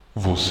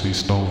Você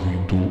está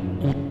ouvindo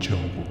o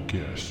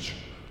JungleCast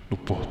no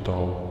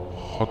portal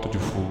Rota de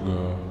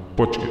Fuga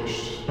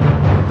Podcast.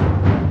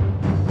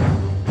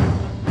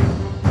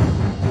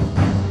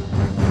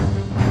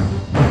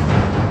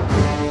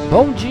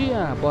 Bom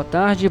dia, boa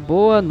tarde,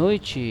 boa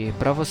noite.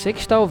 Para você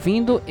que está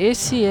ouvindo,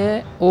 esse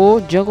é o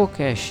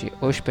JungleCast,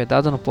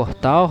 hospedado no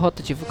portal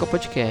Rota de Fuga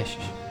Podcast.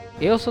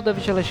 Eu sou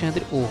David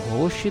Alexandre, o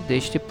host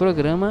deste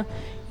programa,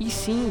 e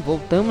sim,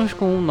 voltamos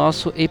com o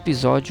nosso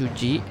episódio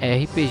de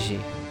RPG.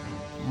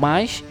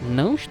 Mas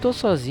não estou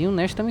sozinho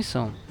nesta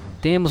missão.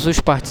 Temos os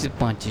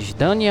participantes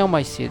Daniel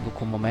Macedo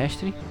como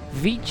mestre,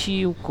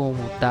 Vitil como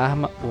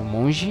Dharma, o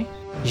monge,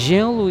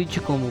 Jean Luigi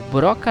como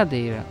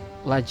Brocadeira,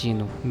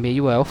 ladino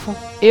meio-elfo,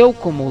 eu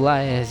como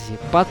Laércio,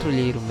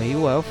 patrulheiro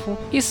meio-elfo,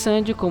 e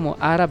Sandy como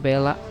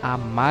Arabella, a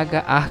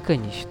maga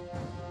arcanista.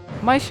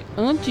 Mas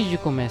antes de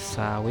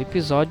começar o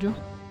episódio,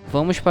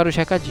 vamos para os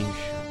recadinhos.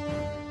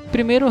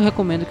 Primeiro, eu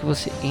recomendo que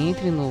você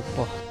entre no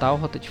portal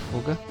Rota de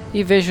Fuga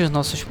e veja os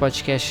nossos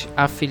podcasts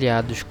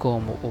afiliados,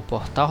 como o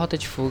Portal Rota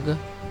de Fuga,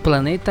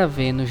 Planeta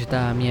Vênus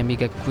da minha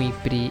amiga Queen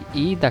Pri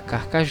e da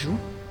Carcaju,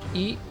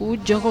 e o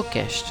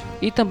JungleCast.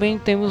 E também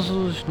temos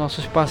os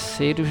nossos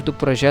parceiros do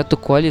projeto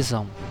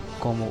Coalizão,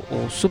 como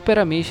o Super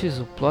Amishes,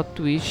 o Plot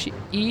Twist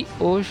e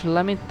os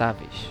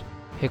Lamentáveis.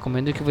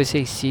 Recomendo que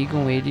vocês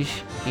sigam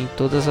eles em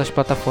todas as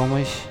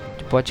plataformas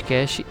de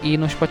podcast e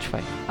no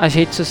Spotify. As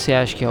redes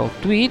sociais, que é o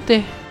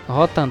Twitter,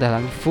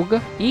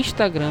 Rota_Fuga,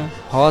 Instagram,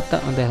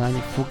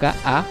 Rota_Fuga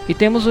A, e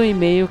temos o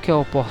e-mail, que é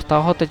o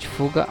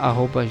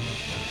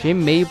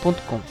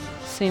portalrotadefuga@gmail.com.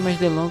 Sem mais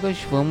delongas,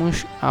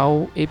 vamos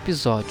ao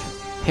episódio.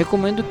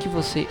 Recomendo que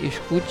você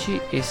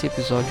escute esse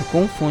episódio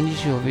com fones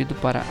de ouvido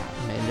para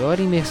melhor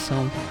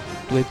imersão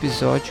do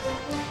episódio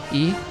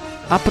e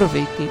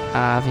aproveitem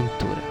a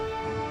aventura.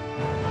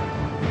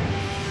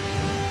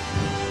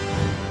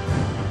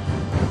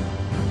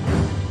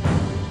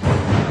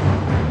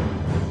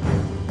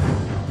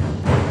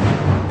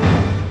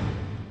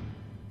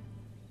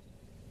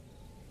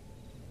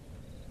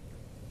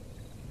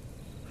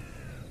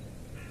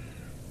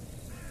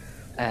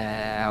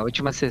 A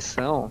última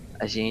sessão,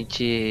 a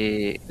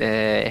gente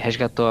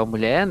resgatou a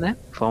mulher, né?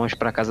 Fomos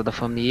pra casa da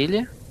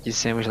família,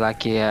 dissemos lá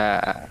que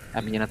a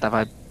menina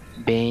tava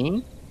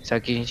bem, só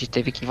que a gente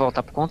teve que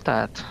voltar pro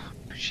contato.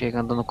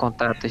 Chegando no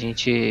contato, a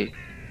gente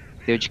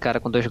deu de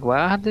cara com dois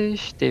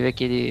guardas, teve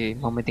aquele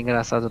momento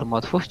engraçado do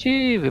modo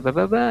furtivo, e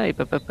bababá, e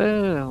papapá,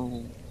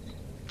 o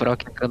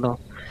Brock ficando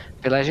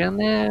pela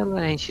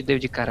janela, a gente deu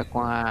de cara com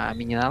a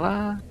menina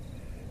lá,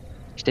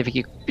 a gente teve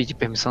que pedir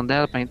permissão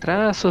dela pra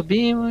entrar,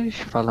 subimos,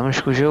 falamos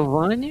com o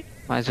Giovanni,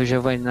 mas o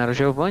Giovanni não era o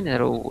Giovanni,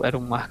 era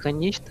um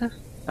arcanista.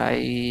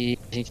 Aí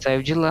a gente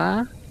saiu de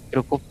lá,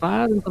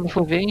 preocupado, quando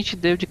for ver, a gente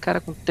deu de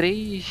cara com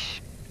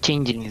três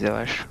Changelings, eu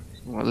acho.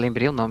 Eu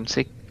lembrei o nome, não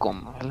sei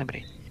como, eu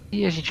lembrei.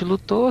 E a gente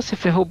lutou, se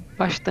ferrou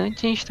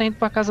bastante, e a gente tá indo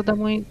pra casa da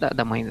mãe,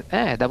 da mãe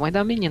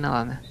da menina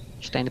lá, né? A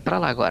gente tá indo pra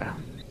lá agora.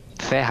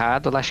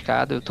 Ferrado,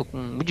 lascado, eu tô com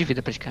um de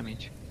vida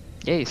praticamente.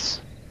 E é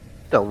isso.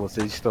 Então,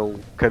 vocês estão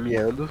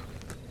caminhando,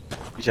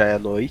 já é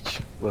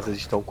noite, vocês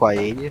estão com a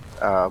Anne,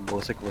 a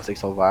moça que vocês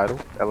salvaram.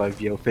 Ela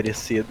havia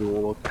oferecido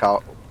um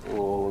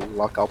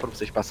local para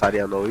vocês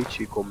passarem a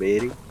noite e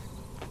comerem,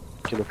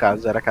 que no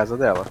caso era a casa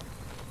dela,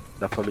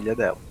 da família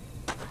dela,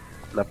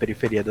 na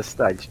periferia da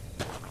cidade.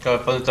 Ela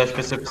vai fazer teste de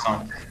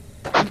percepção.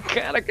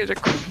 Caraca, já.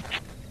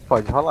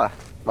 Pode rolar,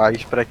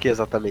 mas para que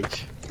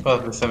exatamente?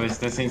 Pra saber se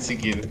tá sendo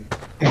seguido.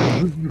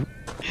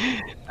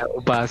 É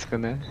o básico,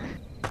 né?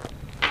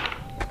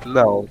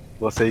 Não,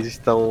 vocês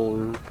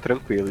estão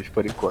tranquilos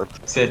por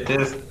enquanto.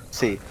 Certeza?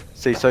 Sim,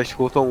 vocês só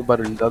escutam o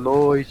barulho da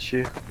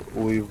noite,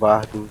 o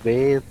uivar do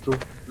vento,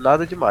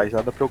 nada demais,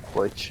 nada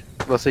preocupante.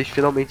 Vocês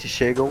finalmente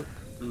chegam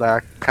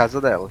na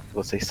casa dela.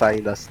 Vocês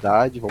saem da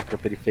cidade, vão pra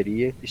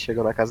periferia e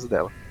chegam na casa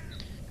dela.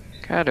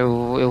 Cara,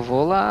 eu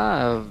vou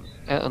lá.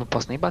 Eu não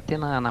posso nem bater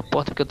na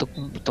porta porque tô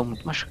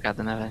muito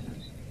machucado, né, velho?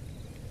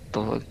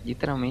 Tô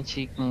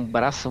literalmente com o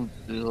braço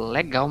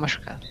legal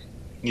machucado.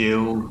 E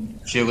eu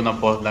chego na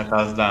porta da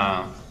casa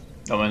da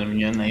mãe da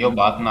menina e eu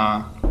bato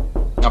na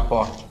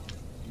porta.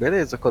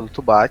 Beleza, quando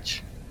tu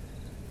bate,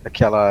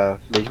 aquela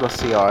mesma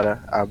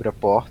senhora abre a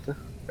porta.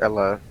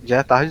 Ela já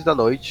é tarde da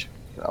noite,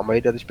 a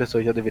maioria das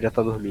pessoas já deveria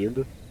estar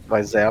dormindo,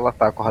 mas ela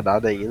tá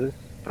acordada ainda,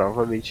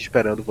 provavelmente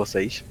esperando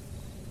vocês.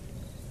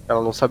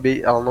 Ela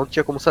não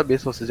tinha como saber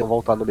se vocês iam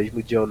voltar no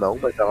mesmo dia ou não,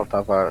 mas ela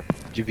tava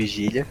de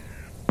vigília.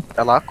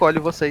 Ela acolhe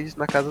vocês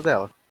na casa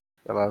dela.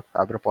 Ela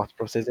abre a porta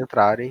pra vocês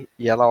entrarem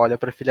e ela olha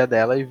pra filha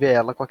dela e vê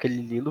ela com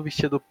aquele lindo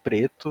vestido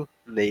preto,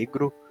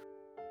 negro,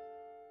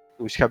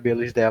 os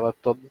cabelos dela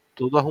todo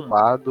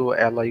arrumado,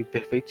 ela em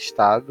perfeito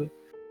estado.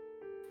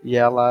 E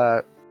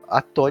ela,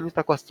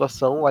 atônita com a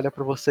situação, olha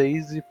pra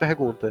vocês e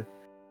pergunta: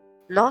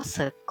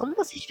 Nossa, como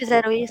vocês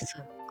fizeram isso?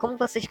 Como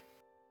vocês...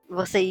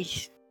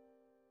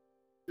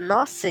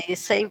 Nossa,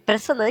 isso é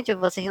impressionante.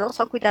 Vocês não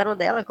só cuidaram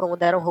dela, como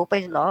deram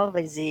roupas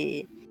novas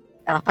e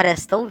ela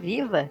parece tão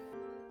viva.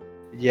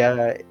 E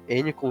a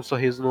Anne, com um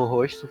sorriso no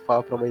rosto,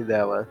 fala pra mãe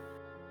dela: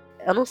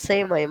 Eu não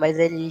sei, mãe, mas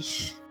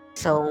eles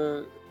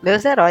são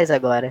meus heróis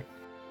agora.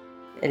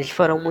 Eles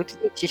foram muito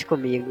gentis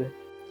comigo.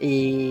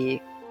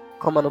 E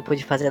como eu não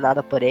pude fazer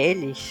nada por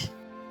eles,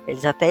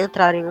 eles até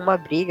entraram em uma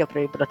briga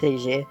pra me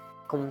proteger.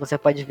 Como você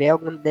pode ver,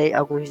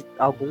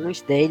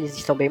 alguns deles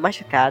estão bem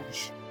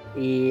machucados.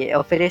 E eu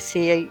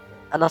ofereci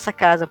a nossa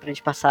casa pra eles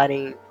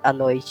passarem a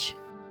noite.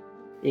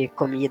 E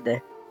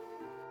comida.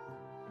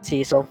 Se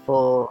isso não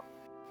for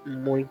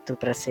muito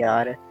pra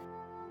senhora.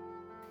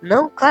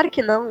 Não, claro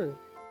que não.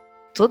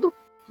 Tudo.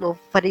 Eu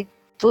farei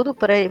tudo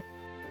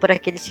por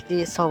aqueles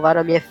que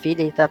salvaram a minha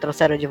filha e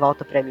trouxeram de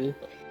volta pra mim.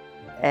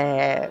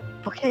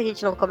 Por que a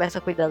gente não começa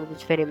cuidando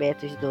dos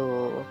ferimentos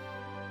do.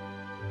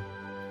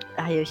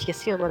 Ai, eu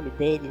esqueci o nome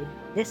dele.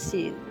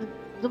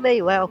 Do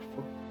meio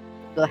elfo.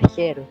 Do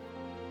arqueiro.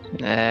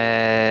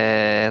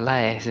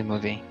 Laércio, meu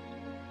bem.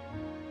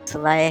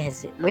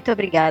 Laerze, muito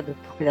obrigado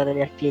por cuidar da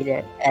minha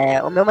filha.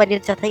 O meu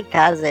marido já tá em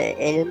casa.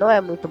 Ele não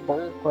é muito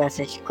bom com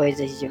essas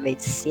coisas de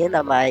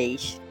medicina,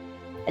 mas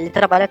ele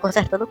trabalha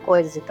consertando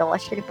coisas, então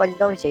acho que ele pode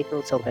dar um jeito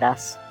no seu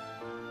braço.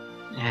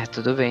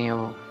 Tudo bem,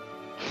 eu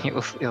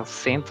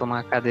sento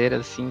numa cadeira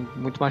assim,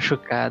 muito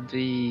machucado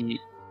e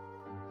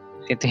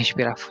tento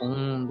respirar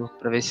fundo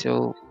pra ver se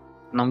eu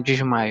não me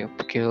desmaio,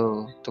 porque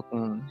eu tô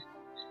com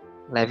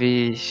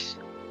leves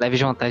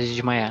vontades de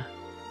desmaiar.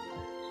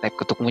 É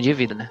porque eu tô com muito de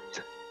vida, né?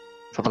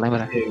 Só pra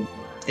lembrar.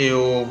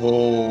 Eu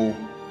vou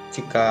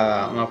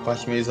ficar uma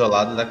parte meio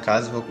isolada da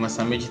casa e vou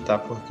começar a meditar,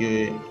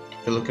 porque,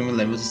 pelo que eu me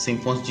lembro, eu tô sem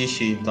pontos de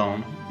chi,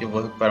 então eu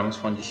vou recuperar meus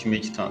pontos de chi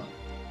meditando.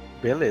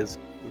 Beleza.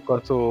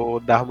 Enquanto o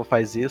Dharma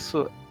faz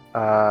isso,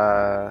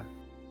 a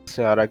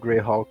senhora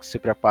Greyhawk se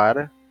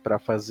prepara para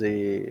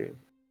fazer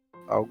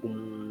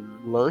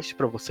algum lanche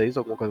para vocês,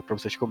 alguma coisa para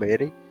vocês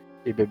comerem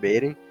e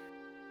beberem.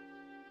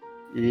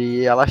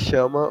 E ela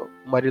chama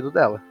o marido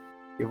dela.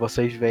 E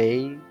vocês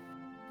veem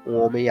um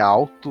homem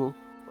alto,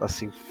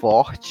 assim,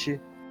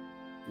 forte,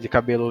 de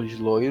cabelos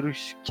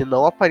loiros, que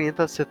não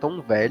aparenta ser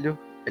tão velho.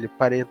 Ele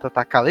aparenta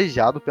estar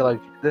calejado pela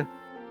vida,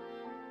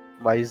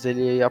 mas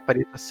ele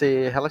aparenta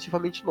ser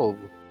relativamente novo.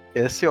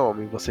 Esse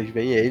homem, vocês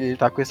veem ele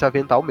tá com esse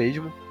avental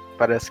mesmo.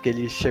 Parece que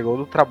ele chegou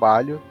do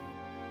trabalho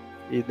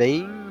e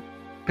nem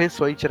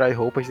pensou em tirar as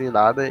roupas nem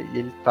nada. E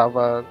ele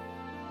tava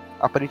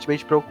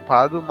aparentemente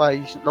preocupado,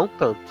 mas não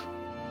tanto.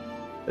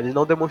 Ele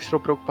não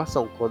demonstrou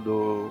preocupação.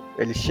 Quando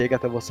ele chega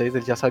até vocês,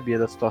 ele já sabia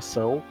da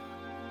situação.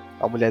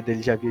 A mulher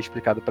dele já havia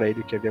explicado pra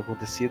ele o que havia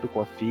acontecido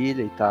com a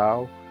filha e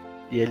tal.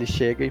 E ele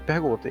chega e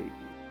pergunta: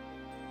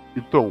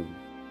 Então,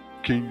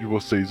 quem de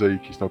vocês aí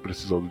que está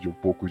precisando de um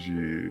pouco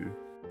de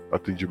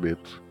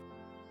atendimento?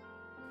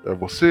 É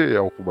você,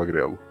 Elfo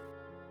Magrelo?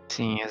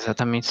 Sim,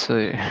 exatamente sou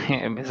eu.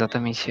 É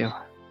exatamente eu.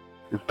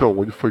 Então,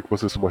 onde foi que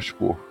você se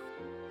machucou?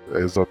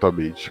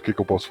 Exatamente. O que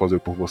eu posso fazer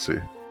por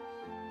você?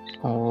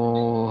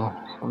 O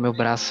meu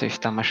braço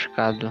está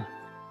machucado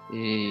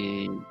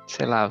e,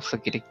 sei lá, eu só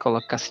queria que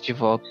colocasse de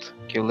volta,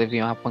 que eu levei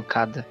uma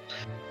pancada,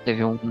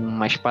 levei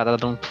uma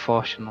espadada muito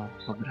forte no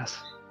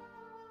braço.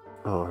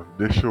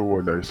 Deixa eu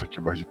olhar isso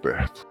aqui mais de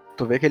perto.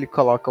 Tu vê que ele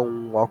coloca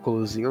um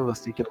óculosinho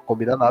assim que não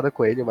combina nada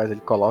com ele, mas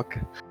ele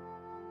coloca.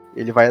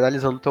 Ele vai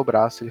analisando o teu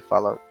braço e ele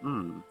fala: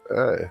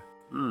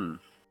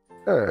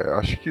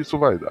 acho que isso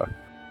vai dar.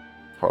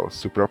 Fala,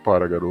 se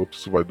prepara, garoto,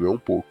 isso vai doer um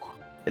pouco.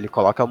 Ele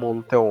coloca a mão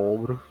no teu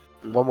ombro,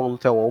 uma mão no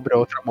teu ombro e a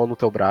outra mão no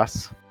teu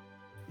braço.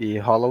 E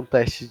rola um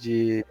teste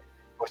de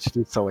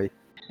constituição aí.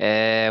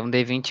 É um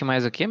D20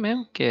 mais o que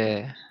mesmo? Que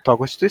é Tua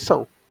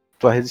constituição,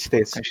 tua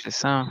resistência.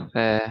 Constituição?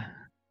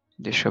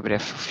 Deixa eu abrir a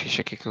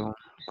ficha aqui que eu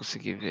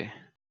consegui ver.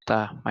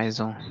 Tá, mais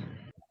um.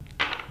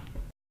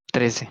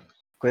 13.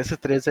 Com esse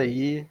 13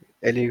 aí,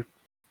 ele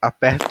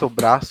aperta o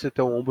braço e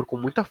teu ombro com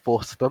muita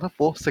força. Tanta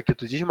força que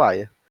tu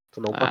desmaia. Tu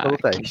não passou no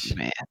teste. Que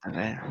merda,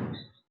 velho.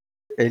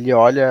 Ele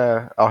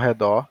olha ao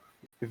redor,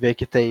 vê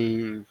que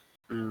tem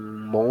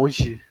um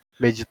monge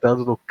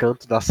meditando no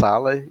canto da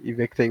sala e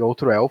vê que tem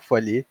outro elfo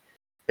ali.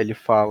 Ele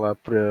fala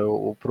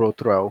pro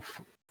outro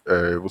elfo: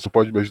 Você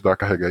pode me ajudar a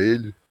carregar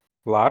ele?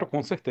 Claro,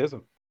 com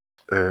certeza.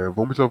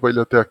 Vamos levar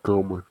ele até a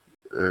cama.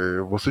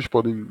 Vocês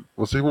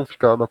vão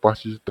ficar na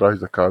parte de trás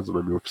da casa,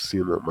 na minha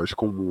oficina, mas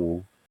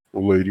como o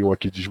loirinho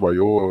aqui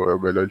desmaiou, é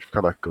melhor ele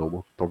ficar na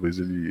cama. Talvez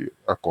ele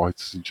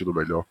acorde se sentindo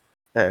melhor.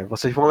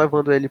 Vocês vão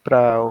levando ele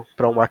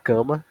pra uma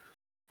cama.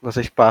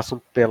 Vocês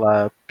passam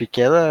pela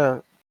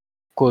pequena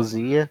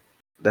cozinha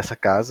dessa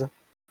casa.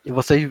 E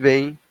vocês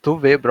veem, tu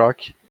vê,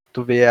 Brock,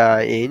 tu vê a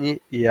Anne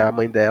e a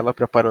mãe dela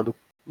preparando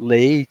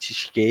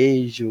leites,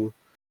 queijo,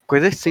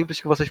 coisas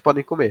simples que vocês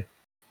podem comer.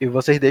 E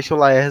vocês deixam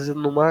Laerze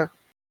numa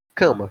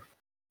cama.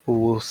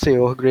 O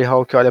senhor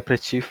Greyhawk olha pra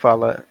ti e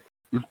fala: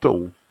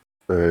 Então,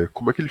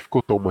 como é que ele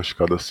ficou tão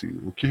machucado assim?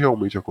 O que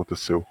realmente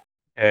aconteceu?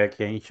 É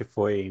que a gente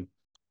foi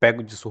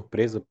pego de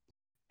surpresa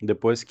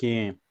depois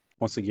que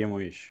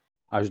conseguimos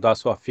ajudar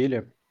sua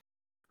filha.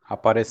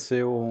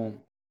 Apareceu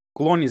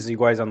clones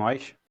iguais a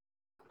nós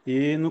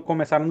e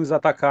começaram a nos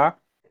atacar,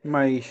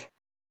 mas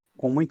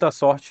com muita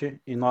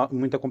sorte e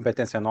muita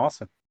competência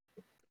nossa,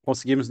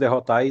 conseguimos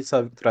derrotar e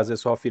trazer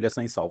sua filha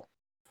sem salvo.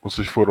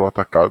 Vocês foram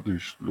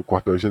atacados no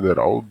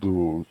quartel-general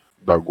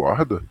Da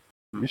guarda?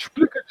 Me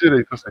explica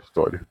direito essa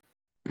história.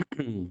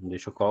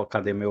 Deixa eu colocar.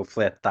 Cadê meu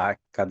fletar?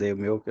 Cadê o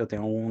meu? Eu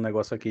tenho um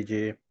negócio aqui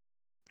de.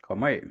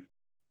 Calma aí.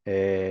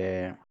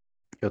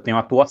 Eu tenho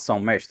atuação,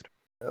 mestre.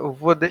 Eu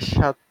vou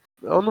deixar.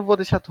 Eu não vou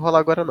deixar tu rolar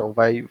agora não.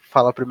 Vai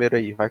falar primeiro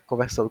aí, vai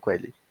conversando com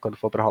ele. Quando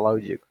for pra rolar eu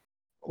digo.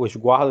 Os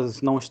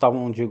guardas não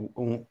estavam de.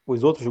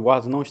 Os outros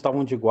guardas não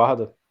estavam de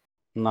guarda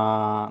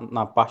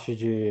na parte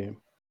de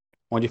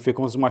onde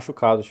ficam os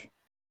machucados.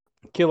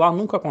 Que lá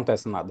nunca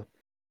acontece nada.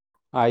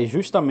 Aí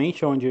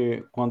justamente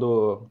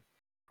quando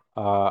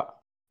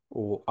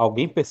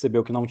alguém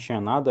percebeu que não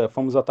tinha nada,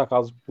 fomos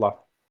atacados lá.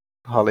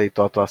 Rola aí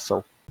tua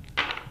atuação.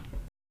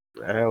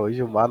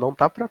 Hoje o mar não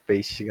tá pra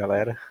peixe,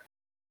 galera.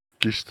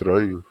 Que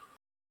estranho.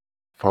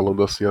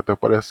 Falando assim, até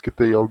parece que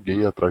tem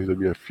alguém atrás da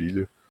minha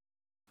filha.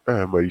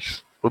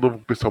 Mas eu não vou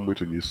pensar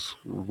muito nisso.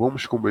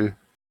 Vamos comer.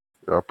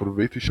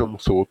 Aproveita e chama o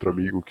seu outro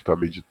amigo que tá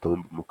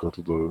meditando no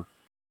canto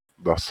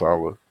da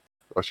sala.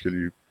 Acho que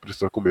ele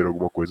precisa comer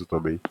alguma coisa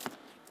também.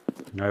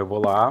 Aí eu vou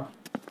lá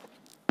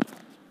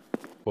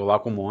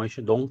com o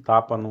monge, dou um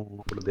tapa no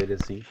ombro dele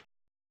assim.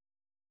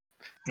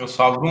 Eu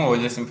só abro um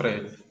olho assim pra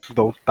ele.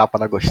 Dou um tapa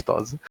na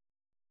gostosa.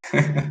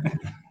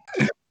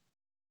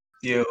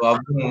 E eu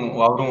abro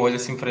um olho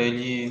assim pra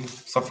ele e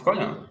só fico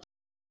olhando.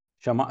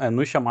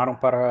 Nos chamaram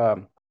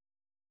para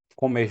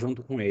comer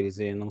junto com eles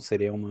e não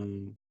seria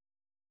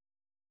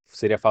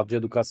seria falta de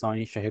educação a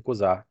gente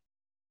recusar.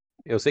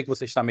 Eu sei que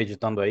você está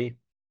meditando aí,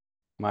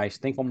 mas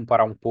tem como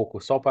parar um pouco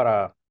só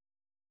para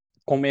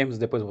comermos e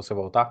depois você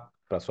voltar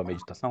para sua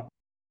meditação?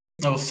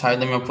 Eu saio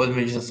da minha pose de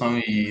meditação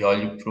e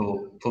olho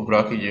pro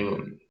Brock e digo: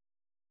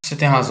 Você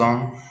tem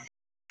razão.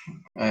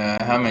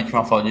 É realmente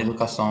uma falta de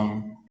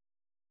educação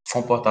se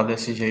comportar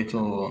desse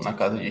jeito na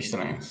casa de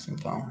estranhos.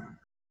 Então,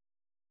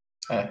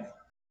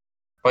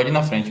 pode ir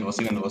na frente, eu vou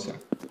seguindo você.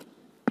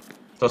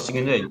 Tô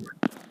seguindo ele.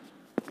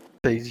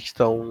 Vocês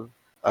estão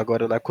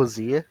agora na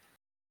cozinha.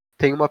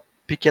 Tem uma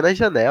pequena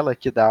janela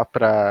que dá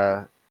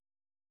pra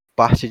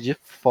parte de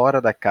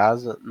fora da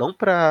casa, não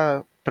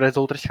para as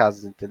outras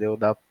casas, entendeu?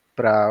 Dá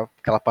pra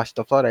aquela parte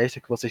da floresta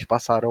que vocês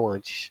passaram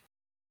antes.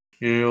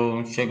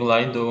 Eu chego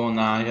lá e dou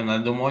na janela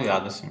e dou uma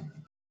olhada assim.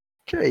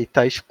 Ok,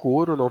 tá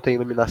escuro, não tem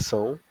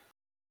iluminação.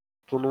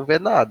 Tu não vê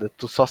nada.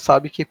 Tu só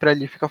sabe que pra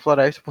ali fica a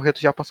floresta porque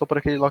tu já passou por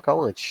aquele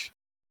local antes.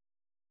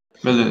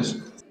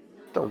 Beleza.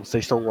 Então,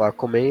 vocês estão lá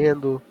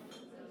comendo,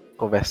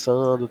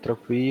 conversando,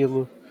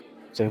 tranquilo.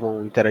 Vocês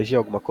vão interagir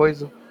alguma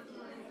coisa?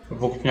 Eu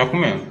vou continuar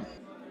comendo.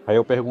 Aí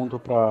eu pergunto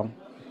para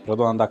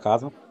dona da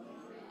casa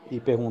e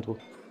pergunto,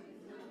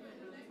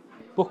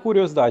 por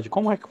curiosidade,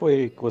 como é que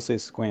foi que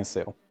vocês se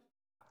conheceram?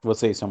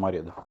 Você e seu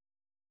marido?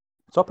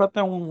 Só para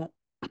ter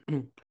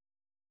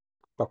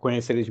para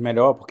conhecer eles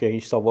melhor, porque a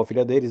gente salvou a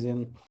filha deles e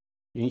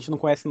a gente não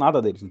conhece nada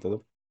deles,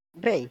 entendeu?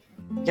 Bem,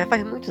 já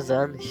faz muitos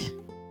anos.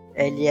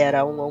 Ele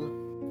era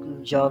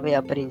um jovem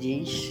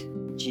aprendiz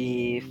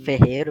de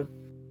ferreiro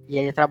e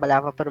ele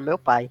trabalhava para o meu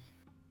pai.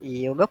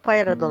 E o meu pai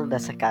era dono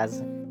dessa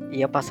casa.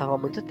 E eu passava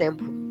muito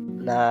tempo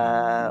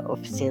na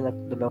oficina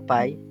do meu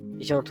pai,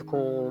 junto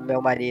com o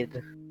meu marido,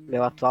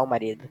 meu atual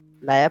marido.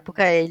 Na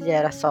época ele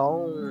era só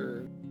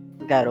um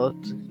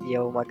garoto e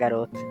eu uma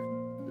garota.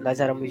 Nós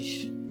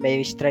éramos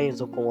meio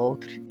estranhos um com o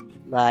outro,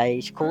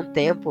 mas com o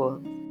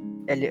tempo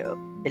ele,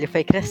 ele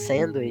foi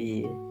crescendo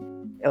e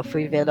eu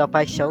fui vendo a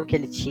paixão que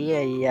ele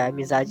tinha e a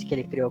amizade que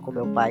ele criou com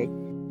meu pai.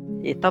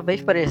 E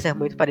talvez por ele ser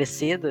muito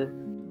parecido,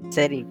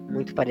 serem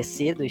muito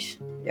parecidos,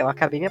 eu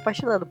acabei me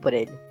apaixonando por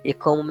ele. E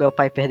como meu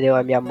pai perdeu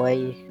a minha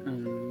mãe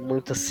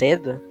muito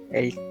cedo,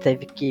 ele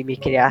teve que me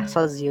criar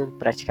sozinho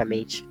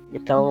praticamente.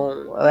 Então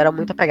eu era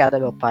muito apegado ao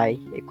meu pai.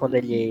 E quando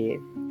ele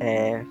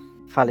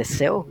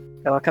faleceu,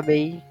 eu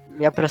acabei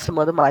me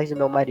aproximando mais do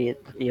meu marido.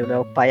 E o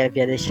meu pai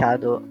havia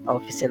deixado a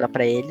oficina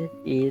para ele.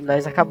 E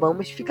nós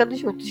acabamos ficando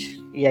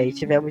juntos. E aí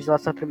tivemos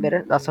nossa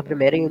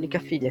primeira e única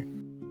filha.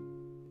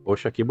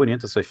 Poxa, que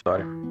bonita essa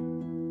história.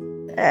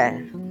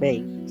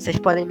 Bem, vocês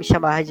podem me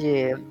chamar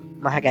de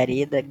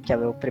Margarida, que é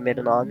o meu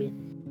primeiro nome.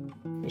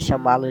 E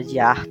chamá-lo de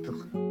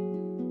Arthur,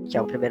 que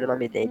é o primeiro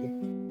nome dele.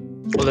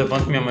 Eu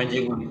levanto minha mãe e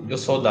digo: Eu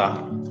sou o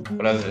Darwin.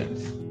 Prazer.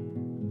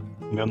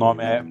 Meu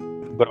nome é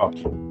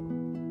Brock.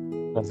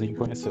 Prazer em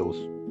conhecê-los.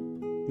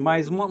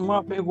 Mas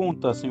uma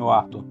pergunta, senhor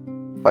Arthur.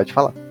 Pode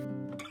falar.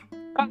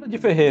 Casa de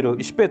ferreiro,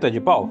 espeto é de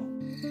pau?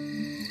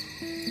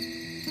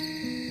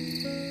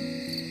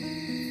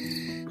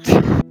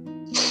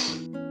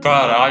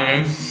 Caralho,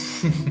 hein?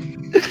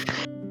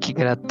 Que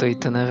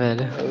gratuito, né,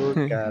 velho?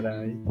 Oh,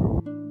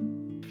 caralho.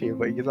 Enfim, eu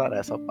vou ignorar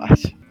essa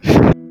parte.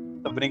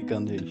 Tô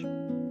brincando, gente.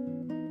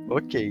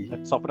 Ok.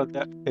 É só pra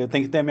ter... Eu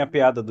tenho que ter a minha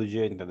piada do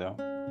dia, entendeu?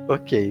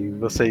 Ok,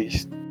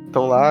 vocês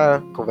estão lá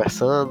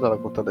conversando, ela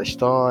contando a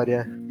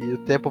história, e o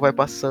tempo vai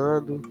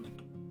passando,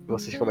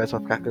 vocês começam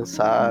a ficar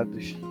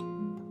cansados,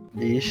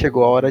 e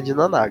chegou a hora de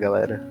nanar,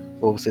 galera.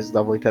 Ou vocês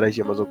ainda vão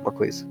interagir mais alguma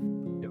coisa?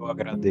 Eu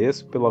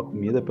agradeço pela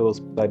comida, pela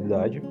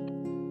hospitalidade.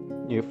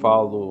 E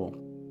falo,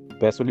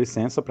 peço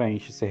licença pra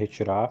gente se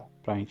retirar,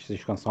 pra gente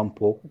descansar um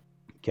pouco,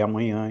 que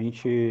amanhã a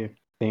gente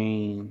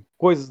tem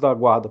coisas da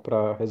guarda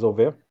pra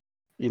resolver.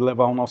 e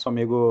levar o nosso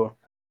amigo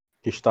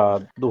que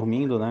está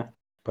dormindo, né?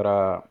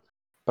 Pra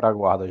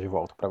guarda, de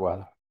volta pra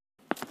guarda.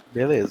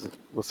 Beleza.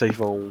 Vocês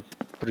vão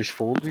pros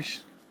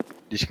fundos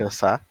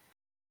descansar.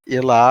 E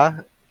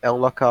lá é um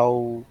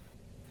local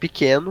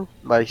pequeno,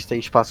 mas tem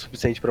espaço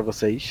suficiente pra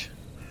vocês.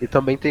 E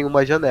também tem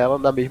uma janela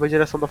na mesma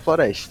direção da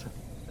floresta.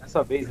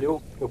 Dessa vez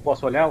eu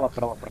posso olhar lá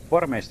pra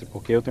fora, mestre,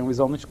 porque eu tenho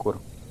visão no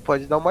escuro.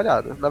 Pode dar uma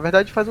olhada. Na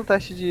verdade, faz um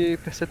teste de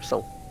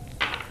percepção.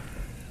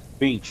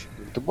 20.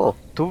 Muito bom.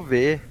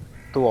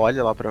 Tu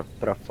olha lá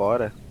pra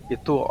fora e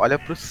tu olha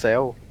pro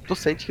céu. Tu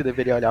sente que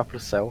deveria olhar pro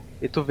céu.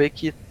 E tu vê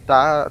que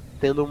tá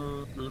tendo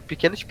um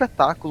pequeno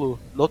espetáculo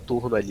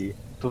noturno ali.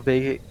 Tu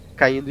vê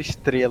caindo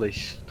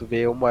estrelas. Tu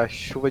vê uma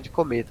chuva de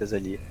cometas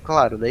ali.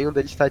 Claro, nenhum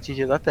deles tá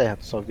atingindo a Terra.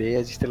 Tu só vê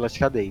as estrelas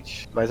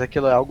cadentes. Mas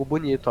aquilo é algo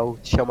bonito, algo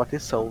que te chama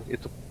atenção. E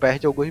tu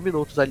perde alguns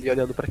minutos ali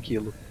olhando para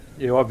aquilo.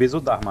 Eu aviso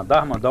o Dharma.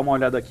 Dharma, dá uma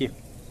olhada aqui.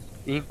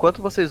 E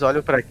enquanto vocês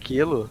olham para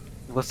aquilo,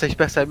 vocês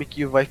percebem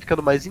que vai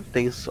ficando mais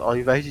intenso. Ao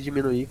invés de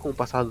diminuir com o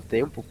passar do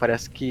tempo,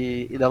 parece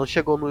que ainda não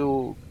chegou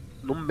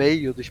no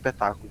meio do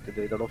espetáculo,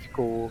 entendeu? Ainda não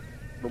ficou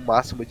no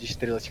máximo de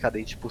estrelas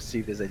cadentes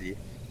possíveis ali.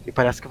 E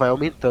parece que vai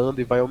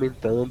aumentando e vai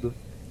aumentando.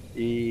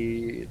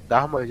 E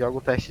Dharma joga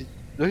um teste.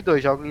 Os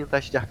dois jogam um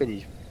teste de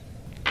arcanismo.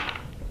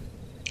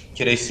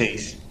 Tirei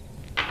 6.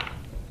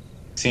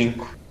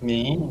 5.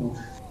 Menino.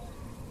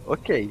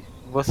 Ok.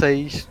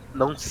 Vocês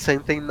não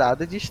sentem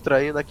nada de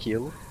estranho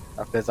naquilo.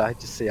 Apesar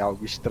de ser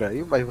algo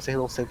estranho, mas vocês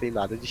não sentem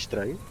nada de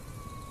estranho.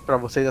 Pra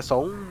vocês é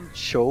só um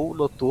show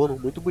noturno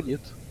muito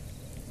bonito.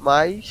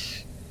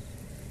 Mas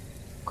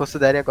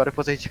considerem agora que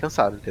vocês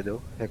descansaram,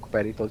 entendeu?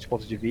 Recuperem todos os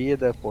pontos de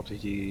vida, pontos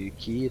de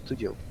ki,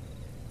 tudinho.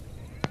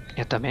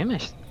 Eu também,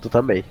 mestre? Tu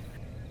também.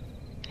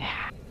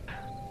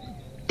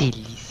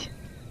 Delícia.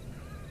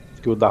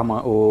 Que o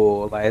Dharma,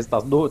 o Laes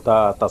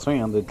tá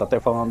sonhando, ele tá até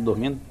falando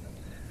dormindo.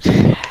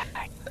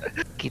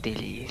 Que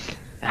delícia.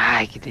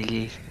 Ai, que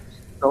delícia.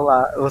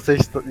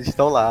 Vocês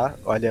estão lá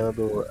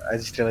olhando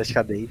as estrelas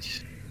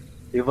cadentes.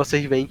 E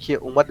vocês veem que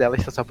uma delas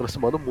está se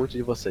aproximando muito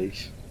de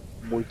vocês.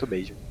 Muito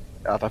mesmo.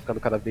 Ela tá ficando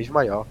cada vez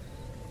maior.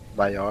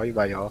 Maior e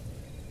maior.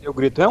 Eu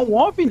grito, é um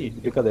OVNI!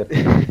 Brincadeira.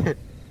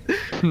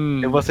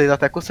 E vocês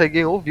até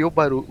conseguem ouvir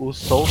o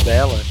som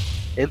dela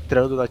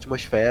entrando na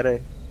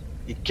atmosfera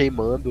e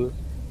queimando.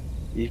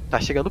 E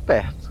tá chegando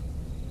perto.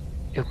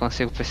 Eu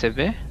consigo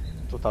perceber?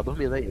 Tu tá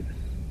dormindo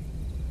ainda.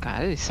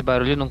 Cara, esse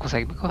barulho não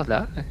consegue me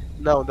acordar.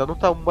 Não, ainda não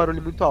tá um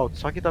barulho muito alto.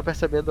 Só quem tá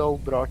percebendo é o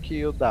Brock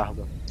e o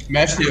Dharma.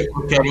 Mestre,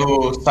 eu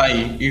quero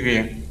sair e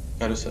ver.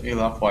 Quero ir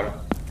lá fora.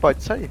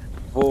 Pode sair.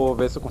 Vou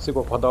ver se eu consigo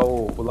acordar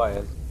o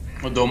Laes.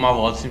 Eu dou uma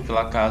volta assim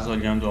pela casa,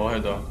 olhando ao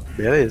redor.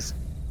 Beleza.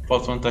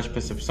 Posso fazer um teste de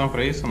percepção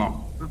pra isso ou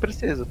não? Não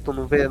precisa, tu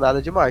não vê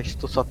nada demais.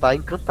 Tu só tá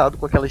encantado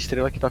com aquela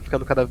estrela que tá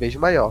ficando cada vez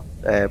maior.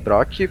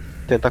 Brock,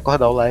 tenta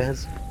acordar o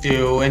Laes.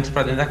 Eu entro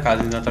pra dentro da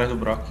casa, indo atrás do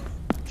Brock.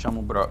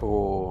 Chamo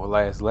o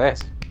Laes.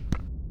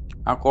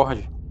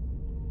 Acorde.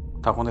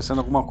 Tá acontecendo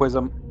alguma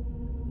coisa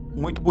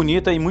muito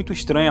bonita e muito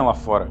estranha lá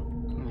fora.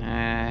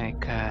 Ai,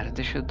 cara,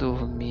 deixa eu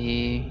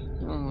dormir.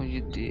 Pelo amor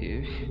de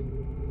Deus.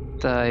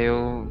 Tá,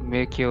 eu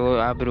meio que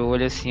eu abro o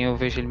olho assim, eu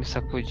vejo ele me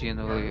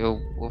sacudindo. Eu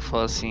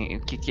falo assim,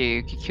 o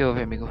que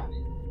houve, amigo?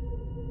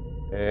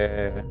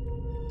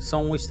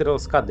 São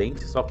estrelas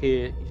cadentes, só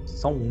que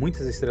são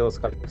muitas estrelas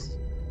cadentes.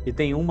 E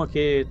tem uma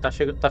que tá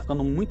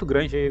ficando muito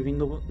grande e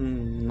vindo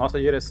em nossa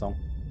direção.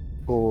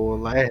 O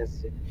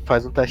Laes,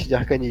 faz um teste de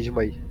arcanismo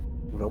aí.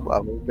 Vamos lá,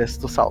 vamos ver se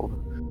tu salva.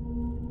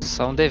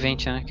 Só um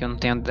D20, né? Que eu não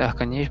tenho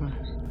arcanismo.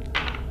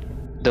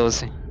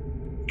 12.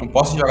 Não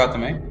posso jogar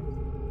também?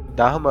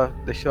 Dharma,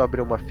 deixa eu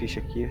abrir uma ficha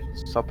aqui,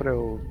 só pra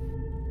eu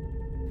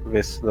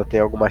ver se ainda tem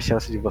alguma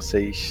chance de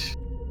vocês.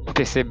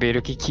 Perceberam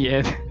o que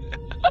é.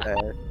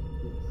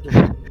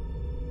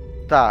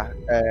 Tá,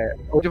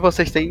 alguém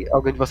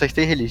de vocês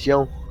tem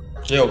religião?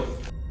 Eu.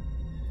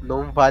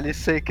 Não vale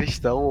ser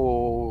cristão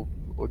ou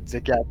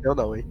dizer que é ateu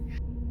não, hein?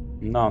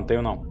 Não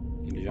tenho não.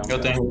 Religião Eu não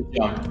tenho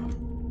religião.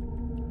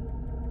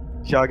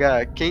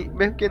 Joga,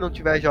 mesmo quem não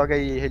tiver, joga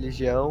aí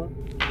religião.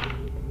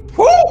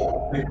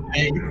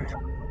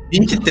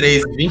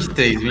 23.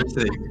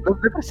 Não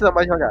precisa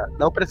mais jogar,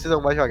 não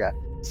precisam mais jogar.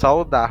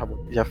 Só o Dharma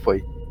já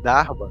foi.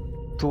 Dharma,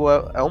 tu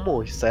é um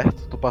monge,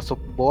 certo? Tu passou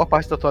boa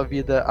parte da tua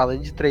vida, além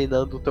de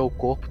treinando o teu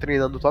corpo,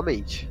 treinando tua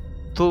mente.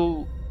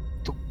 Tu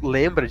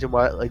lembra de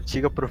uma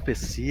antiga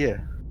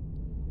profecia?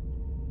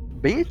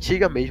 Bem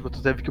antiga mesmo, tu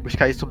teve que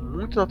buscar isso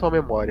muito na tua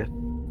memória.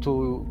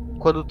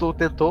 Quando tu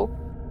tentou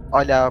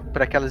olhar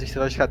para aquelas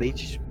estrelas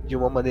cadentes de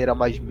uma maneira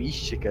mais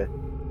mística,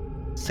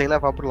 sem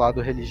levar pro lado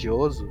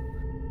religioso,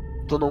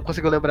 tu não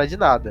conseguiu lembrar de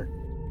nada.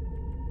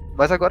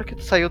 Mas agora que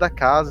tu saiu da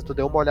casa, tu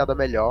deu uma olhada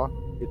melhor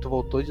e tu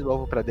voltou de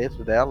novo pra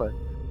dentro dela,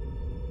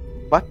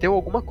 bateu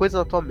alguma coisa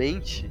na tua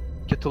mente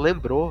que tu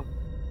lembrou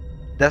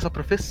dessa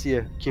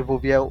profecia que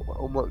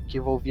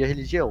envolvia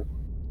religião.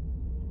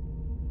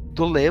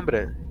 Tu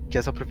lembra que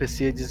essa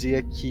profecia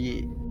dizia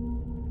que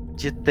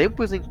de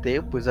tempos em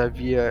tempos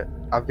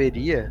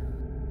haveria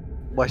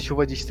uma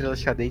chuva de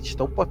estrelas cadentes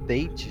tão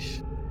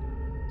potentes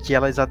que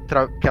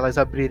elas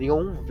abririam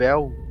um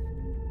véu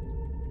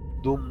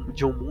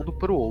de um mundo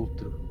para o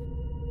outro.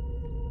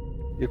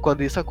 E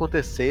quando isso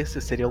acontecesse,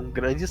 seria um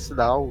grande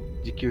sinal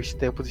de que os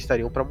tempos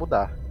estariam para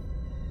mudar.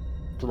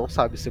 Tu não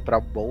sabe se para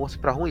bom ou se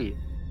para ruim,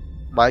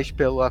 mas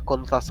pela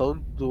conotação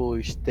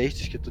dos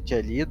textos que tu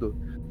tinha lido,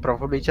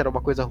 provavelmente era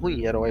uma coisa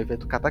ruim, era um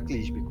evento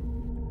cataclísmico.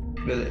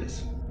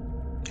 Beleza.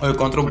 Eu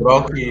encontro o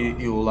Brock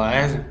e o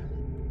Laércio.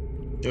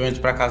 Eu entro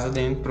pra casa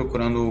dentro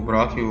procurando o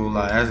Brock e o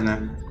Laércio,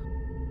 né?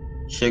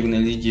 Chego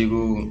nele e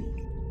digo.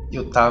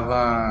 Eu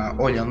tava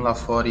olhando lá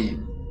fora e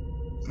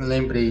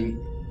lembrei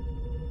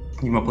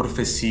de uma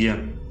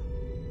profecia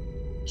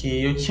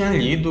que eu tinha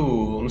lido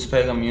nos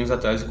pergaminhos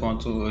atrás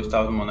enquanto eu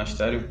estava no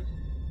monastério,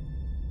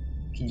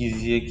 que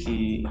dizia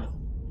que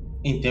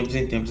em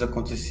tempos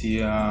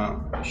acontecia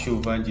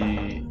chuva de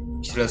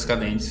estrelas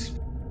cadentes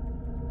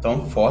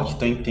tão forte,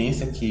 tão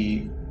intensa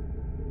que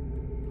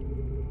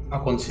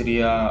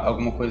aconteceria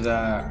alguma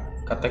coisa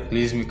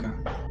cataclísmica.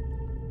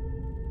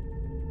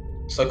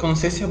 Só que eu não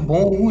sei se é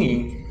bom ou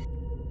ruim.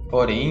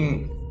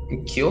 Porém,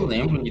 o que eu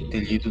lembro de ter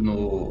lido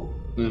nos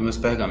meus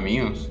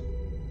pergaminhos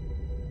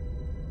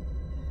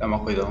é uma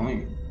coisa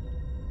ruim.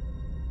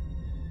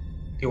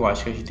 Eu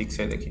acho que a gente tem que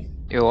sair daqui.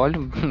 Eu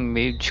olho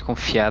meio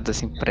desconfiado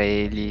assim pra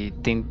ele,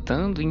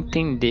 tentando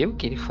entender o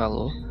que ele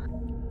falou.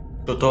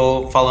 Eu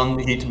tô falando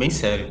de jeito bem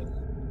sério.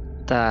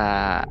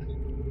 Tá.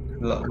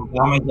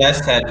 Dharma já é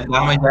sério.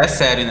 Dharma já é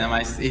sério, né?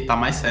 Mas ele tá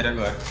mais sério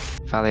agora.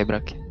 Fala aí,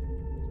 Brock.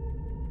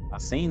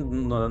 Assim,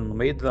 no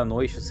meio da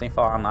noite, sem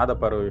falar nada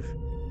para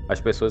as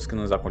pessoas que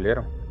nos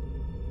acolheram.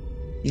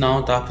 Não,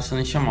 eu tava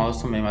pensando em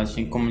chamá-los também, mas eu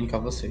tinha que comunicar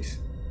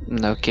vocês.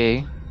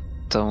 Ok.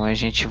 Então a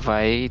gente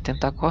vai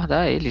tentar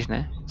acordar eles,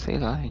 né? Sei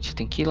lá, a gente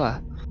tem que ir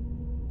lá.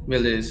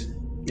 Beleza.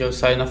 Eu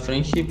saio na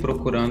frente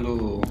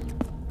procurando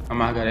a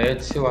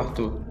Margarete, o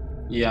Arthur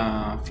e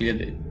a filha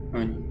dele,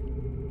 Anne.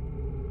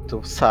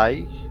 Tu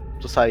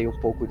sai um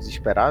pouco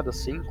desesperado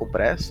assim, com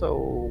pressa,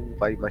 ou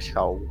vai mais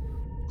calmo?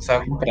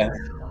 Saio com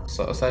pressa.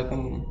 Só saio com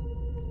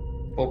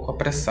um pouco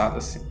apressado,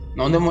 assim.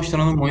 Não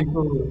demonstrando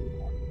muito.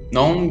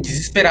 Não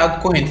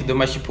desesperado correndo, entendeu?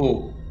 Mas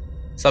tipo.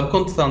 Sabe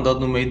quando tu tá andando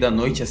no meio da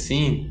noite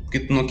assim? Que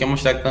tu não quer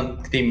mostrar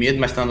que tem medo,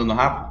 mas tá andando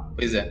rápido?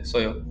 Pois é, sou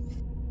eu.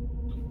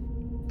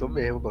 Tu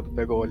mesmo, quando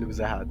pegou o ônibus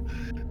errado.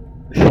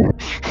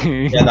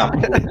 Já dá.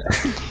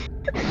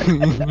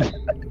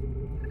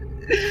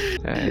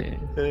 É,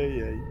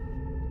 Ai, ai.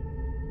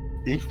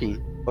 Enfim,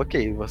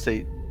 ok,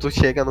 tu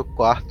chega no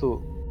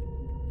quarto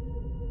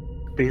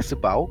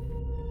principal,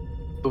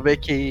 tu vê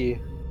que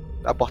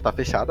a porta tá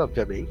fechada,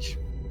 obviamente.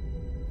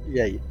 E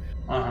aí?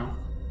 Aham.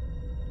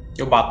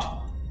 Eu bato.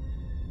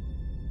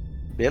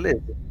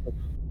 Beleza.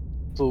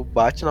 Tu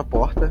bate na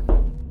porta,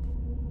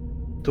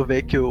 tu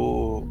vê que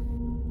o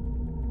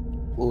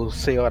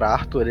senhor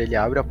Arthur, ele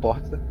abre a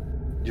porta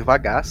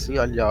devagar, assim,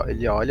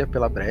 ele olha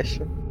pela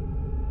brecha,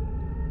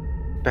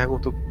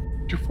 pergunta: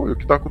 O que foi? O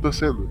que tá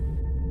acontecendo?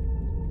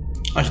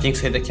 A gente tem que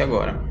sair daqui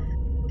agora.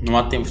 Não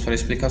há tempo para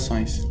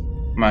explicações.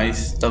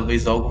 Mas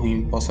talvez algo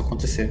ruim possa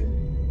acontecer.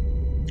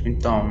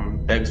 Então,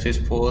 pegue sua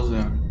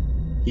esposa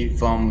e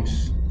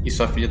vamos. E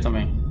sua filha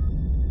também.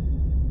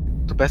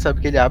 tu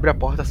percebe que ele abre a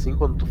porta assim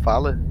quando tu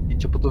fala, e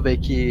tipo, tu vê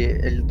que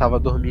ele tava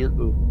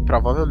dormindo,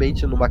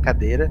 provavelmente numa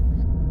cadeira,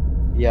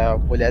 e a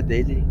mulher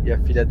dele e a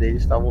filha dele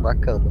estavam na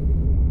cama.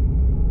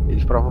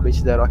 Eles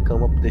provavelmente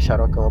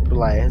deixaram a cama pro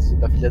Laércio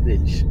da filha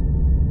deles.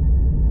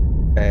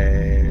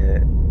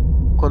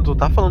 Quando tu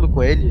tá falando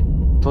com ele,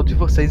 todos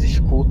vocês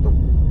escutam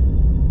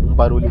um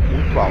barulho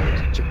muito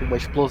alto, tipo uma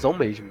explosão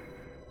mesmo.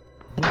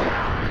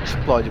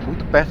 Explode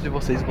muito perto de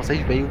vocês e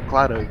vocês veem um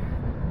clarão.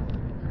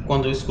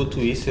 Quando eu escuto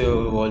isso,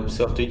 eu olho pro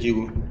seu Arthur e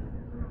digo: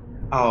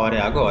 a hora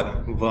é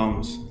agora,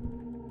 vamos.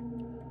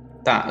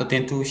 Tá, eu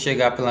tento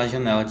chegar pela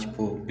janela,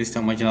 tipo, ver se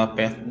tem uma janela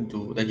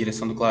perto da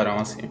direção do clarão,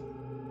 assim.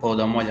 Vou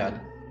dar uma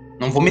olhada.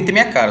 Não vou meter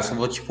minha cara, só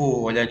vou,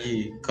 tipo, olhar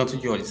de canto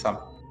de olho, sabe?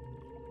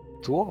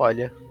 Tu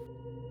olha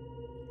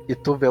e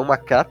tu vê uma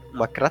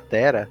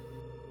cratera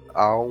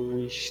a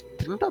uns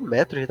 30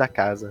 metros da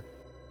casa.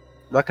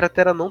 Uma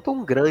cratera não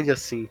tão grande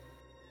assim,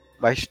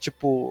 mas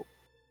tipo,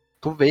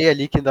 tu vê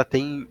ali que ainda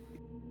tem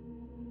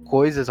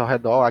coisas ao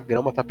redor, a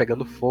grama tá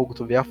pegando fogo,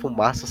 tu vê a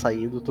fumaça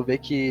saindo, tu vê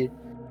que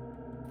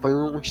foi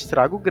um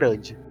estrago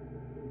grande.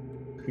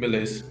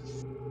 Beleza.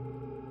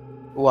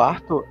 O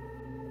Arthur,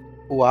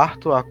 o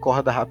Arthur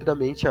acorda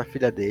rapidamente a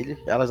filha dele,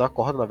 elas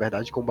acordam na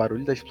verdade com o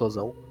barulho da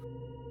explosão.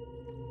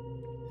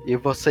 E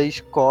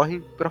vocês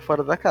correm pra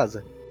fora da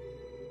casa.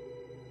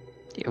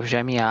 eu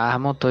já me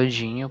armo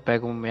todinho,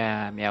 pego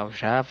minha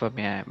aljava,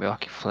 meu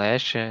arco e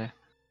flecha,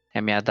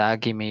 a minha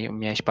adaga e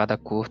minha espada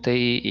curta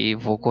e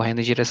vou correndo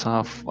em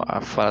direção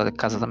a fora da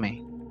casa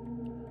também.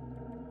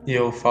 E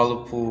eu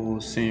falo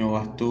pro senhor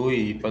Arthur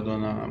e pra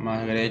dona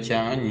Margarete e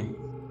a Anne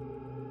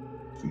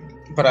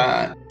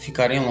pra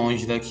ficarem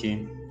longe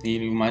daqui.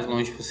 E o mais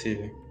longe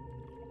possível.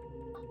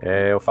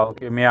 Eu falo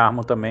que me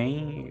armo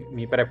também e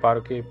me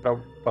preparo que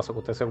possa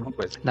acontecer alguma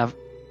coisa.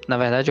 Na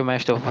verdade, o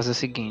mestre, eu vou fazer o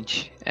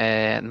seguinte: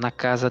 na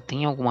casa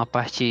tem alguma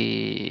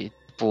parte,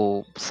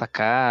 tipo,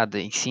 sacada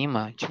em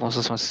cima? Tipo, como se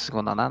fosse uma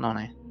segunda andar, não,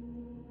 né?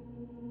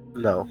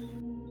 Não.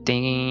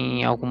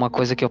 Tem alguma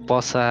coisa que eu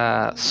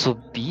possa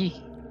subir?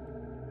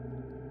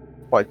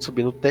 Pode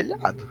subir no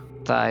telhado.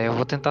 Tá, eu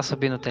vou tentar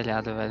subir no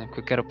telhado, velho. Porque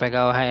eu quero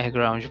pegar o higher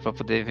ground pra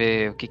poder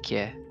ver o que que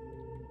é.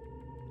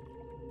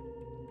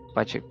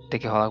 Pode ter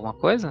que rolar alguma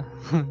coisa?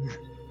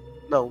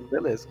 Não,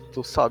 beleza.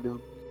 Tu sobe.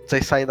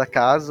 Vocês saem da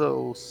casa,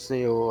 o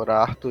senhor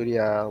Arthur e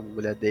a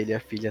mulher dele e a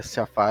filha se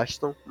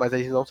afastam, mas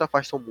eles não se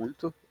afastam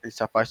muito. Eles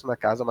se afastam da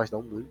casa, mas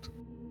não muito.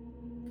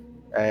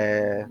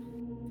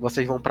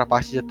 Vocês vão pra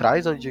parte de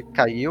trás, onde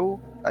caiu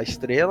a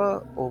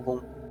estrela, ou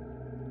vão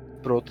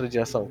pra outra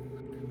direção?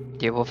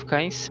 E eu vou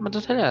ficar em cima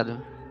do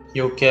telhado. E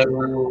eu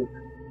quero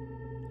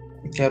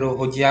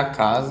rodear a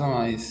casa,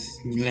 mas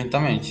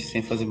lentamente,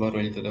 sem fazer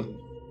barulho, entendeu?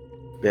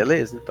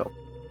 Beleza, então.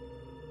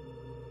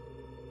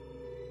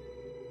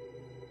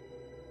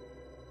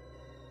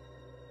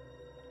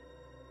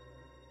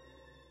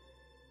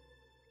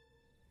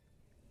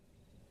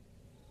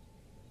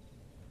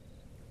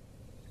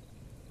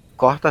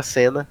 Corta a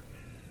cena.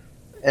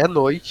 É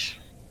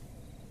noite.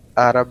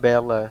 A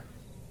Arabella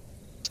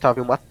estava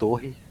em uma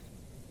torre,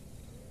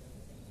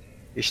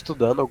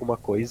 estudando alguma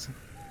coisa,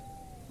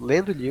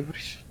 lendo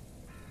livros.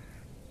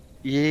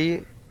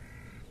 E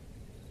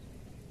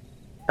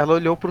ela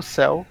olhou pro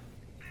céu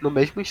no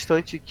mesmo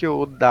instante que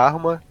o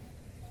Dharma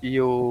e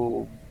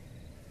o.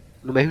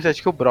 No mesmo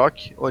instante que o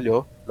Brock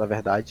olhou, na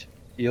verdade.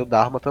 E o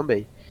Dharma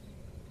também.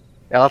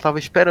 Ela estava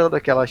esperando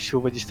aquela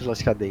chuva de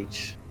estrelas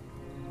cadentes.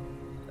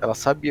 Ela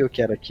sabia o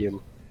que era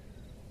aquilo.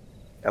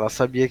 Ela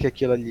sabia que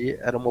aquilo ali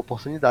era uma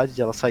oportunidade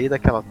de ela sair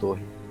daquela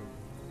torre.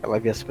 Ela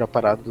havia se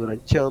preparado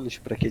durante anos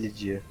para aquele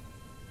dia.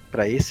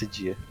 Para esse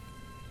dia.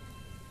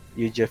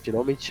 E o dia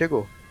finalmente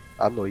chegou.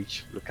 À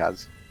noite, no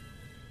caso.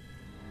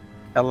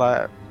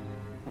 Ela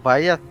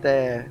vai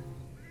até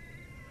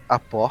a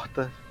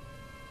porta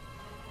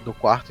do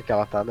quarto que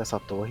ela tá nessa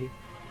torre.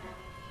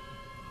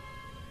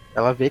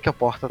 Ela vê que a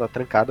porta tá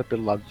trancada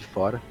pelo lado de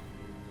fora.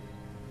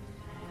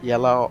 E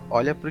ela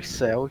olha pros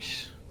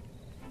céus.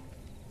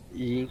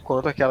 E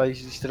enquanto aquelas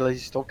estrelas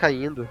estão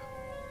caindo,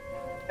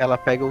 ela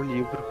pega um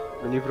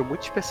livro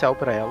muito especial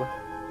para ela,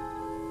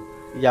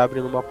 e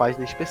abre numa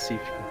página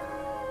específica.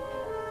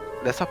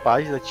 Nessa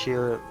página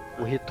tinha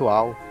um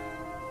ritual,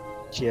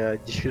 tinha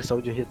descrição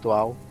de um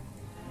ritual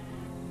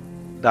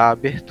da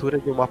abertura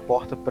de uma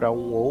porta para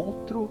um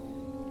outro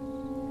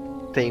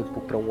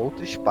tempo, para um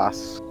outro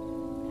espaço.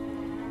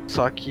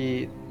 Só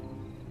que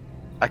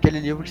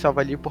aquele livro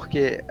estava ali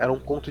porque era um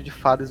conto de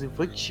fadas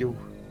infantil.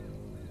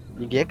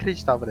 Ninguém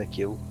acreditava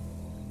naquilo.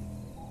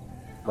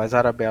 Mas a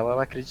Arabella,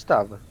 ela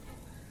acreditava.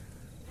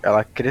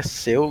 Ela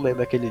cresceu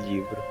lendo aquele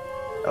livro.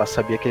 Ela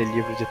sabia aquele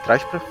livro de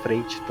trás pra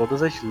frente,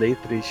 todas as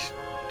letras,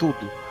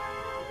 tudo.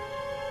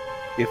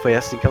 E foi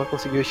assim que ela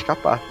conseguiu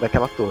escapar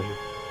daquela torre.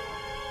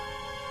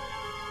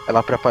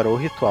 Ela preparou o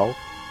ritual,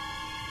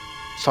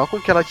 só com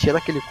o que ela tinha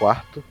naquele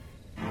quarto.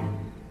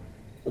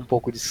 Um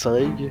pouco de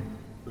sangue,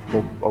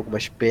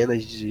 algumas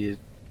penas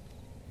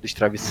dos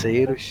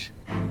travesseiros.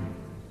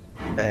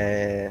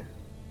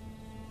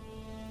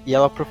 E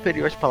ela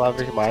proferiu as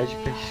palavras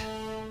mágicas.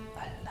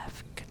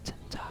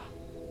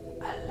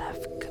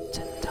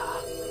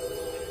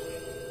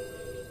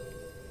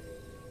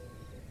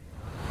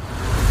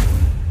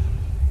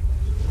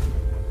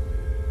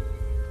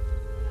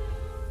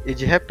 E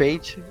de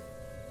repente,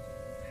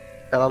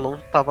 ela não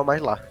estava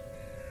mais lá.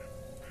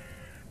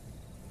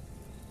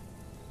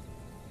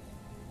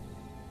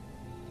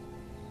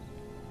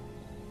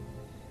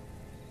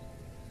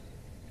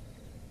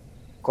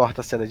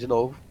 Corta a cena de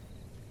novo.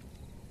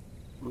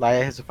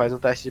 Laércio faz um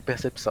teste de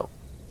percepção.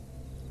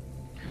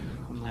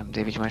 Vamos lá,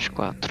 David mais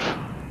 4.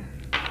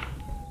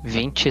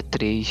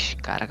 23.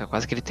 Caraca,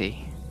 quase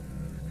gritei.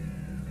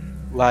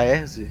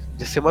 Laércio,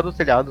 de cima do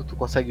telhado tu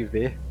consegue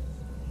ver.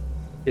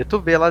 E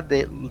tu vê lá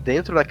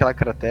dentro daquela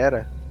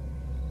cratera,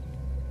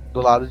 do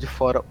lado de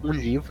fora, um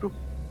livro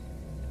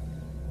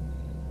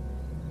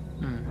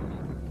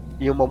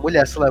e uma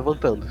mulher se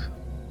levantando.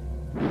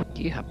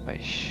 Ih,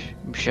 rapaz.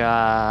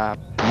 Já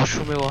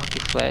puxo o meu arco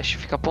e flash e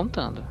fico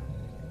apontando.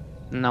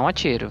 Não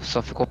atiro,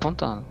 só fico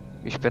apontando.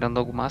 Esperando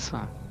alguma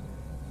ação.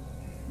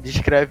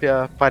 Descreve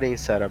a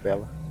aparência,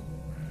 Arabella.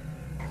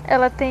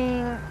 Ela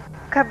tem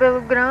cabelo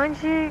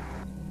grande,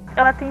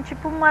 ela tem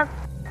tipo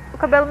o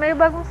cabelo meio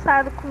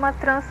bagunçado, com uma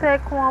trança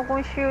com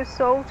alguns fios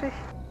soltos.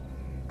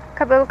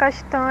 Cabelo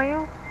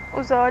castanho,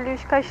 os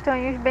olhos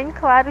castanhos bem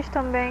claros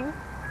também.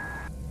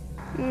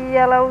 E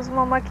ela usa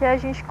uma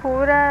maquiagem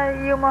escura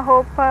e uma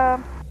roupa,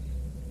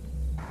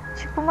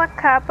 tipo uma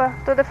capa,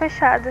 toda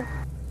fechada.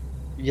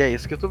 E é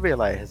isso que tu vê,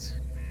 Laércio.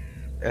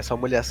 Essa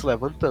mulher se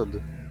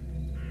levantando.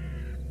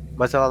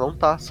 Mas ela não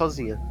tá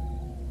sozinha.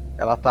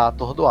 Ela tá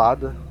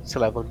atordoada, se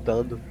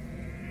levantando.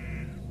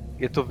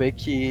 E tu vê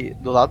que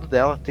do lado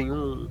dela tem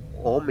um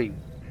homem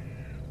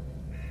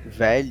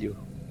velho,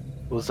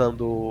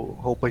 usando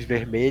roupas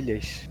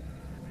vermelhas,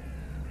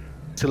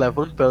 se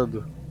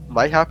levantando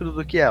mais rápido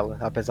do que ela,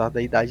 apesar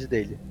da idade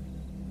dele.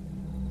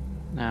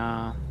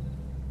 Ah,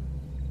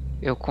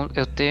 eu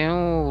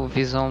tenho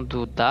visão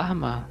do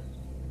Dharma.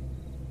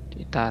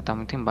 E tá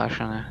muito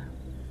embaixo, né?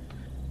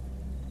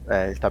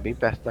 Ele tá bem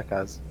perto da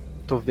casa.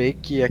 Tu vê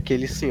que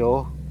aquele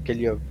senhor,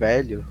 aquele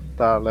velho,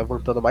 tá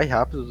levantando mais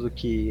rápido do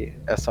que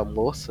essa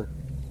moça.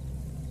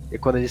 E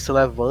quando ele se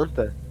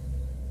levanta,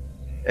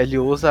 ele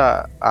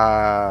usa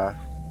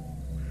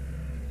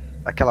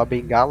aquela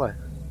bengala.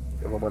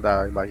 Eu vou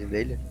mandar a imagem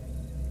dele.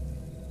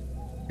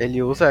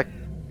 Ele usa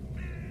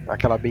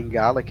aquela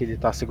bengala que ele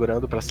tá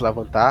segurando pra se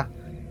levantar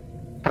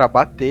pra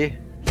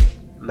bater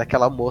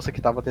naquela moça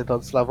que tava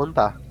tentando se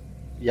levantar.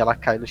 E ela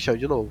cai no chão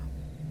de novo.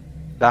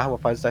 Dharma,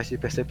 faz o teste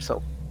de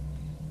percepção.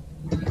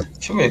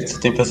 Deixa eu ver se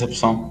tem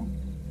percepção.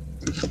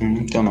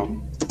 Então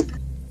não.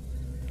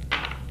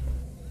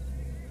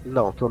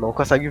 Não, tu não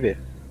consegue ver.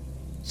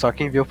 Só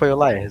quem viu foi o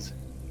Laércio.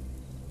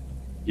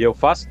 E eu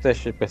faço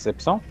teste de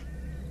percepção?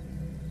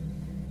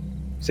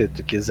 Se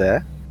tu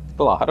quiser.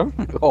 Claro,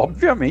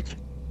 obviamente.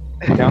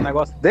 É um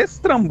negócio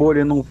desse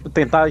trambolho e não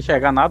tentar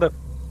enxergar nada.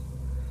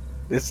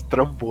 Esse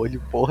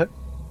trambolho, porra.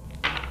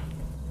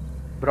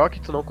 Brock,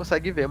 tu não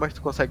consegue ver, mas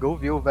tu consegue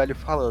ouvir o velho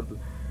falando.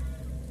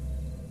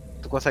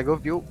 Tu consegue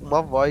ouvir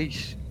uma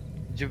voz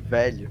de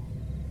velho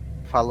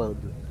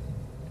falando.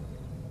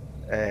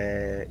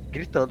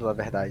 Gritando, na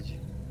verdade.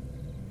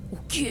 O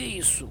que é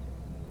isso?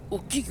 O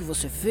que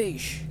você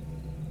fez?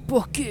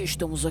 Por que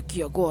estamos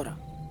aqui agora?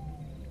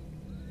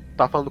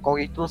 Tá falando com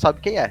alguém que tu não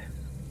sabe quem é.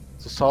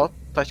 Tu só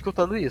tá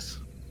escutando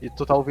isso. E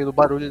tu tá ouvindo o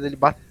barulho dele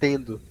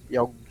batendo em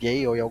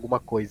alguém ou em alguma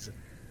coisa.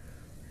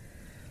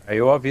 Aí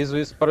eu aviso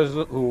isso para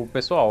o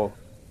pessoal.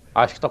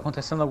 Acho que tá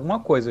acontecendo alguma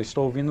coisa. Eu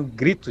estou ouvindo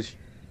gritos.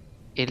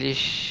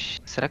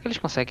 Será que eles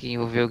conseguem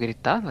ouvir eu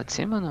gritar lá de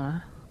cima, não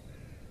é?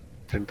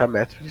 30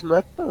 metros não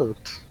é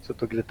tanto. Se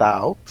tu gritar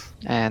alto.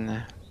 É,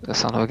 né? Eu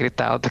só não vou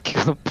gritar alto aqui que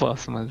eu não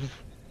posso, mas...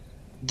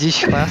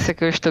 Disfarça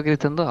que eu estou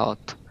gritando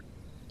alto.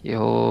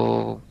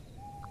 Eu...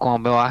 Com o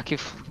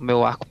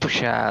meu arco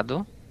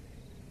puxado,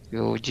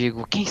 eu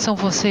digo, quem são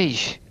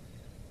vocês?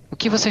 O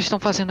que vocês estão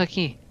fazendo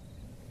aqui?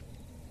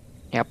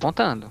 E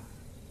apontando.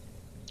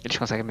 Eles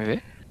conseguem me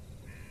ver?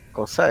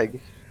 Consegue.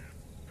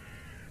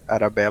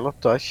 Arabella,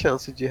 tua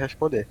chance de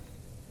responder.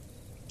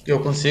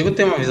 Eu consigo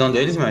ter uma visão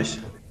deles,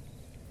 mestre?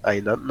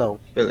 Ainda não.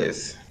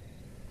 Beleza.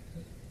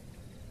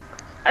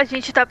 A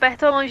gente tá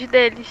perto ou longe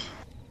deles?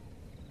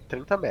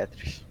 30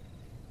 metros.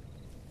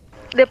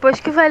 Depois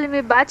que o velho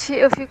me bate,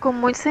 eu fico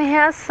muito sem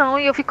reação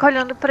e eu fico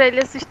olhando pra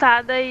ele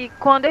assustada. E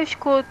quando eu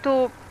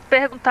escuto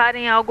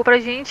perguntarem algo pra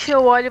gente,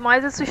 eu olho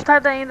mais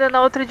assustada ainda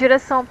na outra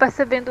direção,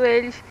 percebendo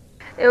eles.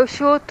 Eu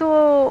chuto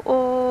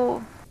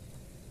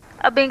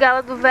a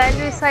bengala do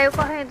velho e saio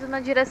correndo na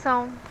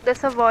direção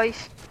dessa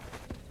voz.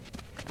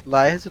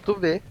 Laércio, tu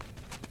vê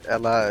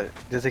ela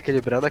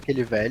desequilibrando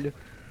aquele velho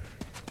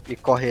e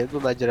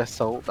correndo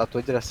na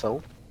tua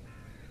direção.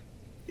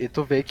 E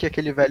tu vê que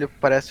aquele velho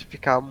parece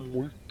ficar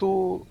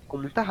com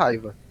muita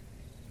raiva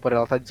por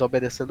ela estar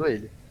desobedecendo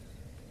ele.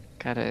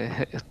 Cara,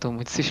 eu tô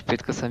muito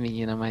suspeito com essa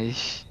menina,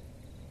 mas...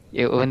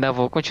 Eu ainda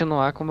vou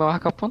continuar com o meu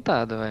arco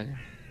apontado, velho.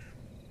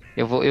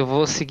 Eu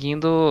vou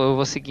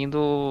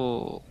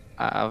seguindo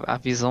a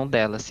visão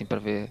dela, assim, pra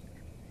ver...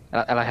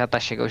 Ela já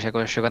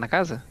chegou na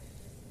casa?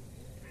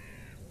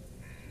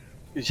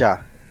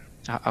 Já.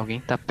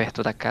 Alguém tá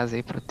perto da casa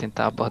aí pra eu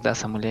tentar abordar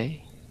essa mulher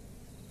aí?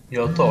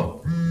 Eu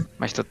tô.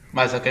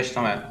 Mas a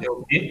questão é,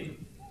 eu vi?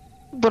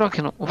 O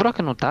Brock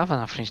não tava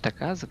na frente da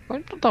casa?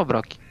 Onde não tá o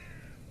Brock?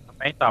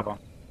 Também tava.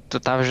 Tu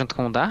tava junto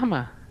com o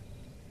Dharma?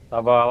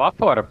 Tava lá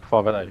fora, por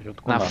falar a verdade,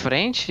 junto com o Na Dharma.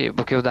 frente?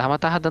 Porque o Dharma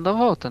tava dando a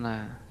volta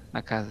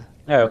na casa.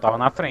 Eu tava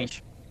na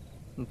frente.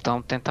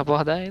 Então tenta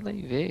abordar ela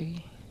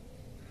e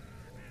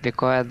ver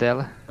qual é a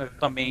dela. Eu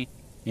também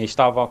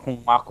estava com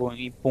um arco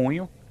em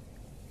punho.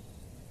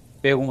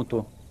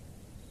 Pergunto: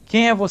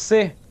 quem é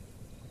você?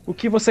 O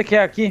que você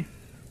quer aqui?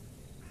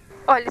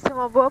 Olha, isso é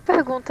uma boa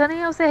pergunta,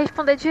 nem eu sei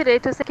responder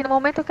direito. Eu sei que no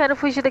momento eu quero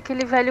fugir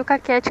daquele velho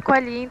caquético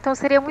ali, então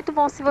seria muito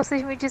bom se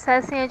vocês me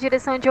dissessem a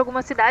direção de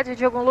alguma cidade ou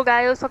de algum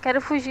lugar. Eu só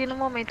quero fugir no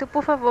momento,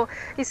 por favor.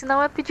 Isso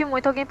não é pedir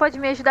muito, alguém pode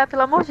me ajudar,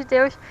 pelo amor de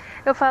Deus?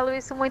 Eu falo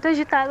isso muito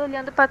agitado,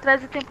 olhando pra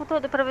trás o tempo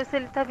todo pra ver se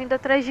ele tá vindo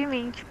atrás de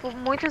mim, tipo,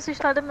 muito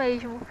assustada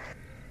mesmo.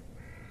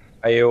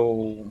 Aí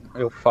eu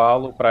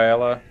falo pra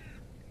ela: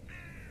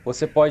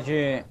 você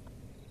pode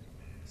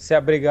se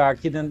abrigar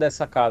aqui dentro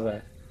dessa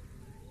casa.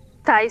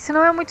 Tá, isso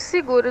não é muito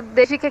seguro.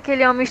 Desde que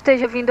aquele homem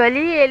esteja vindo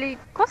ali, ele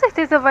com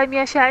certeza vai me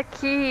achar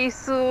que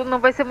isso não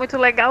vai ser muito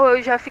legal.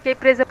 Eu já fiquei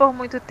presa por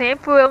muito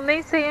tempo, eu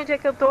nem sei onde é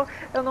que eu tô.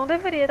 Eu não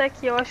deveria estar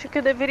aqui, eu acho que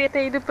eu deveria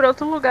ter ido pra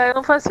outro lugar. Eu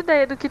não faço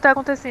ideia do que tá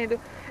acontecendo.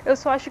 Eu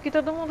só acho que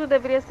todo mundo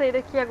deveria sair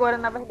daqui agora,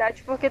 na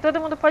verdade, porque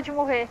todo mundo pode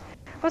morrer.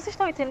 Vocês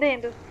estão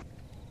entendendo?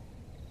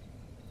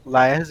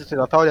 Laércio, você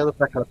ainda tá olhando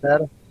pra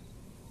cratera?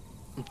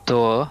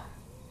 Tô.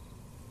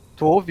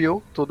 Tu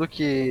ouviu tudo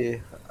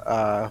que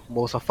a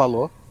moça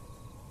falou.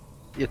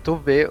 E tu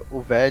vê o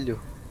velho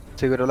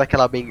segurando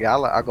aquela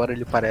bengala. Agora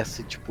ele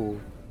parece, tipo,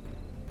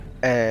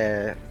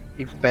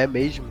 em pé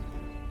mesmo,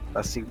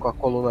 assim, com a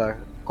coluna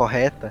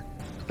correta.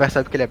 Tu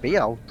percebe que ele é bem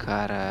alto.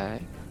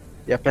 Caralho.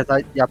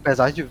 E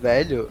apesar de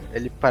velho,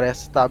 ele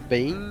parece estar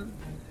bem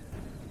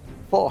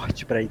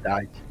forte pra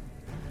idade.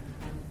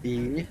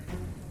 E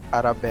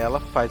Arabella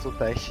faz um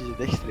teste de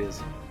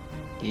destreza.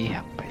 Ih,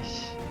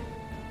 rapaz.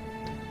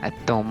 Vai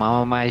tomar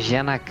uma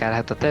magia na cara,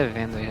 já tô até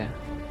vendo já.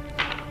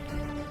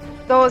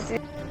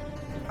 12.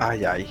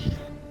 Ai, ai.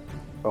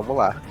 Vamos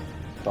lá.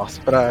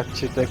 Torce pra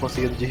te ter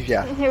conseguido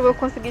desviar. Eu vou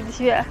conseguir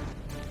desviar.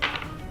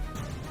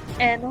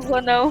 Não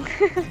vou não.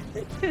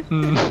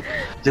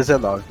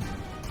 19.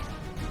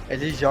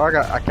 Ele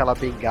joga aquela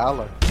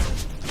bengala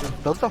com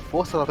tanta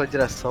força na tua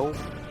direção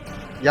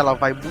e ela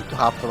vai muito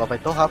rápido, ela vai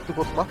tão rápido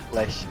quanto uma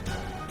flecha.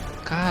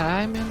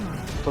 Caralho, meu irmão.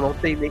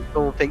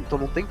 Tu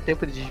não tem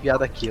tempo de desviar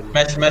daquilo.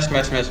 Mestre.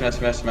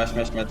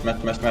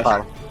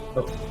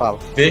 Fala.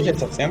 Veja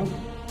essa cena.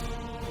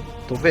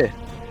 Tu vê?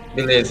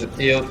 Beleza,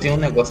 eu tenho um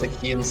negócio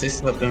aqui, não sei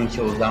se vai permitir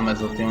eu usar,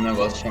 mas eu tenho um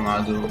negócio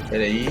chamado.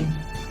 Peraí.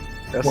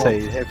 Eu Bom.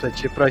 sei,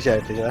 refletir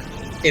projéteis, né?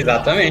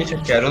 Exatamente,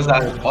 eu quero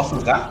usar. Eu posso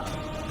usar?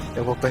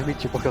 Eu vou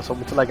permitir porque eu sou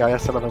muito legal e a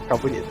cena vai ficar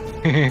bonita.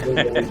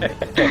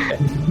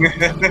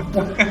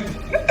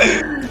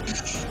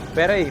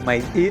 Pera aí,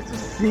 mas isso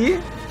se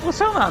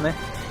funcionar, né?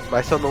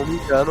 Mas se eu não me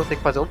engano, tem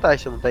que fazer um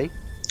teste, não tem?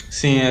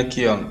 Sim, é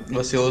aqui ó.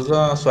 Você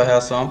usa a sua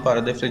reação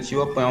para defletir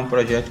ou apanhar um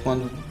projeto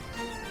quando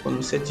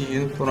você é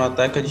atingido por um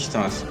ataque à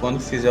distância. Quando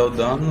fizer o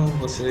dano,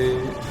 você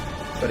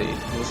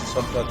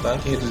sofre o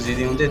ataque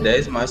reduzido em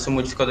 1d10, mais seu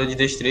modificador de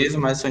destreza,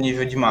 mais seu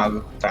nível de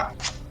mago. Tá.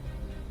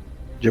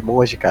 De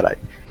monge, caralho.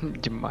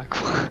 De mago.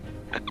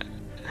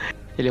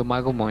 Ele é o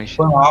mago monge.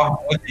 Foi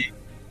mal,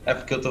 é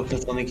porque eu tô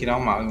pensando em criar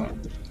um mago.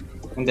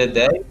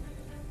 1d10,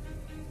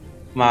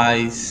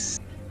 mais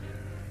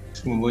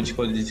um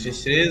modificador de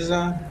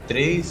destreza,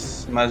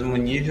 3, mais um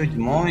nível de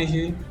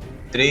monge,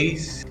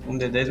 3,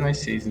 1d10 mais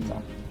 6,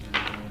 então.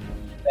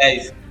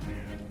 10.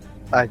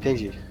 Ah,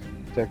 entendi.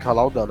 Tenho que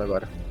rolar o dano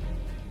agora.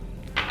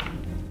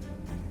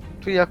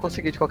 Tu ia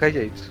conseguir de qualquer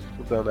jeito.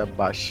 O dano é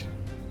baixo.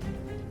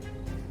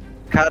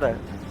 Cara,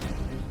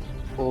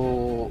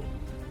 o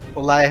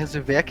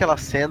Laércio vê aquela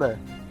cena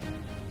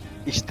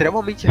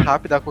extremamente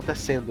rápida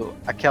acontecendo.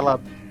 Aquela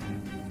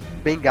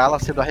bengala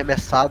sendo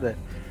arremessada.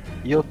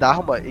 E o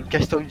Dharma, em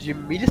questão de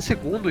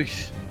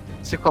milissegundos,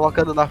 se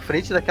colocando na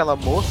frente daquela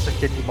moça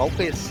que ele mal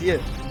conhecia,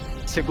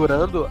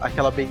 segurando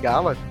aquela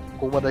bengala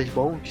com uma das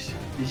mãos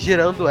e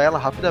girando ela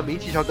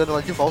rapidamente e jogando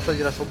ela de volta na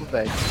direção do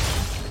velho.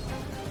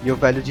 E o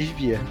velho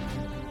desvia.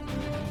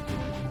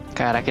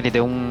 Caraca, ele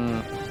deu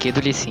um que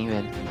do Licin,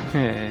 velho.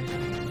 É.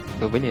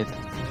 Foi bonito.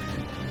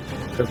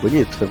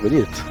 Foi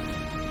bonito.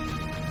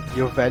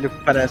 E o velho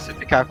parece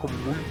ficar com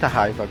muita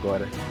raiva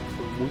agora.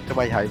 Com muita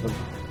mais raiva.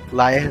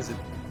 Laércio,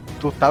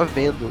 tu tá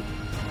vendo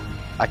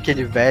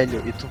aquele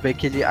velho e tu vê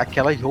que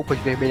aquelas roupas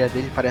vermelhas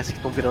dele parece que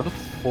estão virando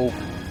fogo.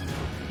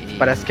 E...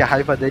 Parece que a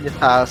raiva dele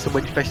tá se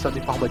manifestando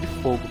em forma de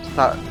fogo.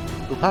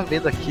 Tu tá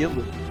vendo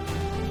aquilo.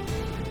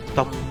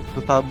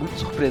 Tu tá muito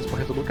surpreso,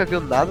 porque tu nunca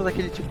viu nada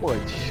daquele tipo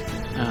antes.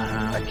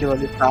 Aham. Aquilo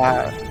ali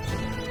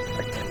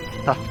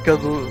tá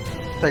ficando.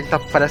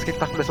 Parece que ele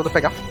tá começando a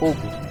pegar fogo.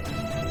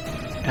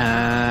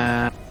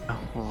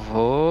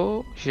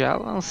 Vou já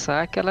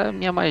lançar aquela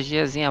minha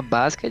magiazinha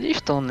básica de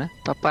stone, né?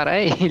 Pra parar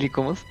ele,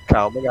 como...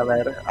 Calma,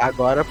 galera.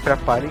 Agora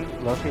preparem,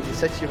 lancem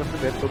iniciativa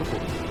primeiro todo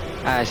mundo.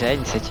 Ah, já é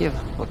iniciativa?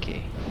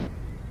 Ok.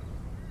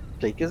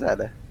 Quem quiser,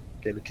 né?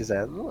 Quem não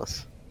quiser, não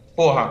lança.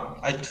 Porra,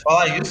 aí tu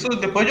fala isso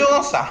depois de eu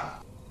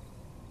lançar.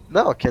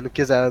 Não, quem não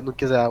quiser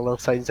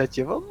lançar a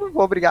iniciativa, eu não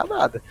vou obrigar a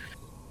nada.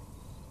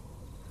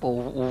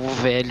 O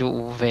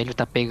velho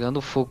tá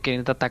pegando fogo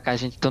querendo atacar a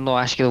gente, tu não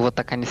acha que eu vou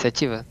atacar a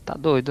iniciativa? Tá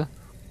doido?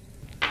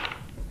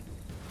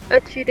 Eu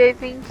tirei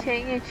 20,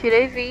 hein?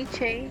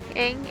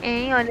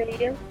 Olha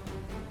aí.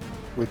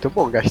 Muito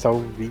bom gastar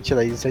um 20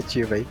 na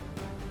iniciativa, hein?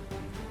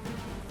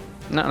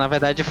 Não, na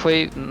verdade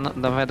foi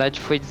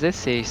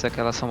 16, só que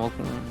ela somou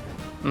com...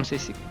 Não sei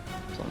se...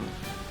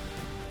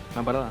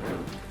 Mas bora lá.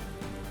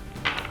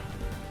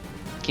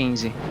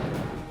 15.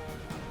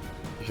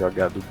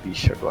 Jogar do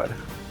bicho agora.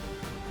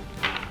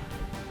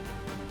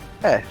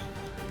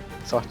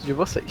 Sorte de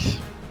vocês.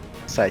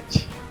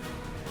 7.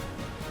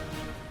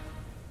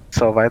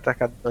 Só vai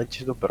atacar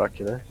antes do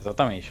Brock, né?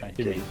 Exatamente.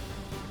 Ok.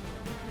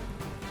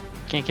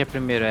 Quem que é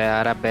primeiro? É a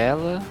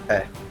Arabella?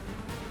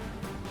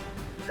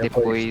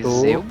 Depois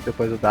tu, eu?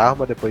 Depois o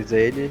Dharma, depois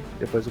ele,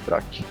 depois o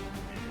Brock.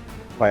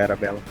 Vai,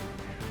 Arabella.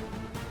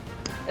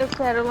 Eu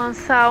quero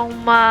lançar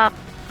uma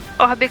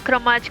orbe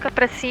cromática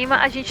pra cima.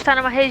 A gente tá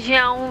numa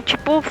região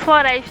tipo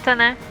floresta,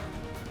 né?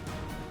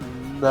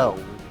 Não,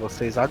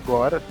 vocês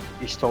agora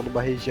estão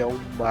numa região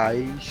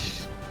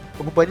mais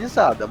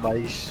urbanizada,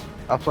 mas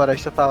a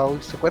floresta tá a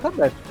uns 50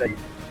 metros aí.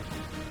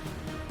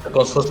 É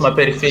como se fosse uma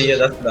periferia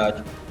da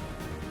cidade.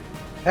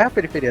 É a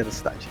periferia da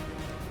cidade.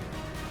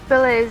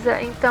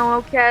 Beleza, então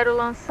eu quero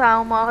lançar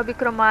uma orbe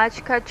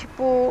cromática,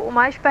 tipo, o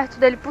mais perto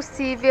dele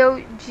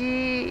possível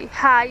de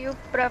raio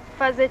pra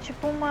fazer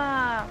tipo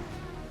uma...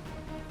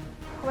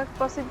 Como é que eu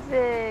posso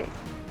dizer?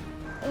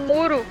 Um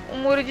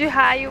muro de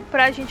raio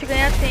pra gente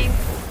ganhar tempo.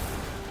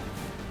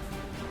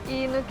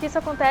 E no que isso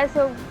acontece,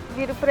 eu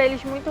viro pra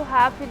eles muito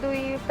rápido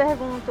e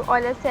pergunto: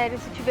 olha, sério,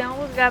 se tiver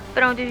um lugar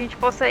pra onde a gente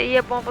possa ir,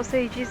 é bom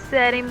vocês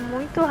disserem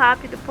muito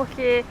rápido,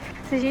 porque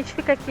se a gente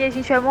ficar aqui, a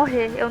gente vai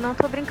morrer. Eu não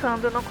tô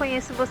brincando, eu não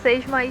conheço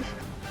vocês, mas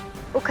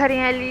o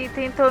carinha ali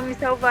tentou me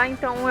salvar,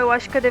 então eu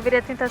acho que eu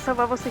deveria tentar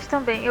salvar vocês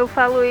também. Eu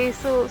falo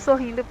isso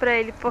sorrindo pra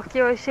ele, porque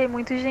eu achei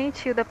muito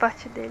gentil da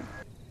parte dele.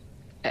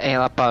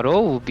 Ela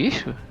parou o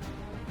bicho?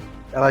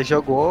 Ela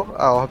jogou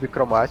a orbe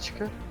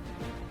cromática.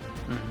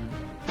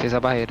 Fez a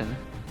barreira, né?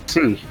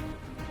 Sim.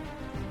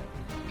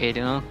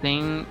 Ele não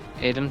tem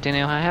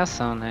nenhuma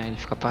reação, né? Ele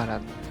fica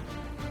parado.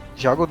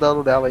 Joga o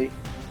dano dela aí.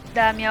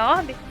 Da minha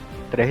orbe?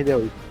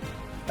 3d8.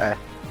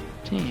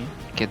 Sim,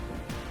 porque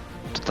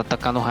tu tá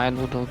tacando raio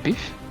no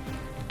bicho?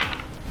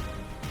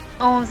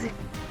 11.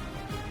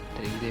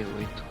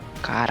 3d8.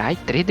 Carai,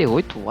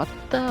 3d8? What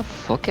the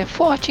fuck? É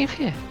forte, hein,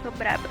 filho? Tô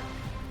braba.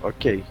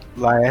 Ok.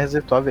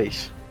 Laerze, tua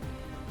vez.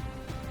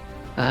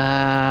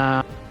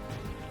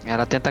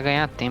 Ela tenta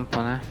ganhar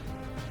tempo, né?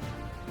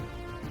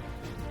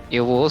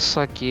 Eu ouço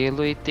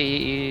aquilo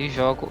e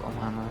jogo.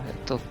 Mano, eu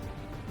tô.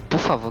 Por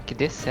favor, que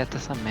dê certo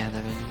essa merda,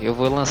 velho. Eu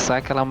vou lançar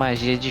aquela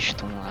magia de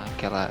stun lá.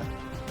 Aquela.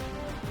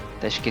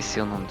 Até esqueci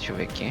o nome, deixa eu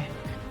ver aqui.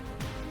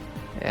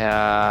 É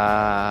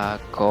a.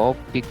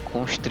 Golpe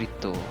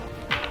Constritor.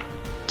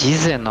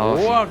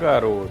 19. Boa,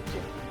 garoto.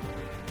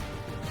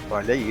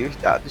 Olha aí, os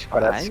dados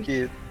parece Ai.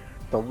 que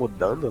estão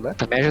mudando, né?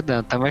 Tá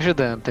me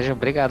ajudando.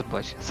 Obrigado,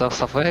 poxa. Só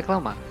foi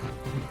reclamar.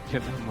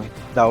 Ajuda muito.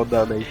 Dá o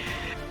dano aí.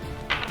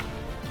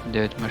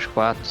 Deu mais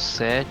 4,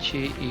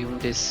 7 e um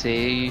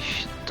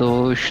D6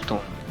 do stun.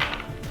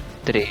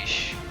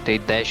 3. Dei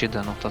 10 de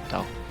dano no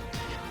total.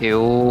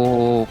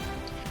 Eu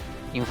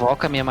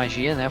invoco a minha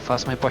magia, né?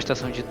 Faço uma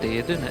impostação de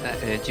dedo,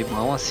 né? De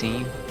mão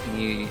assim,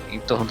 em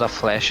torno da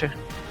flecha.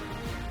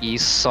 E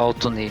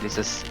solto neles,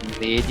 assim.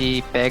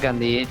 Pega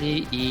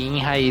nele e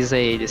enraiza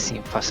ele,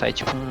 assim. Sai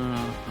tipo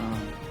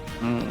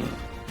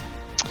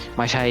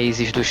umas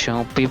raízes do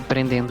chão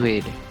prendendo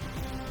ele.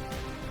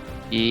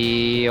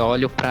 E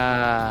olho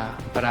pra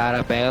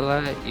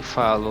Arabella e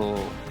falo: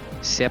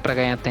 se é pra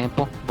ganhar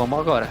tempo, vamos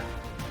agora.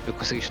 Eu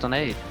consegui stunar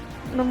ele.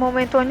 No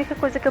momento, a única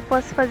coisa que eu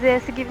posso fazer é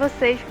seguir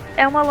vocês.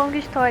 É uma longa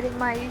história,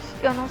 mas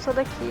eu não sou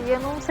daqui. Eu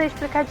não sei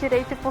explicar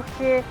direito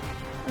porque,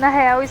 na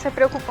real, isso é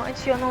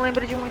preocupante. Eu não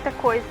lembro de muita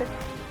coisa.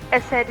 É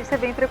sério, isso é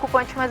bem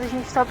preocupante, mas a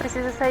gente só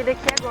precisa sair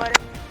daqui agora.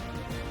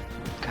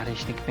 Cara, a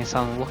gente tem que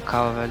pensar no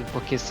local, velho.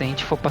 Porque se a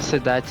gente for pra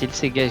cidade e ele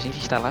seguir a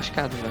gente tá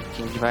lascado, velho.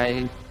 Porque a gente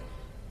vai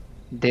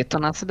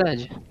detonar a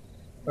cidade.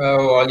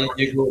 Eu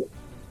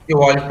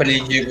olho pra ele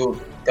e digo,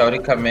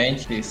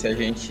 teoricamente, se a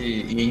gente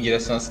ir em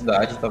direção à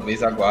cidade,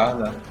 talvez a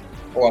guarda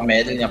ou a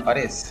Madeline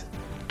apareça.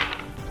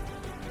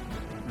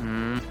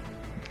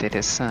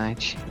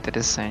 Interessante.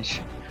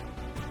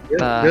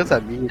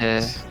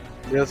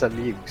 Meus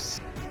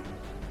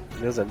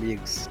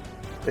amigos.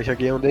 Eu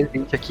joguei um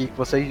D20 aqui que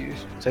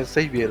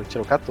vocês viram,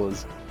 tirou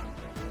 14.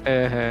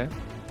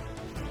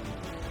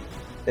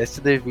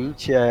 Esse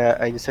D20 é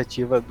a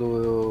iniciativa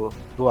do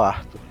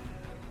Arthur.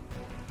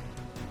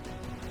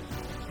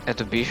 É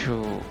do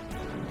bicho.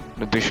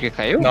 Do bicho que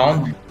caiu?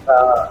 Não,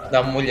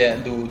 da mulher,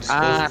 do esposo.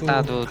 Ah,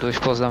 tá, do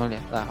esposo da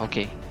mulher. Tá,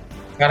 ok.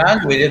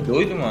 Caralho, ele é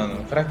doido,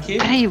 mano. Pra quê?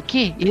 Peraí, o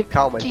quê?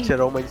 Calma, ele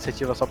tirou uma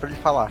iniciativa só pra ele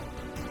falar.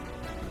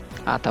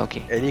 Ah, tá,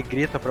 ok. Ele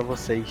grita pra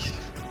vocês.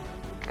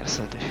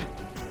 Graças a Deus.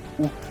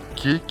 O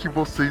que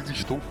vocês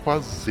estão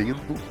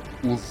fazendo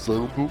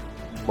usando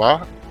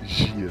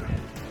magia?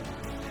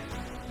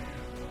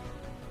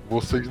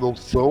 Vocês não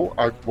são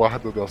a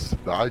guarda da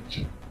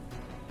cidade?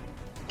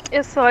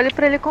 Eu só olho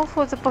pra ele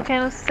confuso, porque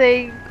eu não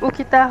sei o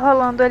que tá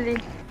rolando ali.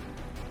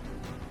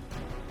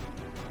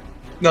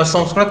 Nós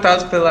somos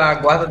contratados pela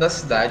guarda da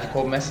cidade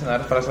como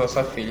mercenário para salvar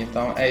sua filha,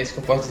 então é isso que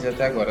eu posso dizer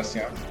até agora,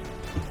 senhora.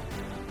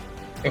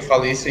 Eu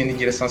falo isso indo em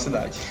direção à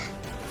cidade.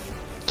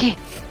 Que?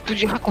 Tu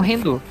já vai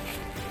correndo?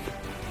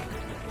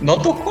 Não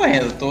tô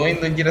correndo, tô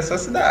indo em direção à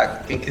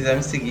cidade. Quem quiser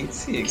me seguir,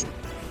 siga.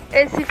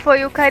 Esse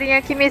foi o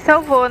carinha que me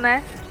salvou,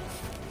 né?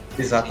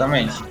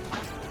 Exatamente.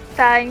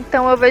 Tá,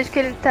 então eu vejo que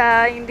ele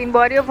tá indo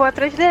embora e eu vou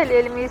atrás dele.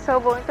 Ele me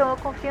salvou, então eu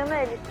confio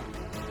nele.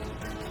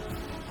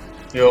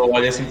 Eu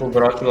olho assim pro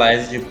Brock lá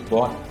e digo,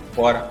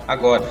 bora,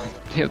 agora.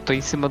 Eu tô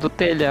em cima do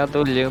telhado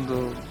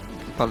olhando,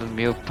 falo,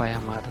 meu pai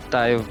amado.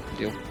 Tá, eu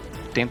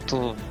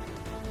tento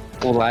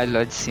pular ele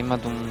lá de cima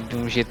de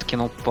um jeito que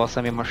não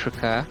possa me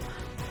machucar.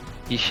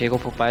 E chego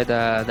pro pai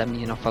da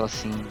menina e falo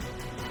assim: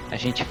 a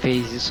gente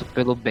fez isso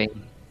pelo bem.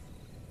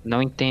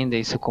 Não entenda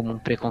isso como um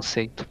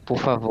preconceito, por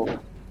favor.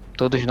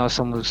 Todos nós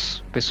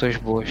somos pessoas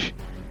boas.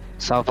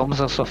 Salvamos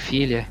a sua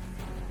filha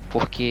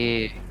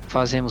porque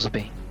fazemos o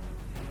bem.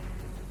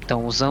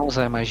 Então usamos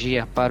a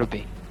magia para o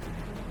bem.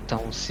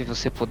 Então, se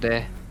você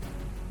puder,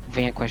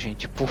 venha com a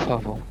gente, por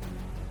favor.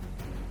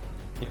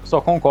 Eu só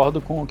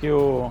concordo com o que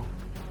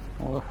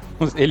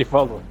ele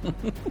falou.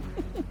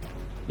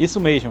 Isso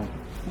mesmo.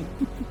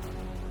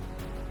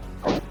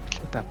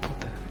 Que da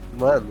puta.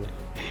 Mano,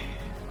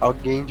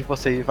 alguém de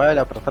vocês vai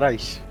olhar pra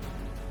trás?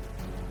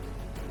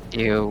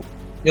 Eu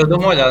Eu dou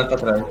uma olhada pra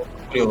trás,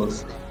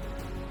 curioso.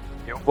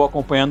 Eu vou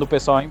acompanhando o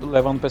pessoal,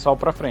 levando o pessoal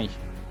pra frente.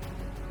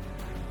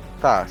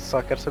 Tá,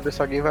 só quero saber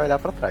se alguém vai olhar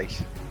pra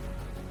trás.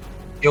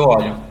 Eu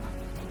olho.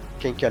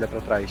 Quem que olha pra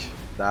trás?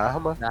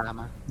 Dharma? Da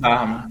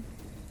arma.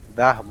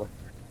 Dharma.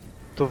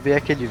 Tu vê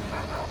aquele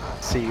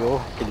senhor,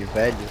 aquele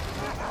velho,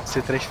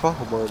 se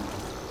transformando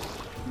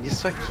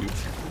nisso aqui.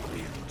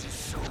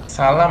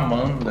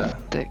 Salamandra.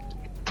 Puta que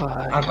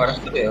pariu. Agora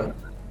fudeu.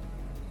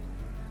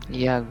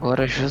 E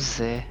agora,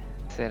 José?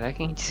 Será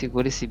que a gente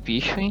segura esse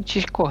bicho ou a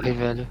gente corre,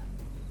 velho?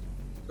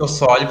 Eu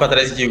só olho pra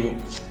trás e digo: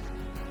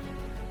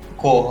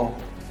 corram.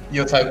 E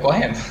eu saio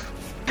correndo.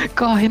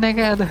 Corre,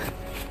 negada!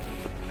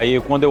 Aí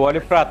quando eu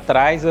olho pra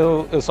trás,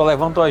 eu só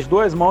levanto as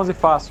duas mãos e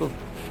faço.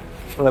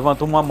 Eu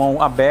levanto uma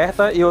mão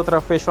aberta e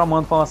outra fecho a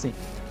mão falando assim: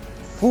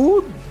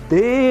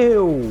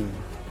 fudeu!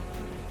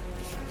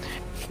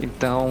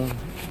 Então,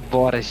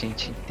 bora,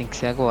 gente. Tem que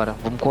ser agora.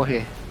 Vamos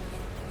correr.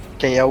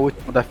 Quem é o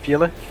último da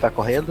fila que tá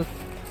correndo?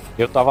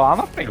 Eu tava lá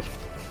na frente.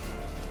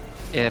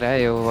 Era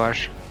eu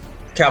acho.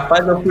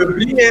 Capaz, eu fui o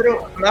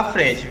primeiro na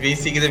frente. Veio em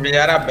seguida veio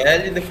a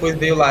Arabelle, depois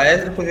veio o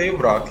Laes, depois veio o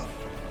Brock.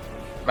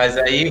 Mas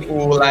aí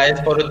o Laes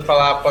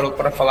parou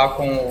pra falar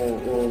com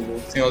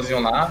o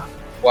senhorzinho lá,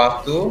 o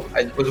Arthur,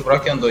 aí depois o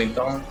Brock andou,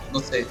 então não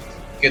sei.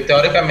 Porque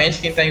teoricamente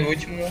quem tá em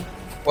último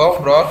ou é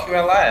o Brock ou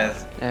é o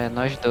Laes. É,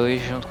 nós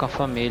dois junto com a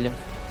família.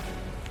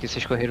 Que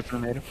vocês correram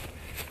primeiro.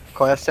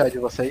 Qual é a CA de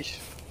vocês?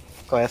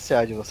 Qual é a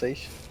CA de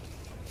vocês?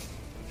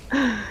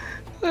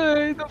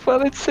 Ai, não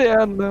fala de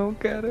CA não,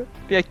 cara.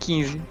 E a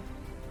 15.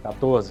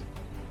 14.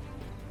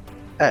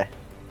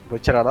 Vou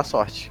tirar na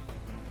sorte.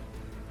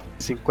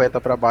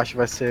 50 pra baixo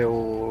vai ser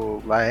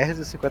o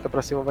Laerzi e 50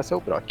 pra cima vai ser o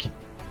Brock.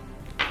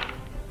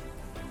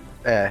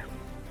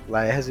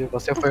 Laerzi,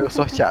 você foi o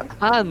sorteado.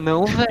 Ah,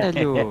 não,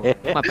 velho.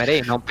 Mas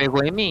peraí, não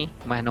pegou em mim.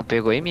 Mas não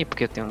pegou em mim,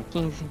 porque eu tenho um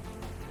 15.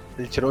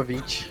 Ele tirou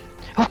 20.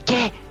 O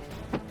quê?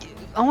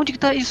 Aonde que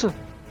tá isso?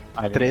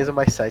 13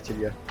 mais 7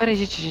 ali, ó. Peraí,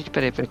 gente,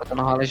 peraí, que eu tô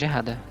na rolagem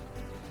errada.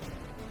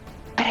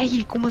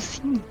 Peraí, como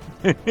assim?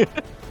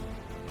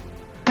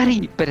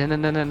 Peraí,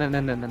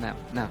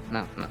 não.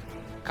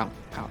 Calma.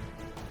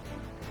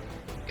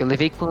 Eu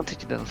levei quanto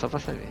de dano, só pra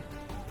saber.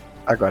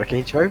 Agora que a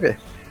gente vai ver.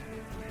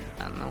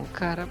 Ah, não,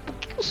 cara, por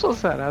que eu sou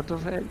zarado,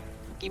 velho?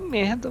 Que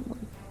merda,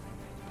 mano.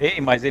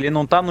 Ei, mas ele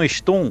não tá no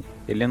stun?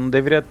 Ele não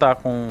deveria estar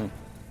com.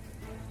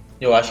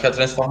 Eu acho que a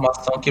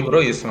transformação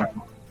quebrou isso,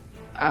 mano.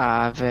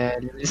 Ah,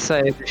 velho, ele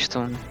saiu do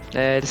stun.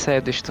 É, ele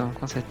saiu do stun,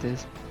 com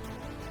certeza.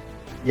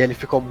 E ele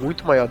ficou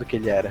muito maior do que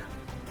ele era.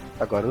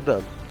 Agora o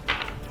dano.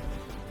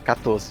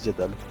 14 de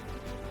dano.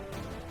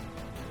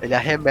 Ele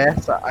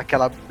arremessa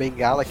aquela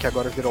bengala que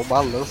agora virou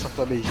uma lança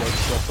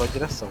flamejante na sua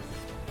direção.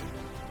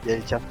 E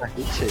ele te ataca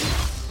em cheio.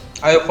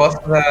 Ah, eu posso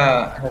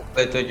dar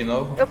refletor de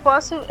novo? Eu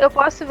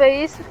posso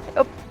ver isso?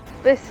 Eu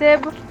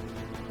percebo.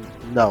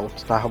 Não,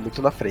 tu tava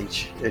muito na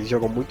frente. Ele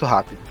jogou muito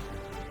rápido.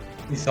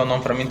 Isso é um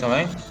nome pra mim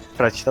também?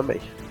 Pra ti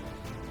também.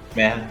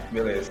 Merda,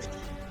 beleza.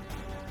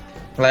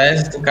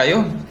 Laes, tu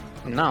caiu?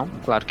 Não,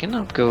 claro que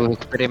não, porque eu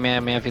recuperei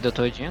minha vida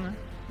todinha, né?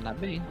 Ainda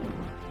bem.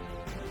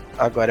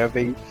 Agora é a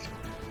vez.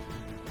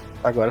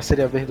 Agora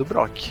seria a vez do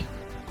Brock.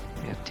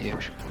 Meu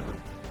Deus.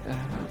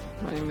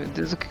 Ai, meu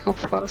Deus, o que eu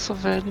faço,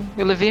 velho?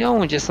 Eu levei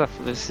aonde essa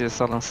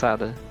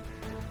lançada?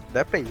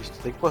 Depende, tu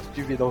tem quanto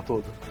de vida ao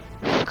todo?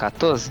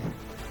 14?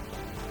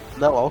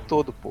 Não, ao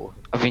todo, porra.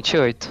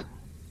 28.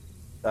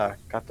 Tá,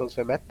 14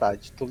 foi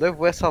metade. Tu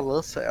levou essa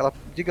lança, ela,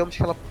 digamos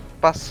que ela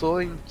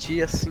passou em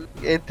ti assim,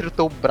 entre o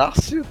teu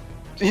braço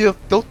e o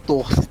teu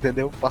torso,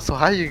 entendeu? Passou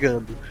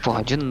rasgando.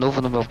 Porra, de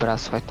novo no meu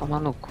braço, vai tomar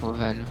no cu,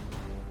 velho.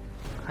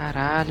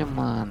 Caralho,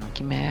 mano,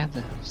 que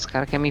merda. Os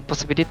caras querem me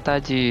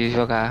impossibilitar de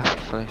jogar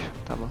flash,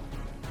 tá bom.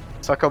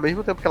 Só que ao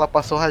mesmo tempo que ela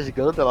passou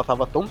rasgando, ela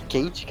tava tão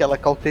quente que ela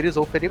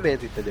cauterizou o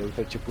ferimento, entendeu?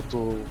 Então, tipo,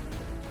 tu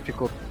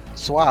ficou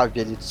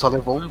suave ali, tu só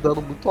levou um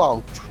dano muito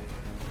alto.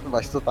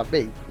 Mas tu tá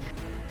bem.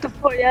 Tu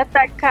foi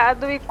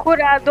atacado e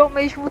curado ao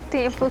mesmo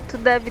tempo. Tu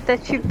deve estar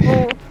tipo.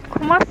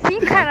 Como assim,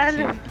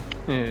 caralho?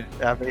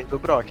 É a vez do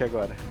Brock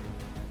agora.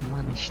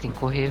 Mano, a gente tem que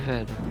correr,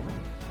 velho.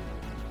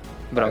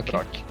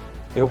 Brock.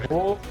 Eu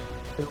vou.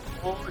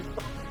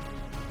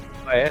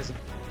 Laes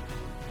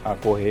a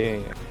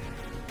correr.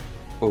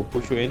 Eu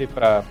puxo ele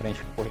pra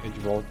gente correr de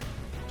volta.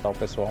 Tá, o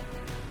pessoal.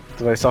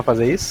 Tu vai só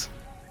fazer isso?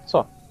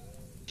 Só.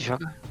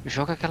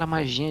 Joga aquela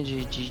magia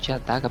de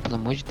adaga, pelo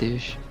amor de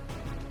Deus.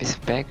 Vê se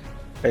pega.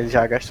 Ele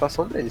já gastou a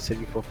ação dele, se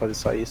ele for fazer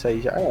só isso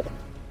aí já era.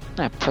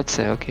 É, pode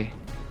ser, ok.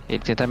 Ele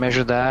tenta me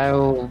ajudar,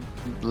 eu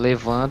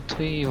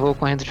levanto e vou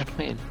correndo junto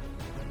com ele.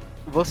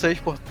 Vocês,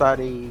 por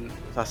estarem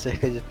a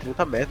cerca de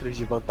 30 metros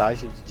de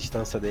vantagem de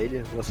distância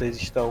dele,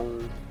 vocês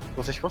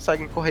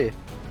conseguem correr.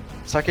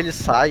 Só que ele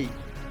sai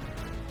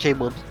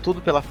queimando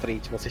tudo pela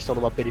frente. Vocês estão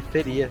numa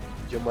periferia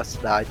de uma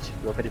cidade,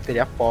 uma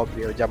periferia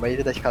pobre, onde a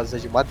maioria das casas é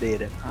de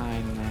madeira.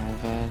 Ai não,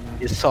 velho.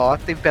 E só a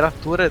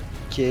temperatura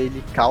que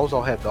ele causa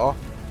ao redor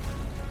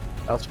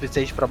é o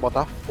suficiente para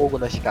botar fogo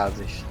nas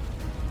casas.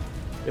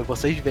 E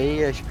vocês veem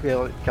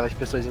aquelas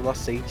pessoas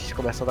inocentes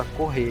começando a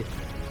correr,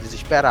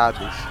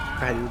 desesperadas,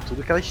 perdendo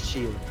tudo que elas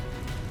tinham.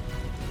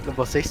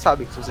 Vocês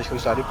sabem que se vocês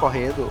continuarem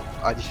correndo,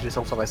 a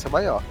destruição só vai ser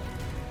maior.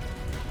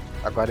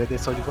 Agora é a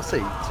decisão de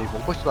vocês. Vocês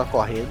vão continuar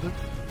correndo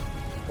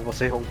ou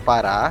vocês vão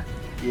parar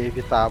e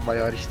evitar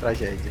maiores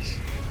tragédias.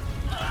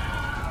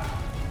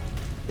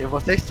 E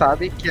vocês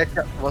sabem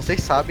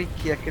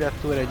que a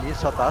criatura ali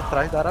só tá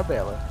atrás da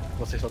Arabella.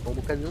 Vocês só estão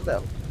no caminho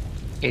dela.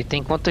 Ele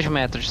tem quantos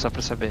metros, só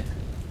pra saber?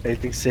 Ele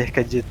tem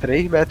cerca de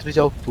 3 metros de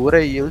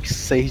altura e uns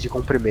 6 de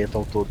comprimento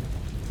ao todo.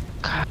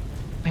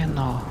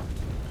 Menor.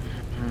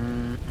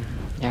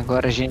 E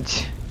agora,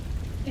 gente?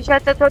 Já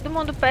tá todo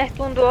mundo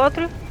perto um do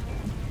outro.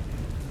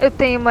 Eu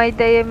tenho uma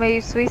ideia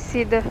meio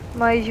suicida,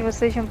 mas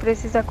vocês não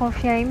precisam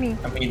confiar em mim.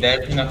 A minha ideia é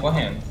continuar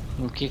correndo.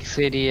 O que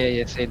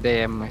seria essa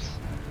ideia, mas...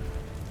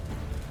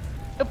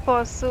 Eu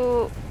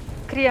posso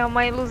criar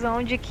uma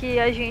ilusão de que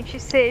a gente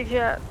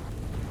seja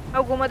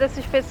alguma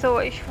dessas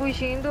pessoas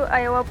fugindo,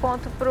 aí eu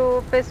aponto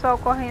pro pessoal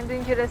correndo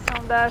em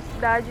direção da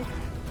cidade.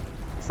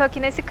 Só que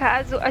nesse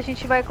caso, a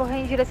gente vai correr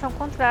em direção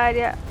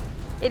contrária.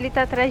 Ele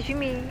tá atrás de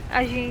mim.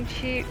 A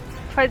gente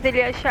faz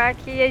ele achar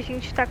que a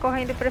gente tá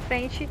correndo pra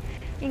frente,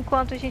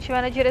 enquanto a gente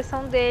vai na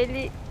direção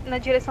dele, na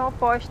direção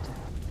oposta.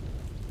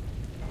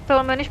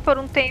 Pelo menos por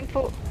um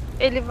tempo,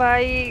 ele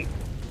vai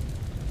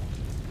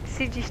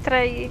se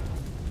distrair.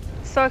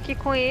 Só que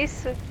com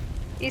isso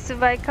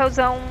vai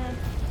causar um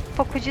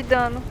pouco de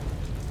dano.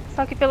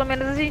 Só que pelo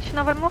menos a gente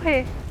não vai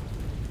morrer.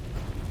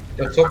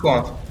 Eu sou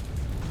contra.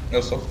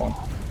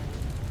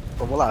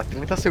 Vamos lá,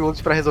 30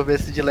 segundos pra resolver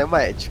esse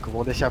dilema ético.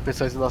 Vamos deixar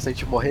pessoas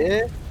inocentes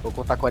morrer. Vou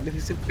contar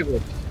 45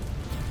 segundos.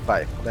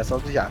 Vai,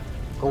 começando já.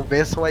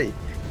 Convençam aí.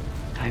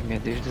 Ai, meu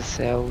Deus do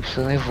céu,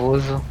 estou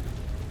nervoso.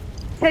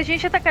 Se a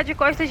gente atacar de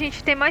costas, a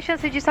gente tem mais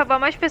chance de salvar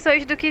mais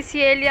pessoas do que se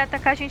ele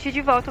atacar a gente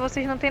de volta.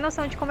 Vocês não têm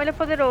noção de como ele é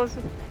poderoso.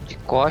 De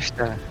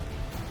costa?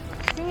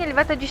 Sim, ele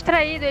vai estar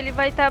distraído, ele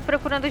vai estar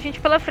procurando a gente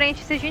pela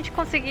frente. Se a gente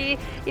conseguir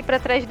ir pra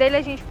trás dele,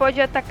 a gente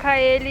pode atacar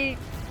ele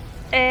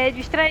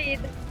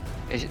distraído.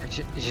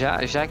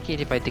 Já que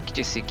ele vai ter que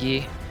te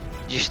seguir,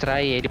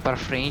 distrai ele pra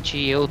frente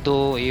e eu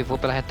vou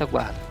pela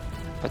retaguarda.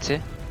 Pode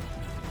ser?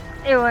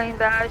 Eu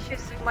ainda acho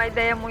isso uma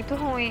ideia muito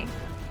ruim.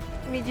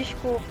 Me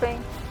desculpem.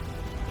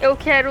 Eu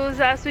quero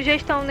usar a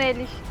sugestão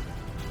neles.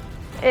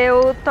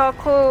 Eu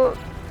toco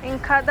em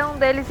cada um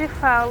deles e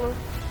falo: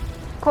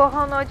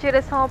 corram na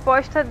direção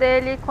oposta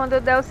dele e quando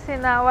eu der o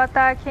sinal,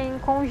 ataquem em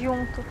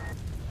conjunto.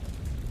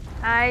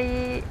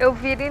 Aí eu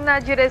viro na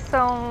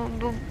direção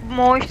do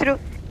monstro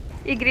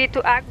e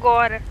grito: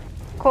 agora,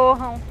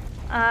 corram.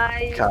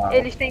 Aí Calma,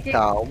 eles têm que...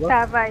 calma.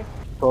 Tá, vai.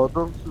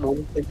 Todo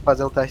mundo tem que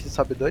fazer um teste de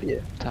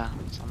sabedoria. Tá,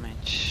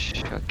 somente.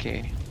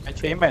 Ok.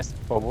 Mete aí, mestre,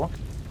 por favor.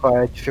 Qual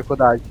é a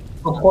dificuldade?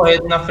 Tô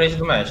correndo na frente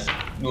do mestre,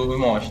 do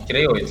monstro.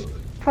 Tirei 8.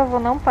 Por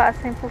favor, não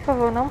passem. Por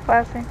favor, não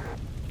passem.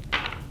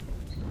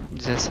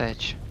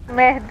 17.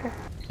 Merda.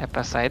 É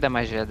pra sair da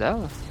magia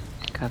dela?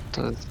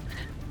 14.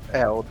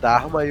 O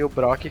Dharma e o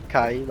Brock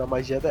caem na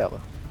magia dela.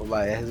 O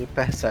Laércio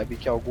percebe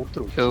que é algum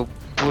truque. Eu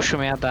puxo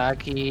minha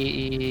adaga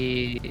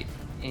e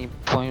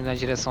ponho na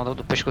direção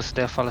do pescoço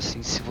dela e falo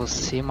assim: se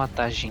você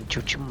matar a gente,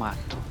 eu te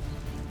mato.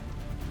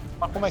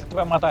 Mas como é que tu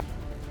vai matar?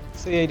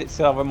 Se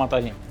ela vai matar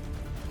a gente?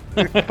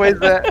 Pois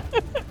é.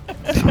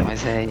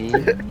 Mas aí.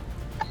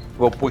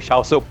 Vou puxar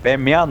o seu pé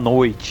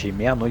meia-noite.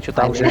 Meia-noite eu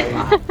tava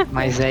lá.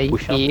 Mas aí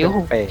Puxar o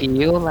teu pé.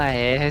 eu,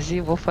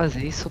 Laércio, vou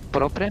fazer isso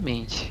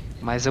propriamente.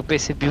 Mas eu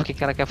percebi o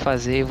que ela quer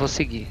fazer e vou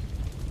seguir.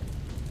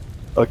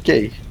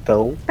 Ok,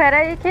 então. Pera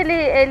aí que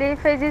ele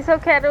fez isso, eu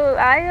quero...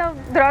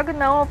 droga,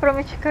 não, eu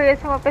prometi que eu ia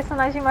ser uma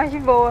personagem mais de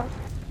boa.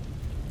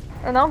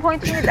 Eu não vou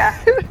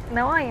intimidar.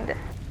 Não ainda.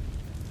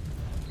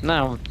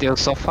 Não, eu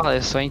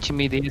só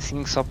intimidei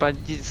assim só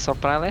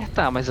pra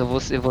alertar, mas eu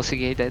vou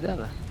seguir a ideia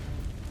dela.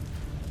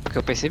 Porque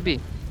eu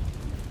percebi.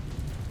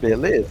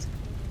 Beleza.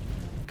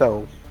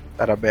 Então,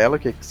 Arabella, o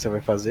que você vai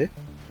fazer?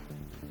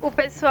 O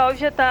pessoal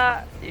já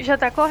tá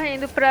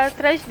correndo pra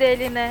trás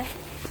dele, né?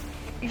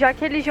 Já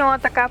que eles vão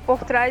atacar por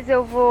trás,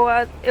 eu vou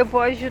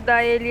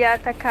ajudar ele a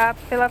atacar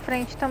pela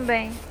frente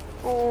também.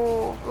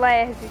 O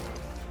Laércio.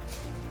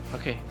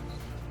 Ok.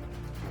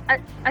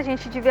 A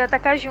gente devia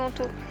atacar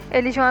junto.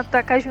 Eles vão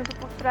atacar junto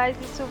por trás.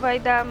 Isso vai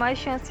dar mais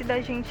chance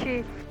da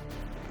gente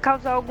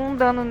causar algum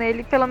dano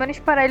nele. Pelo menos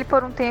parar ele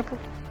por um tempo.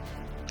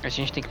 A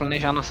gente tem que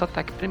planejar nosso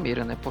ataque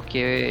primeiro, né? Porque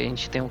a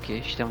gente tem o quê? A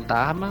gente tem o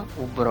Dharma,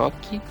 o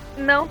Brock.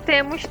 Não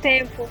temos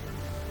tempo.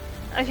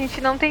 A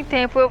gente não tem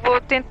tempo. Eu vou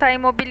tentar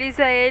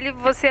imobilizar ele.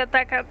 Você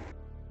ataca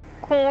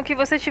com o que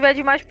você tiver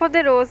de mais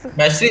poderoso.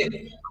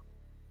 Mestre,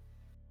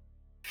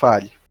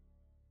 Fale.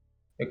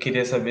 eu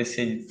queria saber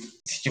se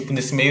tipo,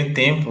 nesse meio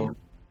tempo,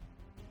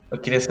 eu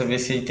queria saber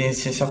se ele tem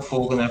resistência a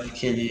fogo, né?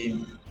 Porque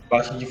ele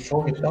bate de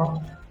fogo e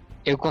tal.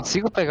 Eu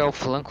consigo pegar o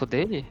flanco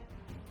dele?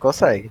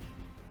 Consegue.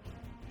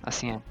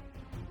 Assim, ó.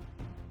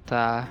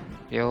 Tá.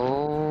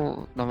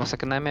 Não, só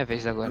que não é minha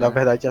vez agora. Na né?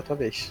 verdade é a tua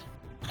vez.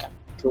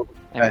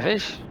 É minha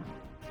vez?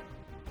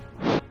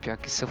 Pior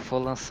que se eu for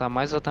lançar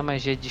mais outra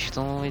magia de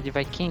stun, ele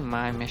vai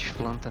queimar minhas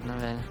plantas, né,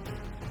 velho?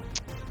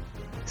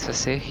 Isso vai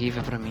ser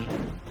horrível pra mim.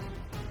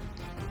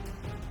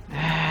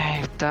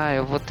 Ai, Tá,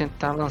 eu vou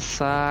tentar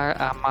lançar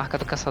a marca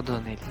do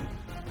caçador nele.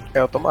 É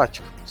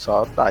automático,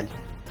 só dá-lhe.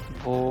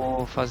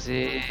 Vou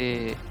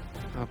fazer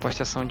uma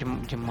postação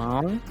de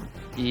mão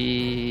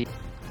e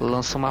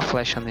lanço uma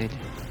flecha nele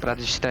pra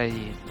distrair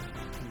ele.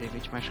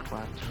 D20 mais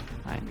 4.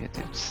 Ai meu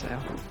Deus do céu.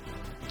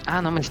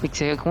 Ah não, mas tem que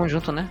ser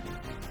conjunto, né?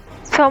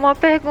 Só uma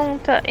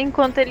pergunta,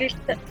 enquanto ele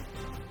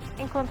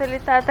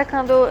tá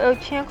atacando, eu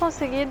tinha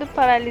conseguido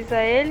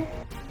paralisar ele,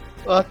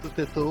 Ah, tu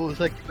tentou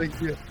usar aqui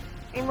magia.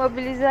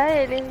 imobilizar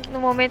ele. No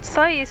momento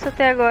só isso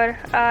até agora.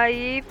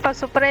 Aí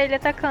passou pra ele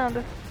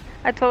atacando.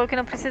 Aí tu falou que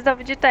não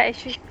precisava de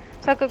teste.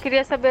 Só que eu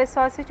queria saber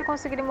só se tu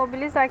conseguir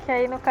imobilizar, que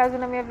aí no caso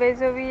na minha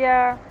vez eu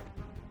ia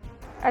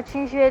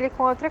atingir ele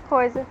com outra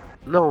coisa.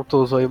 Não, tu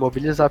usou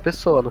imobilizar a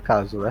pessoa, no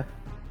caso, né?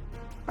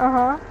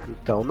 Aham.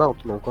 Então não,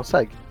 tu não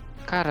consegue.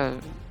 Cara.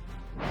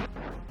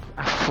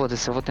 Ah,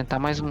 foda-se, eu vou tentar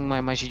mais uma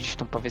magia de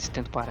stun pra ver se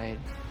tento parar ele.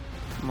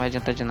 Não vai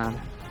adiantar de nada.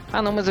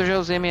 Ah não, mas eu já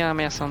usei minha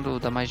ameação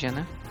da magia,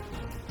 né?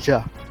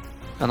 Já.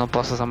 Eu não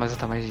posso usar mais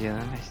outra magia,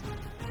 né? Mas...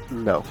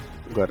 Não,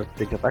 agora tu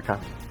tem que atacar.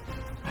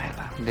 Vai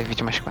lá,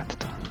 D20 mais 4,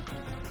 então.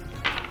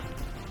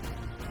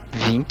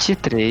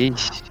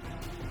 23.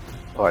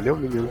 Olha, o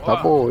menino tá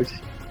bom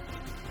hoje.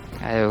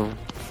 Aí eu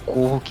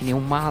corro que nem um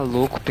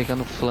maluco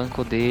pegando o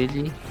flanco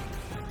dele,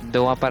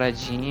 dou uma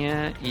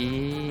paradinha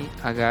e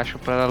agacho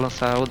pra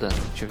lançar o dano.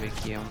 Deixa eu ver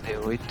aqui, é um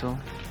D8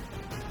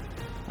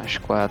 mais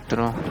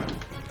 4,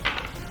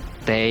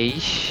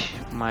 10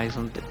 mais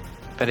um D...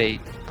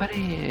 Peraí,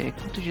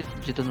 quanto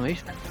de dano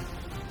extra?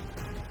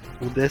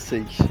 Um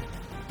D6.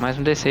 Mais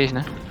um D6,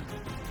 né?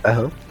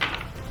 Aham.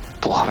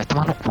 Porra, vai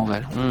tomar no cu,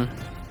 velho.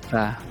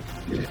 Tá.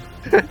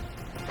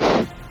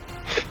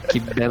 Que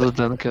belo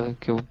dano que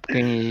eu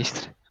ganhei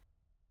extra.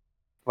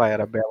 Vai,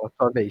 Arabella,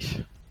 tua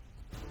vez.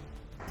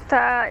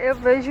 Tá, eu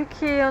vejo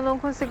que eu não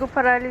consigo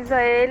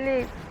paralisar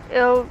ele.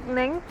 Eu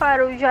nem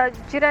paro, já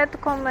direto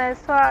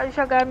começo a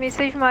jogar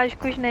mísseis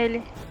mágicos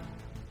nele.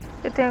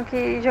 Eu tenho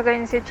que jogar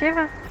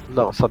iniciativa?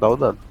 Não, só dá o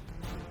dano.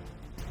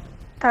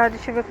 Tá,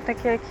 deixa eu ver quanto é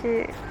que é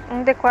aqui.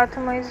 Um D4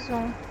 mais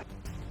um.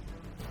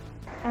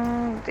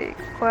 Um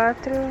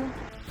D4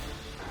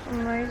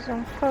 mais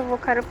um. Por favor,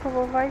 cara, por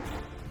favor, vai.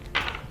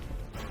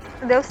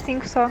 Deu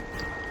 5 só.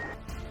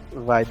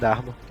 Vai,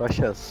 Dharma, tua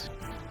chance.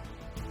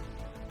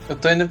 Eu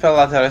tô indo pela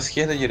lateral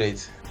esquerda ou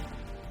direita?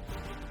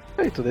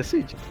 Aí, tu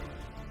decide.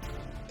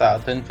 Tá,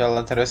 eu tô indo pela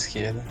lateral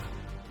esquerda.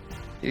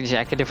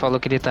 Já que ele falou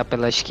que ele tá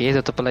pela esquerda,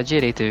 eu tô pela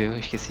direita, eu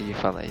esqueci de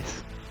falar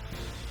isso.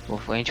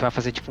 A gente vai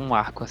fazer tipo um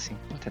arco assim,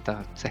 pra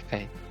tentar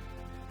cercar ele.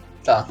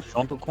 Tá.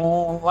 Junto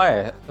com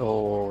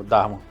o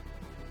Dharma.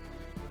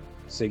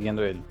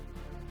 Seguindo ele.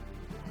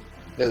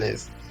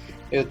 Beleza.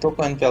 Eu tô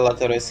correndo pela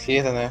lateral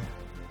esquerda, né?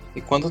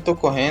 E quando eu tô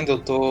correndo, eu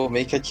tô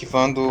meio que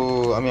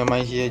ativando a minha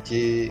magia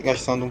de...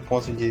 gastando um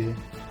ponto de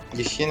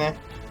chi, né?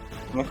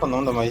 Como é que é o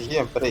nome da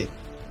magia? Peraí.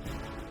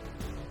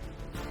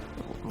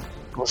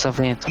 Força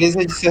vento.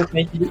 Presa de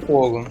serpente de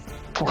fogo.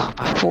 Porra,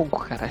 pra fogo,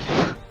 caralho.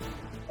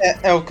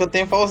 É o que eu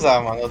tenho pra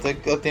usar, mano.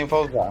 Eu tenho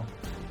pra usar.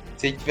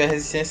 Se tiver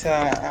resistência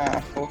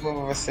a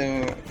fogo, vai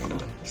ser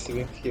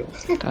bem pior.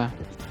 Tá.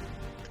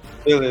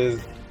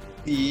 Beleza.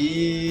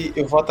 E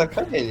eu vou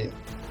atacar ele.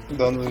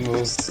 Dando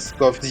meus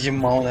golpes de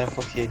mão, né?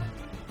 Porque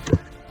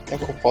é o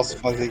que eu posso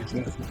fazer aqui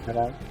nesse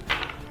caralho.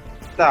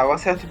 Tá, eu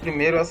acerto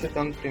primeiro,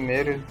 acertando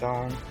primeiro,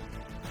 então.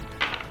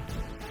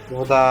 Eu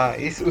vou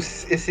dar. Esse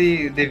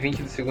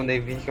D20 do segundo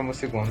D20 que é o meu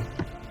segundo.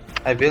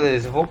 Aí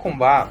beleza, eu vou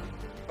combar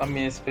as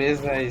minhas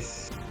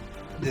presas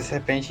de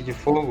serpente de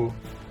fogo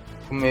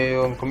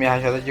com minha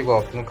rajada de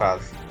golpe, no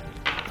caso.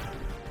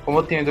 Como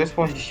eu tenho 2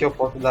 pontos de chi, eu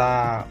posso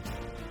dar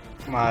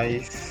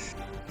mais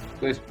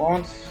 2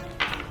 pontos.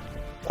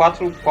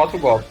 4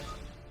 golpes.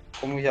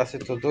 Como já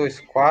acertou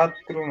 2,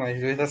 4 mais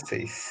 2 dá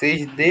 6.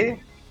 6D.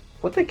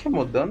 Quanto é que é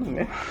mudando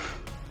mesmo?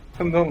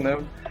 Eu não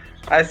lembro.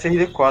 Ah, é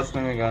 6D4 se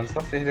não me engano. Só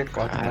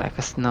 6D4.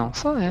 Caraca, não,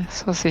 só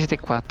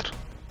 6D4.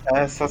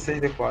 É, só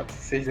 6D4.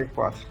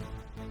 6D4.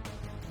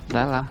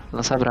 Vai lá,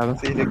 lança brava.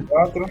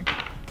 6D4.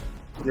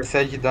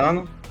 17 de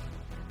dano.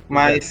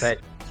 Mas,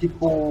 17.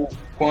 tipo,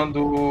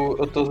 quando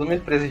eu tô usando minha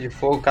presa de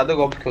fogo, cada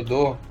golpe que eu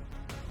dou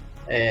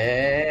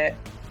é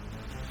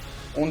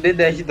um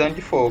D10 de dano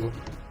de fogo.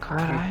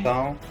 Caralho.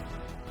 Então,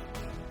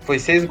 foi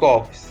 6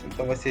 golpes.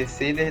 Então vai ser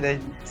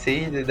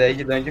 6D10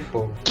 de dano de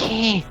fogo.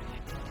 Que?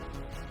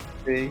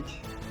 6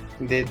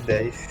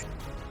 D10.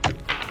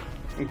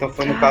 Então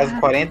foi no caso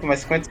 40 mais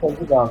 57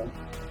 de dano.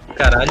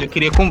 Caralho, eu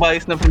queria combar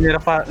isso na primeira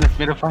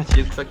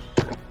partida, só que.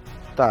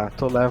 Tá,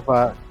 tu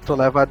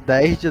leva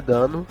 10 de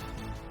dano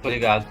Tô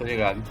ligado.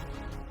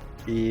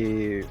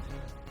 e.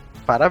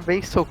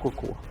 Parabéns, seu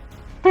cocô.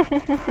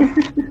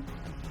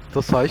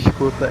 Tu só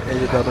escuta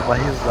ele dando uma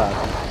risada.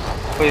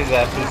 Pois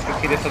é, por isso que eu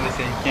queria saber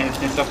se a gente tinha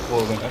resistência a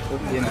fogo, né?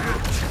 Fodendo.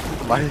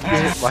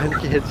 Mais do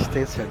que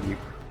resistência,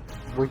 amigo.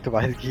 Muito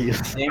mais do que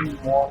isso.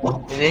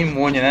 Ele é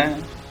imune, né?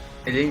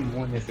 Ele é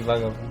imune, esse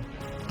vagabundo.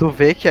 Tu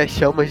vê que as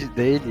chamas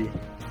dele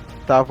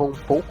estavam um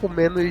pouco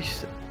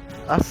menos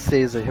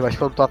acesas, mas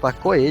quando tu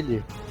atacou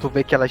ele, tu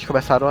vê que elas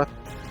começaram a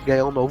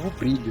ganhar um novo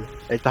brilho.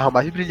 Ele tava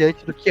mais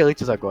brilhante do que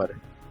antes agora.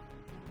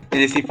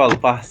 Ele se fala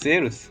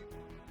parceiros?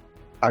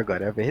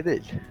 Agora é a vez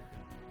dele.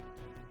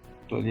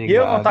 Tô ligado. E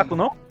eu não ataco,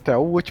 não? Tu é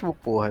o último,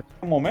 porra.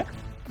 Um momento?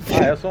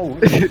 Ah, eu sou o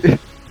último.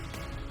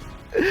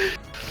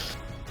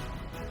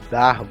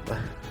 Dharma,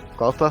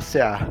 qual tua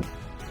CA?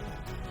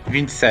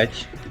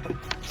 27.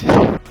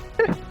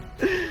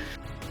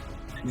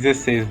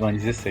 16, mano,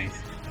 16.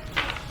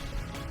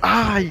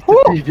 Ai,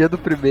 tu desvia do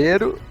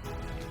primeiro,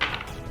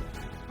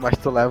 mas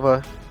tu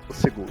leva o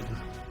segundo.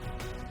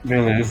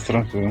 Beleza,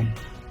 tranquilo.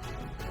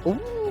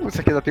 Isso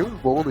aqui ainda tem um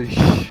bônus.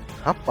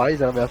 Rapaz,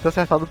 era melhor ter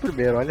acertado o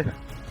primeiro, olha.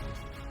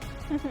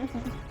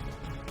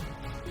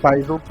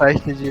 Faz um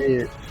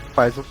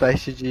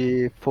teste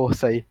de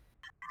força aí.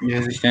 De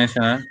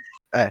resistência,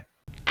 né?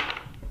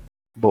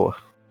 Boa.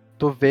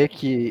 Tu vê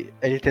que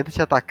ele tenta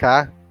te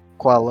atacar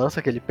com a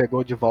lança que ele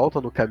pegou de volta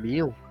no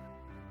caminho.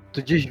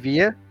 Tu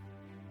desvia.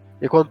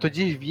 E quando tu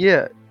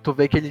desvia, tu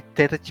vê que ele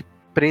tenta te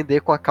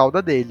prender com a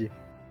cauda dele.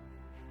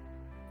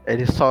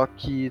 Ele só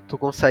que tu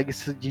consegue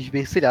se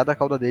desvencilhar da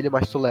cauda dele,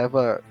 mas tu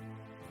leva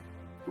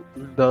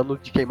um dano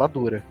de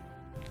queimadura.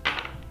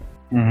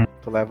 Uhum.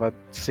 Tu leva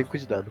 5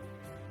 de dano.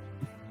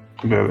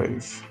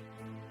 Beleza.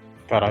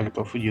 Caralho, eu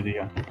tô fudido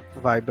já.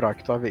 Vai,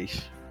 Brock, tua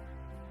vez.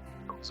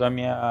 Usa a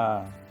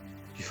minha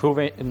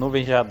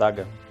nuvem de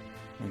adaga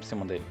em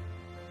cima dele.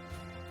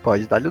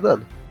 Pode dar-lhe o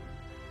dano.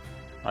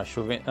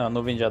 A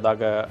nuvem de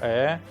adaga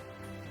é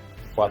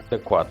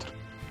 4d4.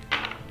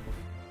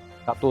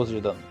 14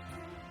 de dano.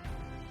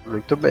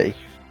 Muito bem.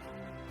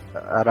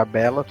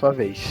 Arabella, tua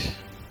vez.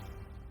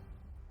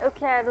 Eu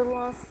quero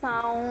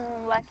lançar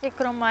um laque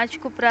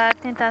cromático pra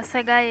tentar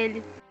cegar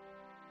ele.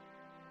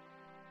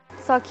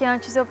 Só que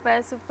antes eu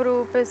peço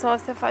pro pessoal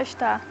se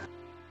afastar.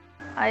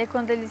 Aí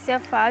quando eles se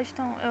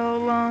afastam,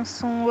 eu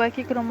lanço um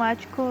leque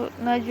cromático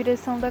na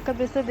direção da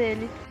cabeça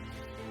dele.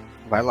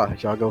 Vai lá,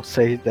 joga o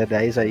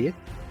 6d10 aí.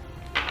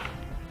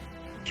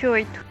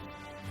 28.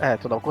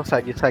 Tu não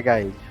consegue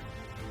cegar ele.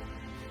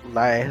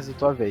 Laércio,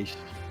 tua vez.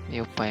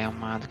 Meu pai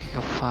amado, o que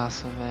eu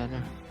faço,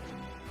 velho?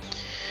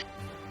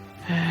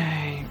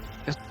 Ai,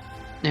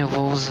 eu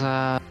vou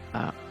usar.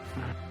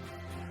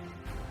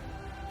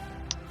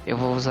 Eu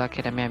vou usar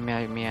aquele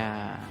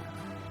minha.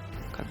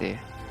 Cadê?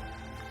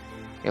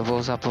 Eu vou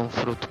usar um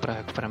fruto pra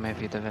recuperar minha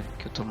vida, velho.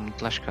 Que eu tô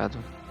muito lascado.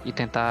 E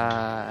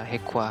tentar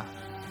recuar.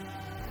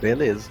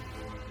 Beleza.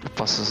 Eu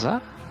posso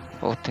usar?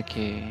 Ou tem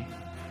que.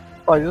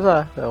 Pode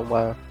usar, é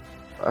uma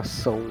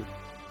ação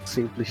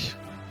simples.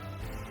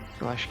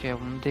 Eu acho que é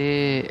um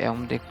D. É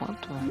um D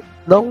quanto?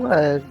 Não,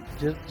 é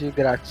de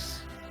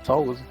grátis. Só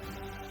usa.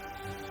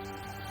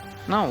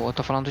 Não, eu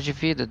tô falando de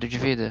vida, de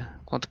vida.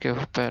 Quanto que eu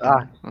recupero?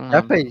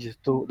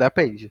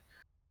 Depende.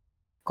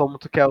 Como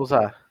tu quer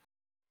usar?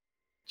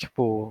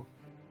 Tipo,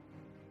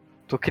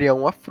 tu cria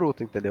uma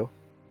fruta, entendeu?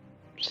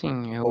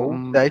 Sim, eu.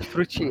 Ou 10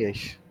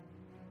 frutinhas.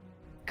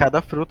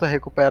 Cada fruta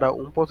recupera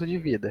 1 ponto de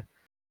vida.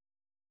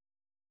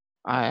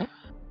 Ah, é?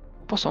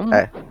 Pô, só um?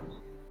 É.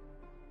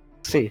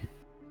 Sim,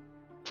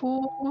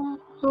 Pô,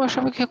 eu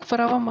achava que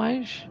recuperava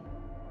mais.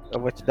 eu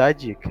vou te dar a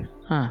dica.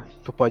 Ah,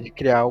 Tu pode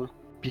criar um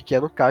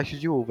pequeno cacho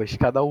de uvas.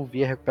 Cada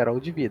uvinha recupera 1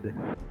 de vida.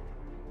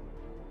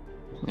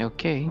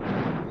 ok.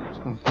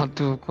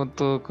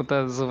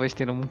 Quantas uvas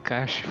tem num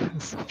cacho?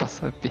 Só pra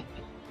saber.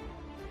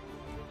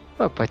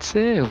 Pô, pode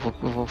ser, eu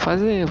vou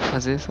fazer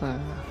essa.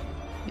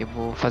 Eu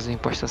vou fazer a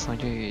impostação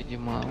de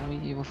mão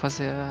e vou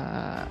fazer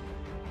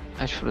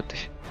as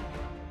frutas.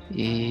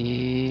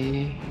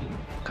 E.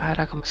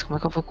 Caraca, mas como é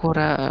que eu vou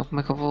curar? Como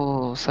é que eu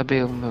vou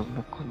saber o meu.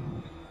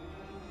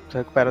 Tu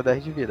recupera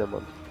 10 de vida,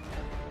 mano.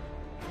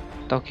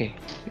 Tá ok.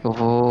 Eu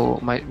vou.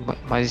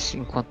 Mas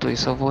enquanto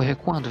isso eu vou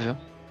recuando, viu?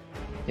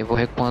 Eu vou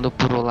recuando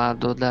pro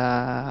lado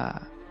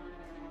da.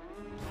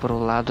 Pro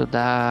lado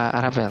da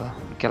Arabella.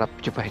 Que ela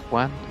pediu pra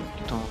recuar.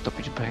 Então eu tô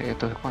pedindo pra eu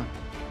tô recuando.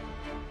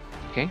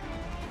 Ok?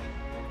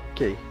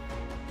 Ok.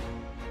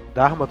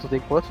 Dharma, tu tem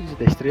quanto de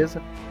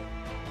destreza?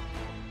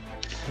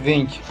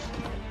 20.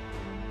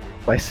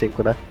 Mais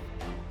 5, né?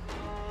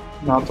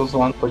 Não, eu tô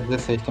zoando, pô,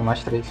 16, tem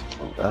mais 3.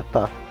 Ah,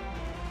 tá.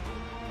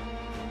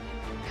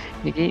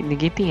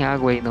 Ninguém tem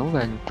água aí não,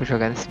 velho, pra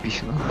jogar nesse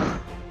bicho não.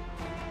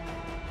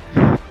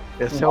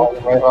 Esse é o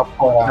Vai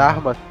evaporar.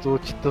 Dharma, tu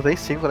tem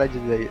 5, né?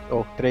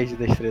 Ou 3 de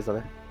destreza,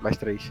 né? Mais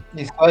 3.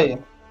 Isso aí.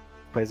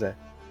 Pois é.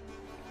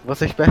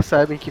 Vocês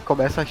percebem que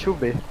começa a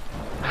chover.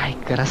 Ai,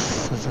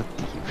 graças a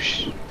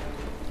Deus.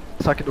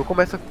 Só que não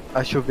começa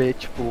a chover,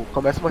 tipo,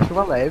 começa uma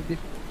chuva leve.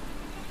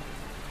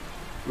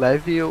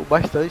 Leve o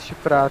bastante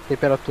pra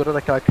temperatura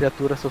daquela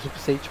criatura ser o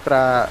suficiente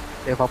pra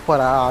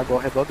evaporar a água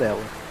ao redor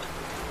dela.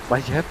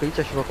 Mas de repente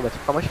a chuva começa a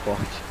ficar mais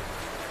forte.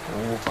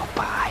 Ô,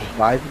 papai.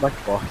 Mais e mais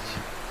forte.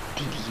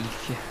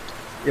 Delícia.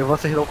 E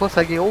vocês não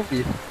conseguem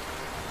ouvir.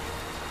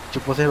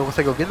 Tipo, vocês não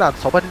conseguem ouvir nada,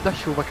 só o barulho da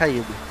chuva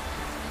caindo.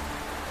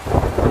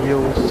 E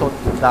o som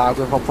da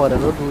água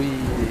evaporando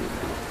e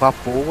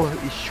vapor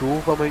e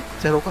chuva, mas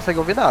vocês não conseguem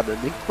ouvir nada,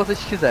 nem que vocês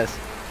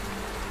quisessem.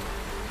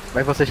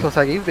 Mas vocês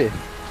conseguem ver.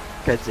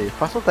 Quer dizer,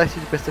 faça um teste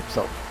de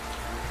percepção.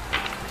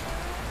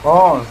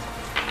 11.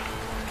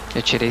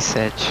 Eu tirei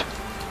 7.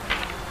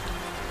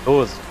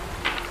 12.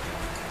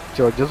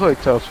 Tirou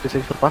 18, é o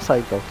suficiente pra passar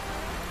então.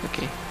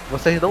 Ok.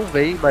 Vocês não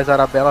veem, mas a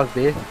Arabella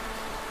vê,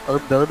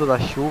 andando na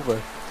chuva,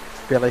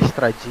 pela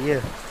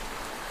estradinha,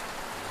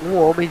 um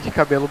homem de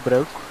cabelo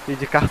branco e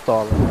de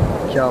cartola,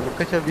 que ela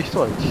nunca tinha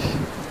visto antes.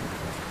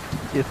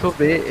 E tu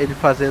vê ele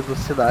fazendo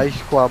sinais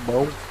com a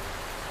mão,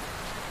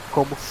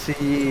 como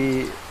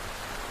se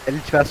ele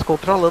estivesse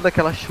controlando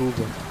aquela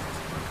chuva.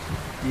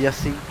 E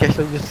assim,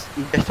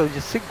 em questão de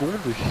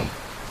segundos,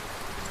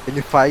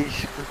 ele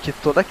faz com que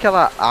toda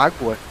aquela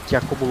água que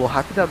acumulou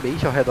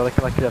rapidamente ao redor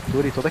daquela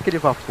criatura e todo aquele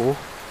vapor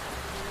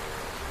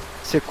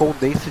se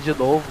condense de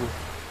novo.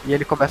 E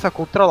ele começa a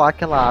controlar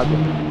aquela água.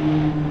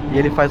 E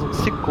ele faz um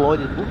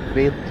ciclone no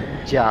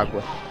vento de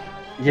água.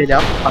 E ele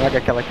apaga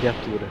aquela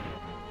criatura.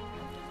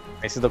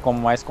 Conhecida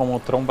mais como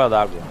tromba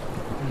d'água.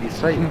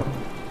 Isso aí.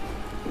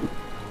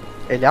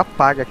 Ele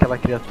apaga aquela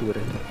criatura.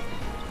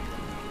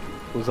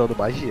 Usando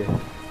magia.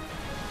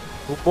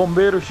 O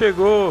bombeiro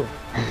chegou!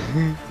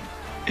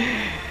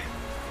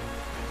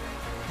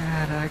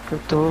 Caraca,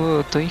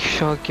 eu tô em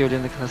choque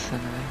olhando aquela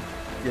cena, velho.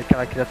 E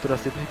aquela criatura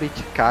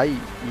simplesmente cai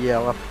e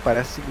ela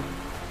parece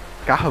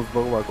um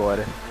carvão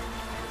agora.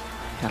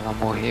 Ela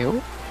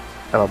morreu?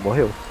 Ela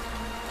morreu.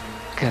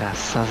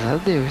 Graças a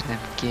Deus, né?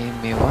 Porque,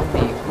 meu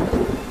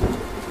amigo.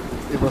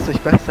 E vocês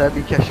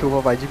percebem que a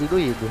chuva vai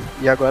diminuindo.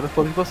 E agora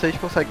todos vocês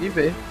conseguem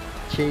ver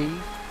quem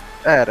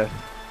era.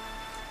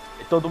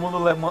 E todo mundo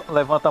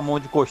levanta a mão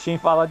de coxinha e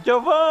fala: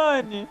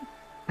 Giovanni!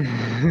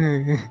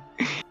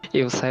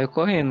 Eu saio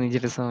correndo em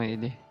direção a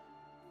ele.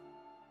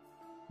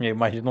 Eu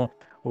imagino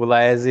o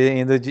Laese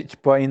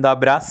ainda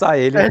abraçar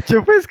ele. É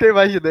tipo isso que eu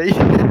imaginei.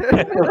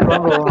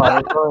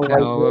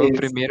 Não,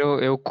 primeiro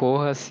eu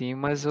corro assim,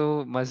 mas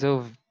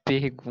eu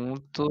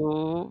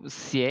pergunto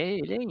se é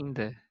ele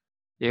ainda.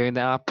 Eu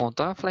ainda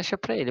aponto a flecha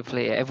pra ele. Eu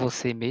falei, é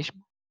você mesmo?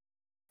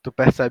 Tu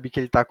percebe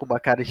que ele tá com uma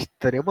cara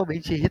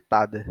extremamente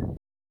irritada.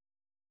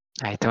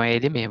 Ah, então é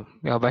ele mesmo.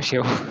 Eu abaixei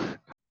o.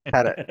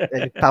 Cara,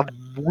 ele tá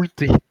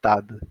muito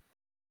irritado.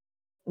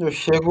 Eu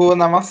chego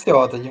na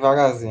maciota,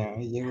 devagarzinho.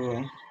 E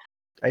digo,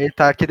 Aí ele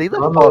tá que nem na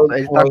Boa foto.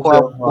 noite, Ele tá com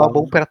Giovanni. a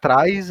mão pra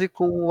trás e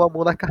com a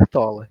mão na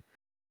cartola.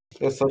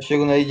 eu só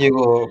chego nele e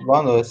digo,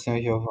 boa noite,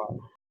 senhor Giovanni.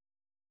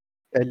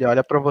 Ele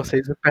olha pra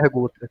vocês e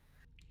pergunta: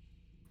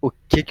 o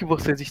que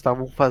vocês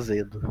estavam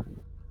fazendo?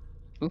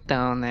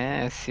 Então,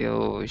 né,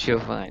 seu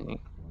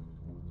Giovanni.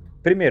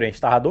 Primeiro, a gente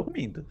tava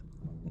dormindo.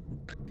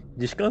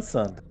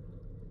 Descansando.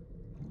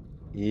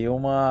 E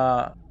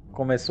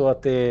começou a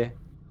ter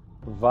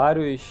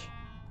vários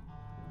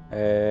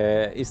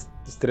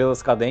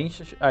estrelas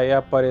cadentes. Aí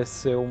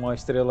apareceu uma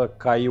estrela,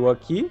 caiu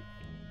aqui.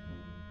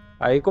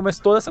 Aí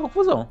começou toda essa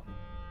confusão.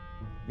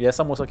 E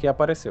essa moça aqui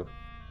apareceu.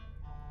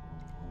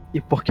 E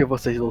por que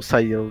vocês não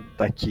saíram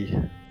daqui?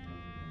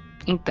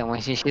 Então, a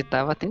gente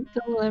tava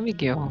tentando, né,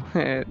 Miguel?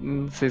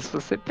 Não sei se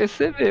você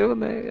percebeu,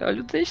 né?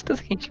 Olha o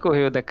distância que a gente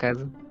correu da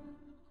casa.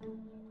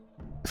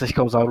 Vocês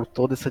causaram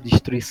toda essa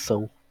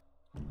destruição.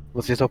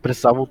 Vocês só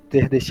precisavam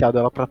ter deixado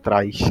ela pra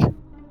trás.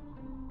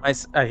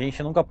 Mas a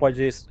gente nunca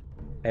pode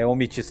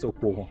omitir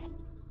socorro.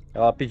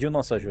 Ela pediu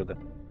nossa ajuda.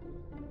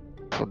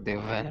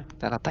 Fodeu, velho.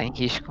 Ela tá em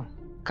risco.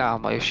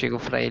 Calma, eu chego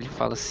pra ele e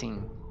falo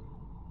assim.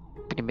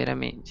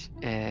 Primeiramente,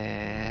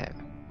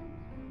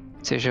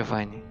 seu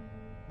Giovanni.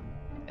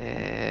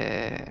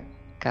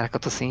 Caraca, eu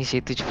tô sem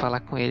jeito de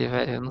falar com ele,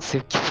 velho. Eu não sei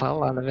o que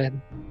falar, na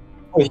verdade.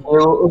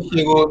 Eu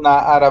chego na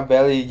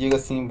Arabella e digo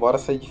assim, bora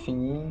sair de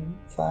fininho.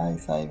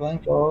 Sai, vai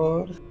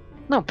embora.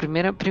 Não,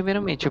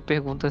 primeiramente eu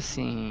pergunto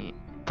assim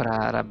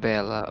pra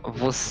Arabella,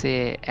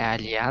 você é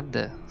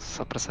aliada?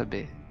 Só pra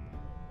saber.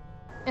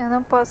 Eu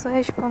não posso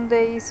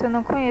responder isso, eu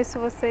não conheço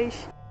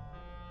vocês.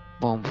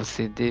 Bom,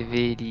 você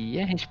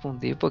deveria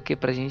responder, porque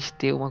pra gente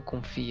ter uma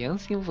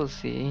confiança em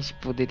você, a gente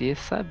poderia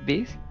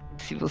saber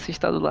se você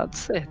está do lado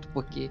certo,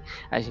 porque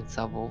a gente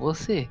salvou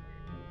você.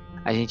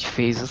 A gente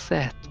fez o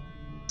certo.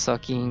 Só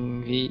que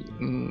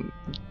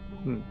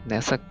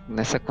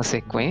nessa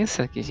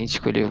consequência que a gente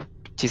escolheu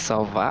te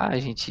salvar, a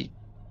gente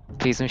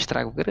fez um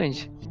estrago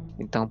grande.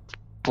 Então,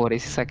 por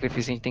esse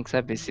sacrifício, a gente tem que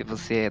saber se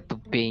você é do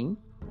bem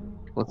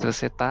ou se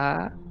você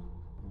tá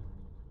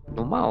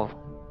no mal.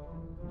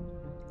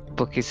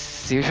 Porque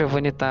se o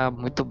Giovanni tá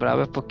muito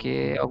bravo é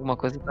porque alguma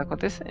coisa tá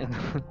acontecendo.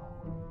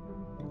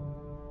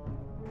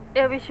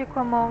 Eu estico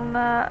a mão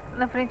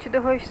na frente do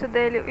rosto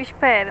dele.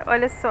 Espera,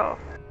 olha só.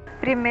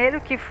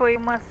 Primeiro que foi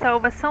uma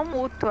salvação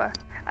mútua.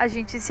 A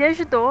gente se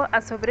ajudou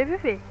a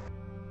sobreviver.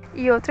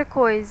 E outra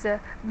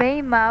coisa, bem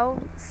e mal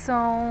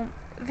são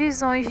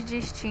visões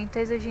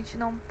distintas. A gente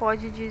não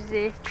pode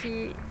dizer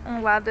que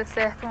um lado é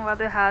certo e um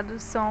lado é errado.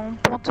 São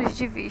pontos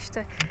de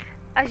vista.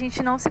 A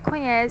gente não se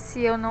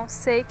conhece, eu não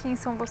sei quem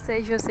são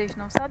vocês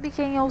não sabem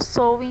quem eu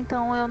sou,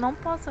 então eu não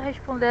posso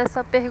responder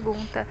essa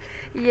pergunta.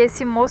 E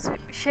esse moço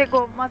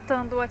chegou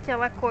matando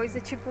aquela coisa,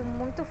 tipo,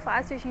 muito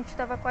fácil, a gente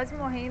tava quase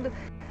morrendo.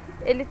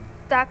 Ele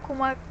tá com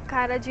uma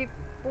cara de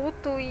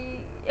puto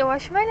e eu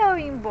acho melhor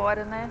eu ir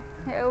embora, né?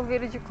 Eu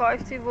viro de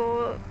costas e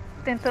vou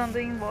tentando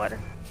ir embora.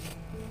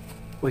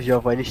 O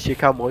Giovanni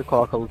estica a mão e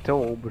coloca no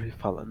teu ombro e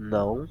fala: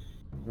 não,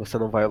 você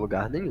não vai a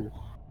lugar nenhum.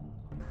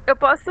 Eu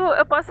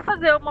posso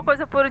fazer uma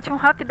coisa por último,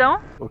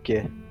 rapidão? O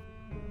quê?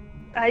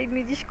 Aí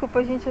me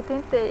desculpa, gente, eu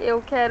tentei.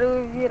 Eu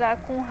quero virar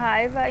com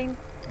raiva e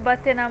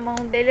bater na mão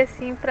dele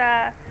assim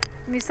pra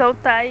me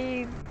soltar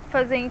e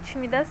fazer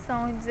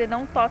intimidação e dizer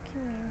não toque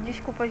em mim.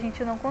 Desculpa,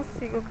 gente, eu não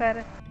consigo,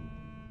 cara.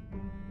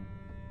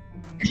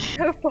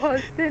 Eu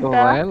posso tentar.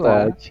 Vai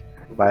lá. Pode.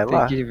 Vai Tem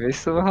lá. que ver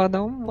se tu vai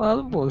rodar um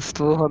lado bom. Se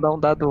tu rodar um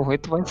dado ruim,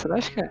 tu vai se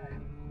lascar.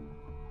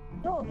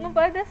 Não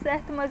vai dar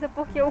certo, mas é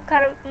porque o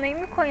cara nem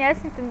me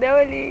conhece, entendeu?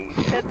 Ele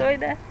é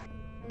doido, né?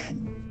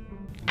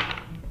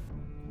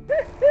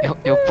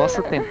 Eu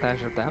posso tentar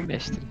ajudar,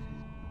 mestre?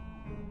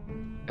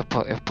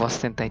 Eu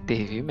posso tentar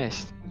intervir,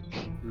 mestre?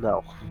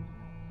 Não.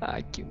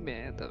 Ai, que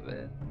merda,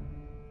 velho.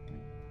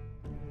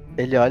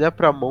 Ele olha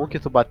pra mão que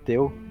tu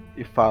bateu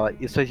e fala: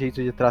 Isso é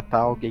jeito de tratar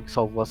alguém que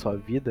salvou a sua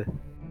vida?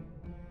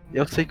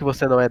 Eu sei que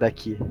você não é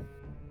daqui.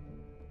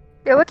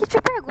 Eu aqui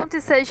te pergunto,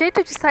 isso é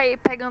jeito de sair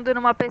pegando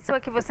numa pessoa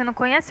que você não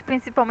conhece,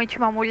 principalmente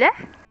uma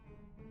mulher?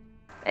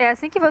 É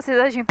assim que vocês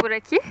agem por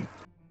aqui?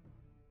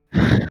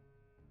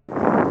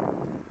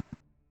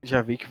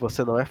 Já vi que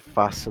você não é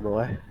fácil, não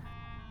é?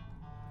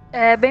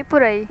 É bem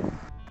por aí.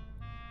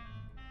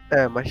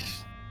 É,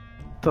 mas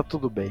tá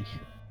tudo bem.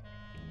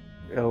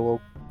 Eu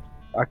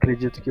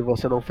acredito que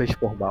você não fez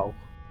por mal.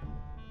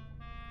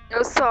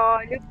 Eu só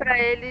olho pra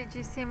ele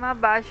de cima a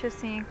baixo,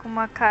 assim, com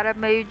uma cara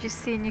meio de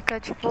cínica,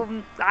 tipo,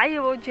 ai,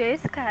 eu odiei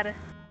esse cara.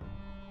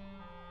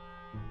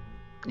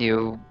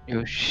 Eu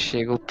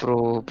chego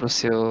pro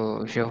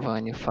seu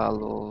Giovanni e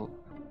falo.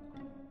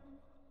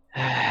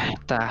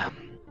 Tá.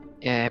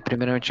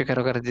 Primeiramente eu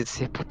quero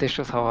agradecer por ter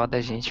salvado a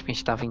gente, porque a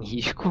gente tava em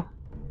risco.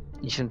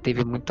 A gente não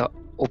teve muita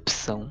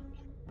opção.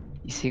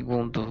 E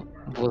segundo,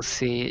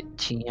 você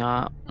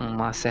tinha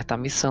uma certa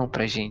missão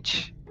pra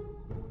gente.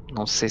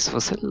 Não sei se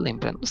você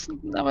lembra.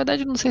 Na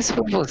verdade, não sei se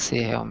foi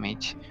você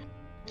realmente.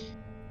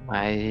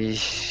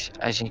 Mas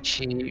a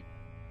gente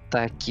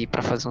tá aqui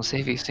pra fazer um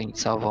serviço. A gente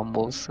salvou a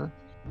moça.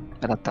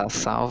 Ela tá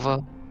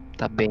salva,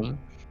 tá bem.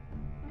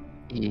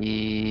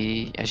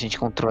 E a gente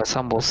encontrou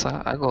essa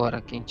moça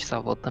agora, que a gente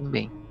salvou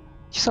também.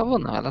 A gente salvou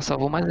não, ela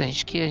salvou mais a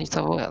gente que a gente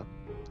salvou ela.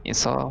 A gente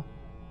só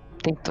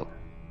tentou.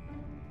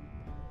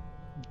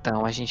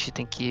 Então a gente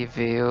tem que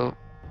ver o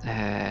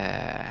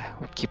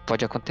que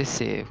pode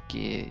acontecer, o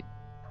que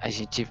a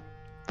gente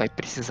vai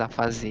precisar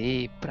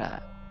fazer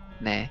pra,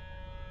 né?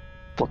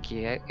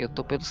 Porque eu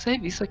tô pelo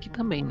serviço aqui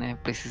também, né?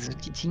 Preciso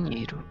de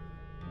dinheiro.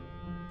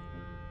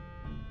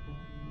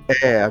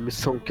 É a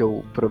missão que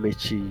eu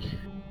prometi.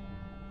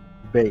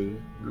 Bem,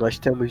 nós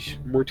temos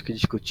muito que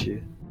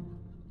discutir.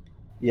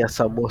 E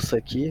essa moça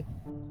aqui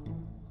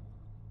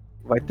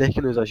vai ter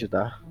que nos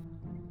ajudar.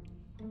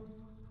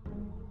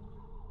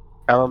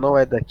 Ela não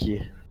é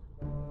daqui.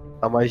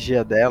 A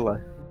magia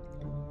dela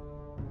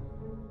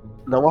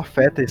não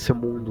afeta esse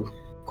mundo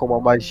como a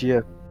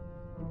magia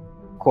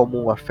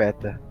comum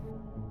afeta.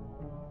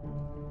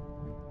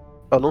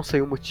 Eu não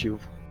sei o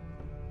motivo,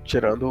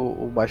 tirando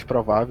o mais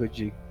provável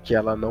de que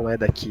ela não é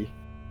daqui.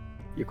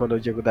 E quando eu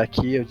digo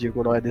daqui, eu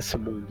digo não é desse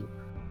mundo.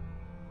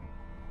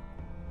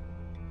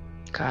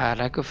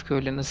 Caraca, eu fiquei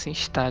olhando assim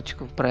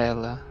estático pra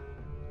ela.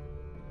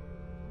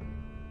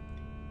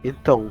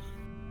 Então,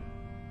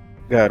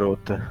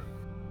 garota,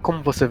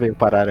 como você veio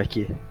parar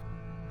aqui?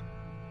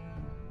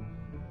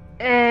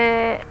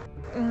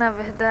 Na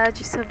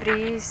verdade,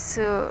 sobre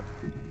isso,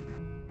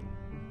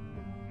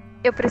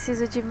 eu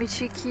preciso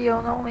admitir que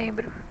eu não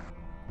lembro.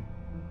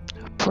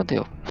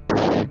 Fodeu.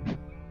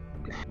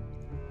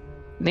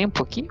 Nem um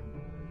pouquinho?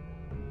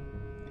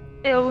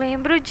 Eu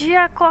lembro de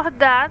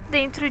acordar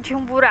dentro de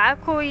um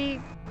buraco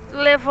e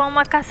levar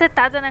uma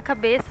cacetada na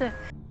cabeça.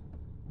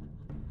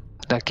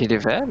 Daquele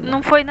velho?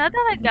 Não foi nada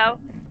legal.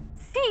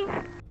 Sim.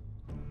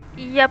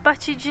 E a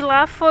partir de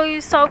lá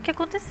foi só o que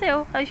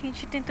aconteceu. A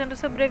gente tentando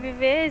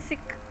sobreviver, esse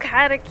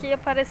cara aqui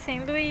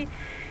aparecendo e...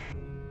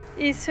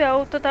 Isso é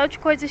o total de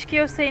coisas que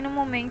eu sei no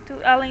momento,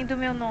 além do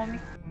meu nome.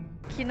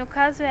 Que no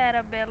caso é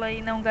Arabella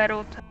e não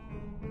Garota.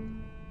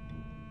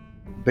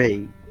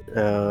 Bem,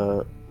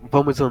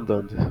 vamos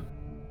andando.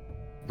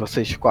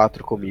 Vocês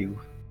 4 comigo.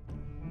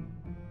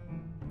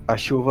 A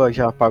chuva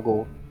já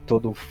apagou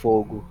todo o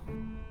fogo,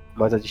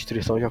 mas a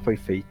destruição já foi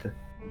feita.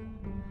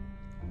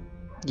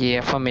 E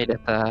a família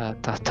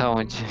tá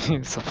onde?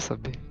 Só pra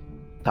saber.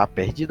 Tá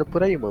perdida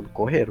por aí, mano.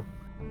 Correram.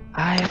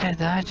 Ah, é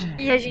verdade.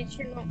 E a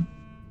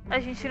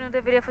gente não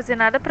deveria fazer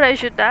nada pra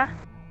ajudar,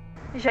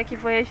 já que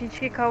foi a gente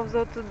que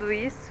causou tudo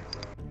isso.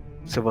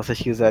 Se vocês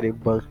quiserem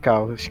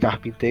bancar os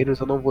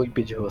carpinteiros, eu não vou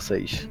impedir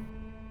vocês.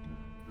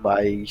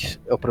 Mas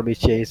eu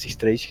prometi a esses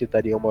 3 que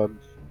daria uma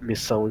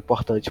missão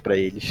importante pra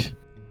eles.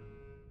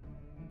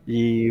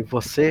 E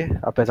você,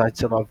 apesar de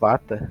ser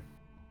novata,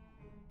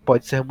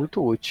 pode ser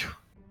muito útil.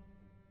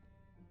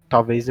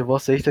 Talvez em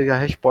você esteja a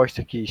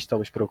resposta que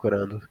estamos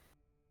procurando.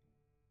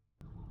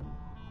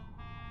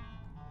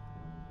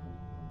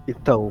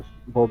 Então,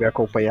 vão me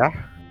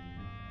acompanhar?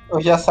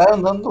 Eu já saio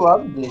andando do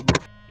lado dele.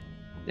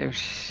 Eu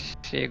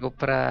chego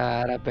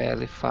pra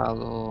Arabella e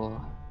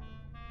falo.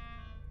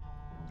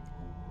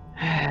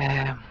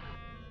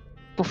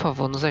 por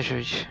favor, nos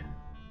ajude.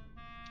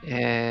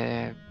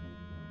 É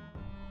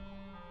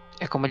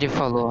como ele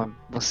falou,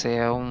 você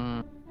é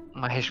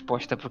uma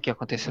resposta pro que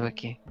aconteceu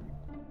aqui.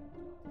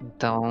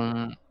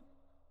 Então,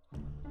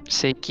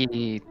 sei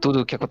que tudo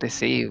o que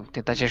aconteceu,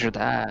 tentar te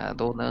ajudar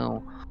ou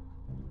não,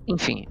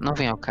 enfim, não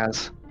vem ao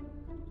caso.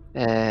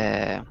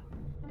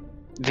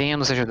 Venha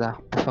nos ajudar,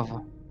 por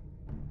favor.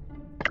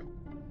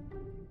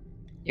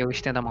 Eu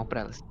estendo a mão pra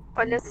elas.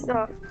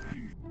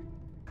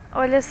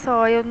 Olha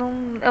só, eu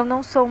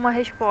não sou uma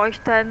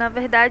resposta. Na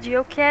verdade,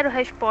 eu quero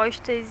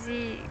respostas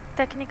e,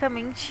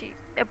 tecnicamente,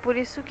 é por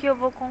isso que eu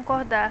vou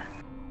concordar.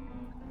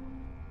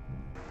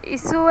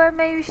 Isso é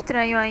meio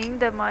estranho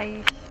ainda,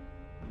 mas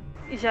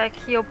já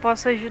que eu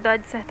posso ajudar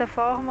de certa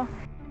forma,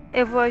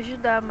 eu vou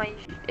ajudar, mas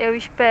eu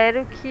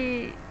espero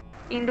que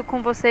indo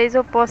com vocês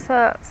eu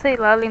possa, sei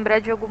lá, lembrar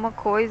de alguma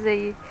coisa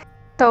e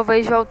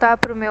talvez voltar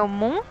pro meu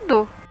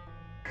mundo?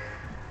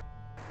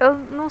 Eu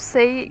não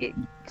sei,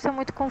 isso é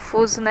muito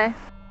confuso, né?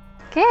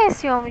 Quem é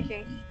esse homem,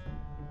 gente?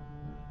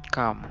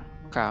 Calma,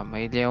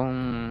 ele é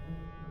um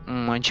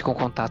antigo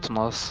contato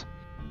nosso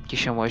que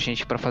chamou a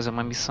gente pra fazer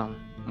uma missão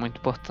muito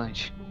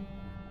importante.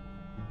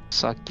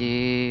 Só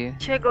que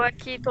Chegou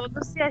aqui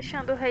todo se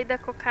achando o rei da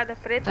cocada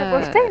preta.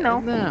 Gostei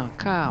não. Não,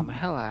 calma,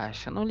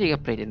 relaxa. Não liga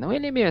pra ele, não.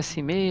 Ele é meio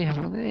assim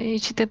mesmo. A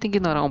gente tenta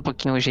ignorar um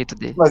pouquinho o jeito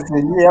dele. Mas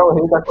ele é o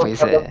rei da Pois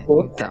cocada é, preta.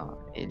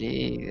 então.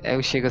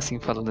 Eu chego assim,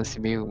 falando assim,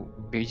 meio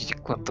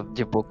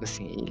de boca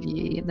assim.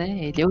 Ele,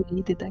 né? Ele é o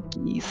líder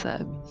daqui,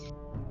 sabe?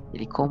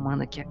 Ele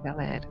comanda aqui a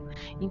galera.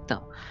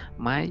 Então,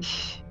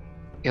 mas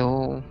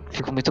eu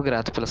fico muito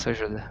grato pela sua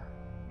ajuda.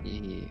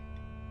 E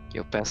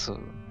eu peço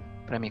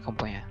pra me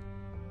acompanhar.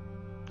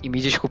 E me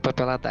desculpa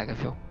pela adaga,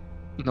 viu?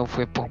 Não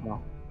foi por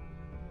mal.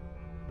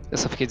 Eu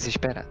só fiquei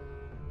desesperado.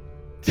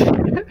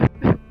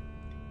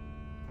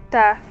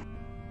 Tá.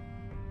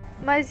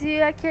 Mas e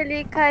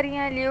aquele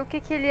carinha ali, o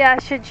que ele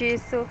acha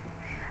disso?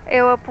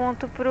 Eu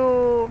aponto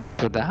pro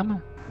Pro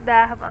Dharma?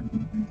 Dharma.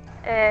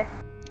 É.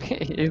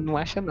 Ele não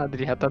acha nada,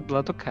 ele já tá do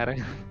lado do cara.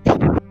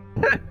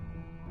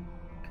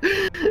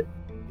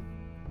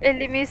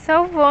 Ele me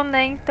salvou,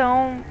 né?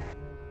 Então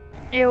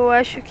eu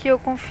acho que eu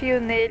confio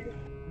nele.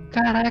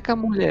 Caraca,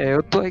 mulher,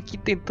 eu tô aqui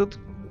tentando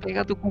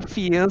pegar tua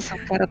confiança,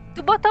 cara.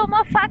 Tu botou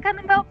uma faca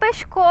no meu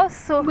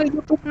pescoço. Mas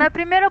na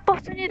primeira eu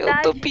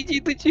oportunidade. tô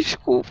pedindo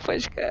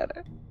desculpas,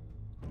 cara.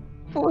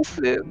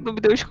 Você não me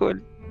deu escolha.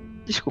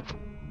 Desculpa.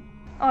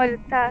 Olha,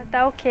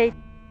 tá ok.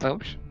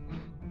 Vamos?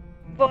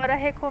 Bora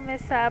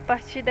recomeçar a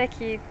partir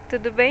daqui,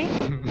 tudo bem?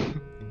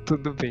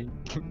 Tudo bem.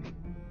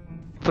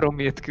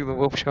 Prometo que não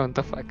vou puxar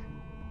muita faca.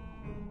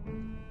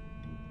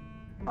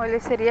 Olha,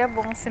 seria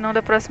bom, senão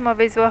da próxima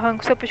vez eu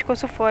arranco seu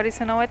pescoço fora.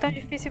 Isso não é tão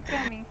difícil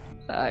pra mim.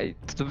 Ai,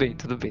 tudo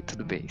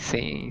bem.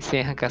 Sem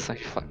arrancação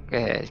de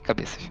de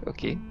cabeças,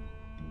 ok?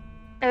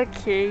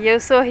 Ok, eu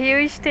sorrio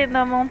e estendo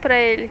a mão pra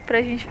ele,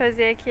 pra gente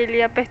fazer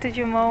aquele aperto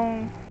de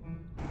mão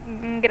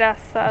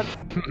engraçado.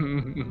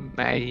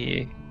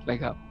 Aí,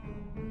 legal.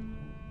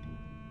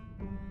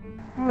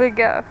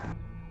 Legal.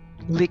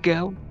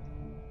 Legal.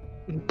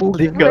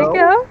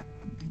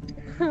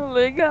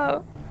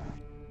 Legal.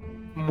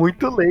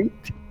 Muito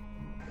leite.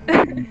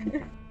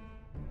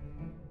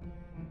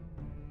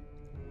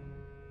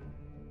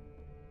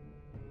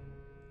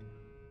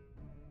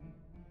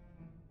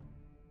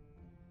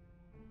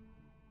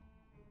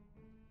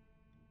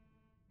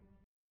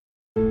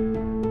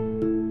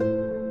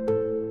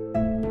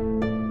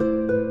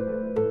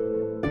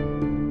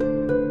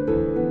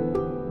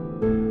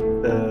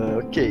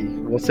 Ok,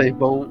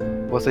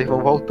 vocês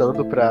vão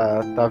voltando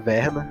pra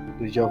taverna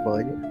do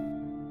Giovanni.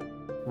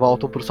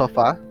 Voltam pro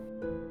sofá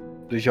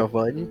do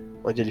Giovanni,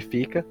 onde ele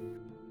fica.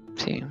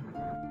 Sim.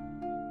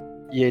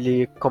 E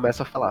ele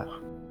começa a falar.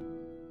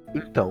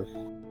 Então,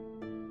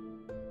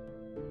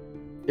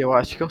 eu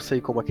acho que eu sei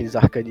como aqueles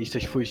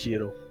arcanistas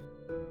fugiram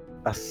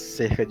há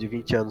cerca de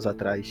 20 anos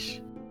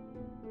atrás.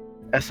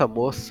 Essa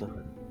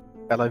moça,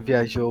 ela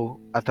viajou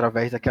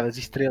através daquelas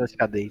estrelas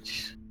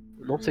cadentes.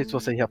 Não sei se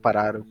vocês já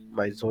pararam,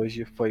 mas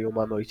hoje foi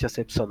uma noite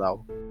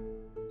excepcional.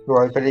 Eu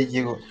olho pra ele e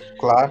digo,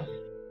 claro.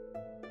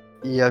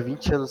 E há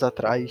 20 anos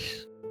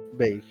atrás,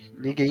 bem,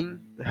 ninguém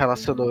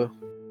relacionou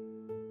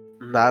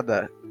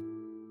nada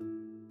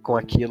com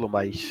aquilo,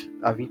 mas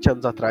há 20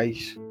 anos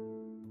atrás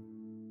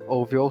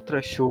houve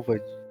outra chuva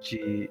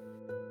de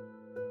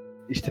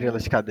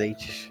estrelas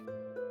cadentes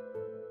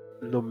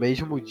no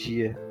mesmo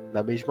dia,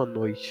 na mesma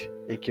noite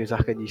em que os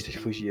arcanistas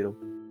fugiram.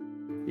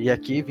 E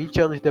aqui, 20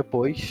 anos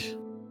depois,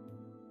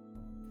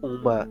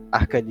 uma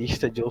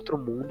arcanista de outro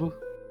mundo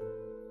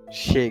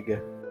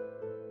chega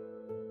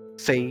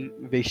sem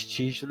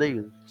vestígio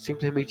nenhum.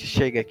 Simplesmente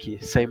chega aqui,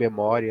 sem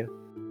memória.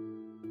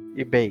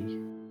 E bem,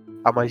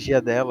 a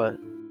magia dela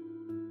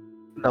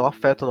não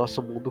afeta o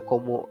nosso mundo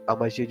como a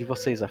magia de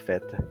vocês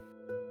afeta.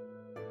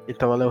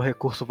 Então ela é um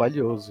recurso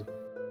valioso.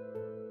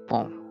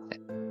 Bom,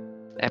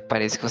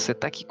 parece que você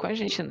tá aqui com a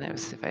gente, né?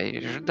 Você vai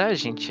ajudar a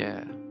gente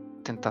a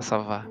tentar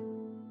salvar.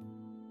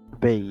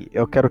 Bem,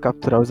 eu quero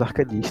capturar os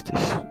arcanistas.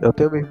 Eu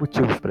tenho meus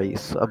motivos pra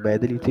isso. A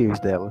Madeline tem os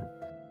dela.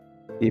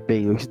 E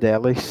bem, os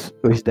dela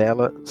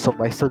são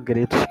mais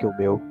sangrentos que o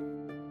meu.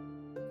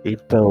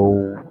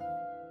 Então,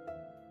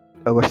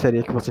 eu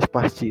gostaria que vocês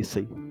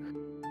partissem,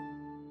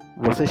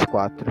 vocês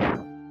 4,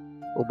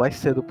 o mais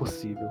cedo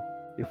possível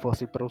e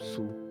fossem para o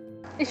sul.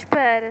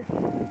 Espera.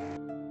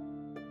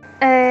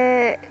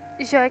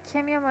 Já que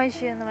a minha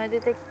magia não é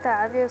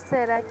detectável,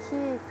 será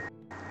que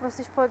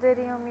vocês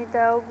poderiam me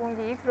dar algum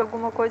livro,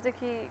 alguma coisa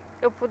que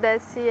eu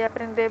pudesse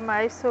aprender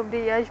mais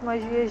sobre as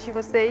magias de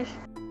vocês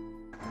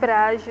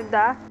pra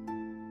ajudar?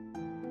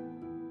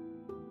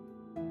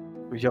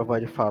 O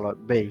Giovanni fala: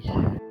 bem,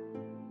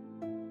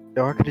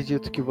 eu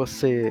acredito que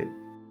você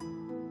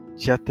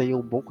já tem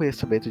um bom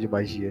conhecimento de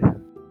magia.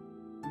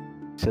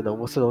 Senão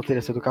você não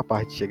teria sido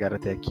capaz de chegar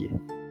até aqui.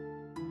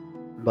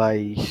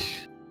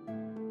 Mas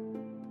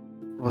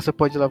você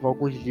pode levar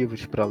alguns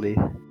livros para ler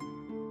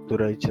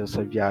durante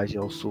essa viagem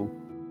ao sul.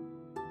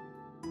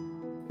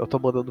 Eu tô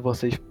mandando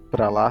vocês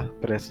para lá,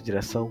 para essa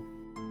direção,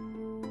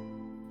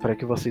 para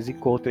que vocês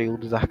encontrem um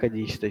dos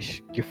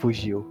arcanistas que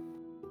fugiu.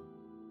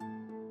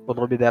 O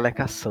nome dela é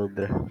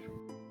Cassandra.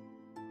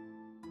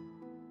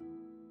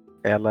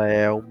 Ela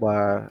é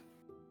uma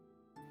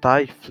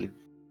Tiefling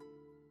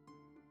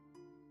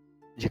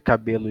de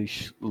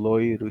cabelos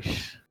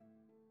loiros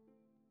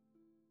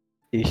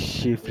e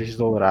chifres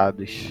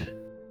dourados.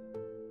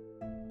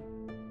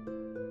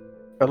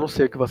 Eu não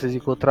sei o que vocês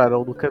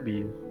encontrarão no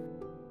caminho,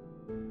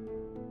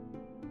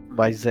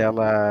 mas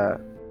ela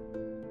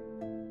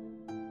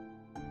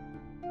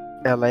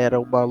era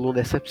uma aluna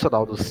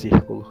excepcional do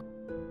círculo.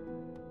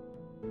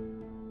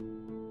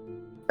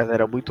 Ela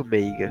era muito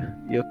meiga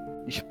e eu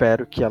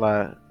espero que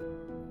ela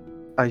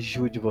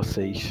ajude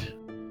vocês.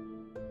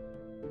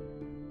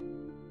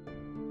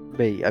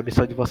 Bem, a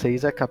missão de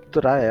vocês é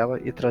capturar ela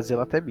e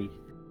trazê-la até mim.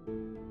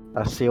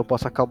 Assim eu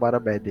posso acalmar a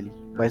Madeline,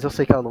 mas eu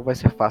sei que ela não vai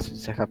ser fácil de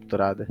ser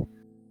capturada.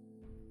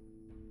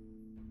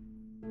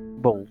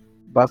 Bom,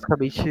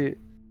 basicamente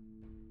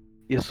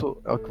isso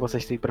é o que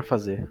vocês têm para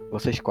fazer,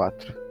 vocês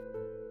 4.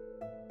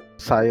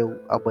 Saiam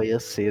amanhã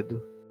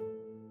cedo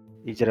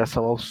em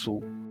direção ao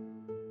sul.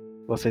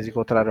 Vocês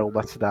encontrarão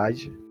uma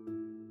cidade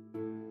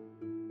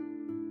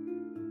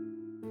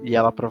e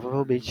ela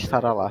provavelmente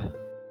estará lá,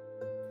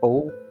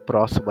 ou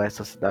próxima a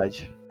essa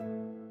cidade.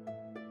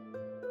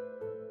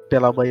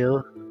 Pela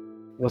manhã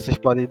vocês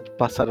podem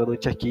passar a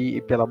noite aqui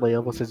e pela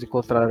manhã vocês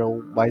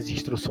encontrarão mais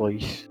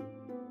instruções.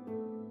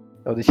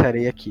 Eu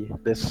deixarei aqui,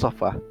 nesse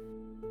sofá.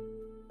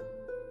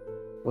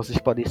 Vocês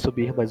podem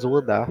subir mais um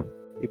andar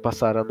e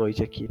passar a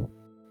noite aqui,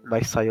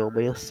 mas saiam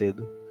amanhã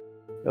cedo.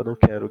 Eu não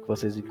quero que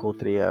vocês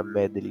encontrem a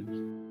Madeline.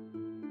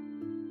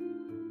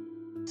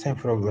 Sem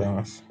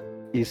problemas.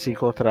 E se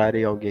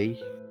encontrarem alguém,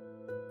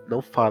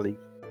 não falem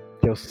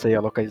que eu sei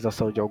a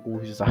localização de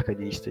alguns dos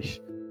arcanistas.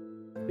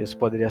 Isso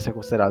poderia ser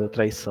considerado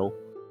traição.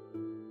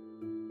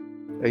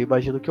 Eu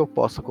imagino que eu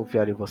possa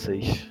confiar em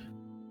vocês.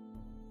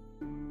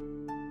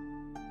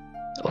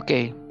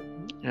 Ok.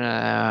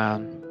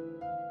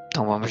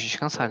 Então vamos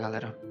descansar,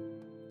 galera.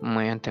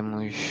 Amanhã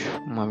temos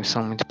uma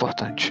missão muito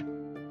importante.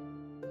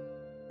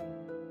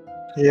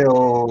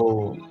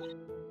 Eu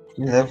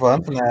me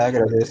levanto, né?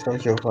 Agradeço ao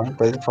Giovanni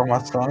pelas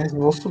informações e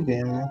vou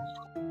subindo, né?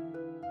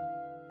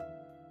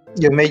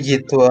 E eu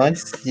medito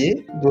antes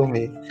de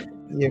dormir.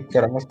 E eu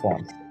quero meus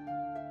pontos.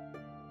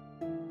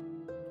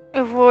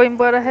 Eu vou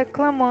embora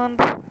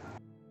reclamando.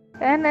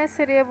 Né?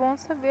 Seria bom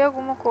saber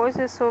alguma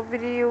coisa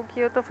sobre o que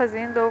eu tô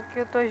fazendo ou o que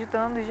eu tô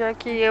ajudando, já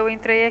que eu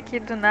entrei aqui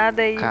do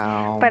nada e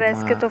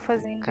parece que eu tô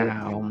fazendo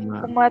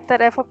uma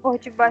tarefa por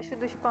debaixo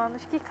dos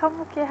panos. Que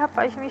calma que,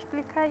 rapaz, me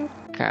explica aí.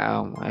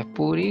 Calma, é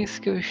por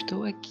isso que eu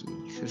estou aqui.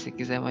 Se você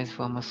quiser mais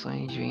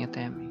informações, vem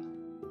até mim.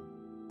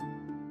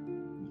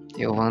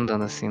 Eu vou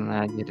andando assim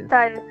na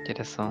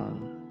direção.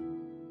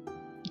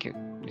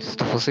 Se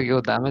tu for seguir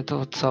o Dharma,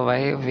 tu só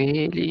vai ver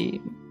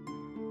ele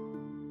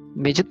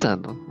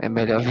meditando. É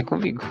melhor vir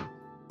comigo.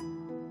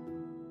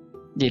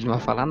 E ele não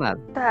vai falar nada,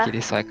 Tá. que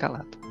ele só é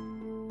calado.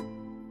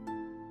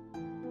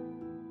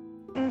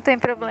 Não tem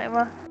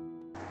problema.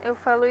 Eu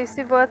falo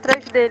isso e vou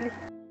atrás dele.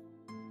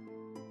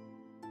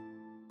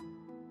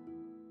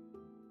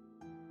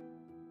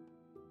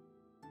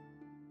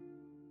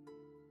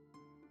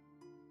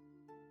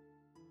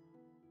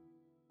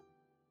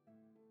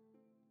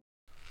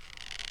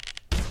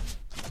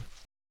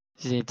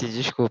 Gente,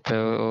 desculpa,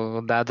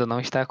 o Dado não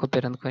está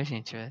cooperando com a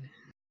gente, velho.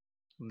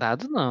 O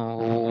Dado não,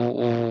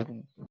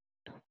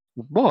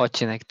 o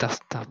bot, né, que tá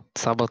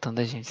sabotando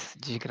a gente, esse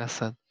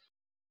desgraçado.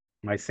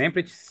 Mas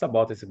sempre te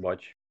sabota esse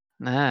bot.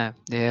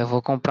 Eu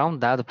vou comprar um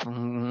dado,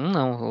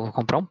 eu vou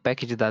comprar um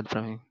pack de dado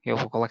pra mim. Eu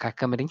vou colocar a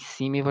câmera em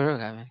cima e vou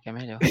jogar, velho, que é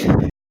melhor.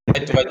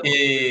 Aí tu vai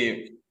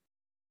ter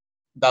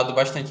dado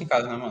bastante em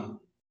casa, né,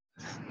 mano?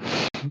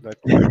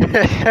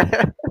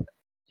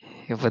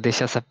 Eu vou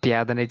deixar essa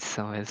piada na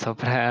edição, velho, só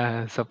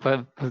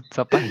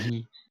pra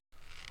rir.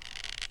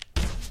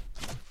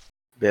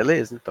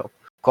 Beleza, então.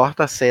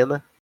 Corta a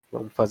cena.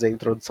 Vamos fazer a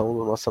introdução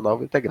da nossa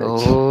nova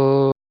integrante.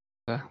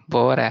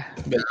 Bora.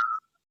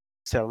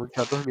 Se ela não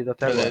tinha dormido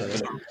até agora. Né?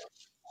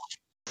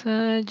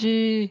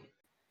 Sandy.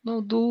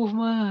 Não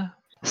durma.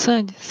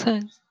 Sandy,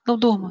 não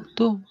durma.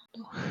 Tá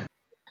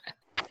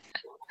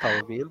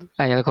ouvindo?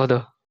 Aí ela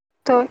acordou.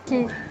 Tô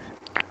aqui.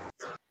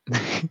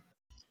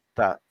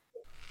 Tá.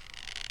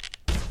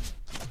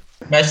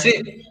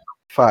 Mestre,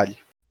 Fale.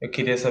 eu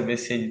queria saber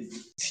se,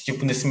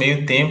 tipo, nesse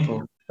meio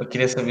tempo, eu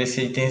queria saber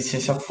se ele tem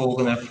resistência a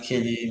fogo, né? Porque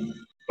ele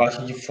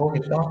bate de fogo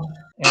e tal.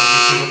 É um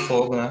bicho do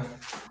fogo, né?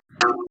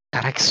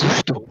 Caraca, que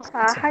susto.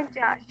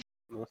 Radiante.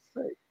 Não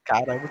sei.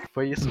 Caramba, que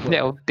foi isso,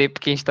 É mano? o tempo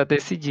que a gente tá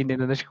decidindo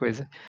ainda das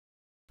coisas.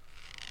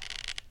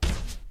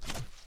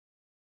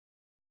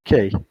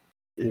 Ok.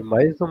 E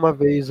mais uma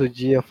vez o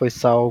dia foi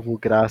salvo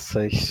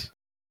graças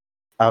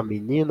à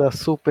menina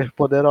super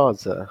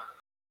poderosa.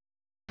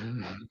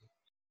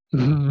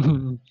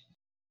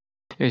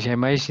 Eu já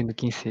imagino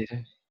quem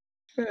seja.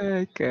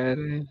 Ai, cara.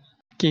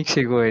 Quem que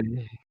chegou aí?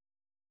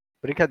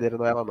 Brincadeira,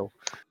 não é ela não.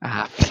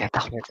 Ah, filha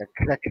da...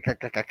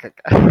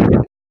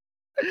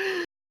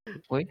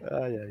 Oi?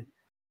 Ai, ai.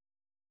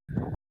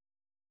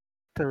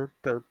 Tan,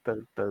 tan,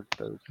 tan, tan,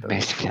 tan, tan.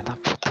 Mestre, filha da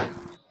puta.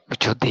 Eu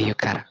te odeio,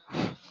 cara.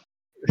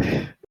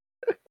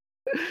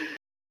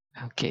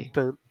 Ok.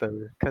 Tan, tan.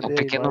 Cadê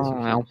a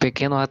imagem? É um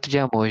pequeno ato de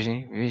amor,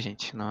 hein? Viu,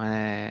 gente? Não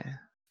é...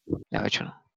 Não é ótimo, não.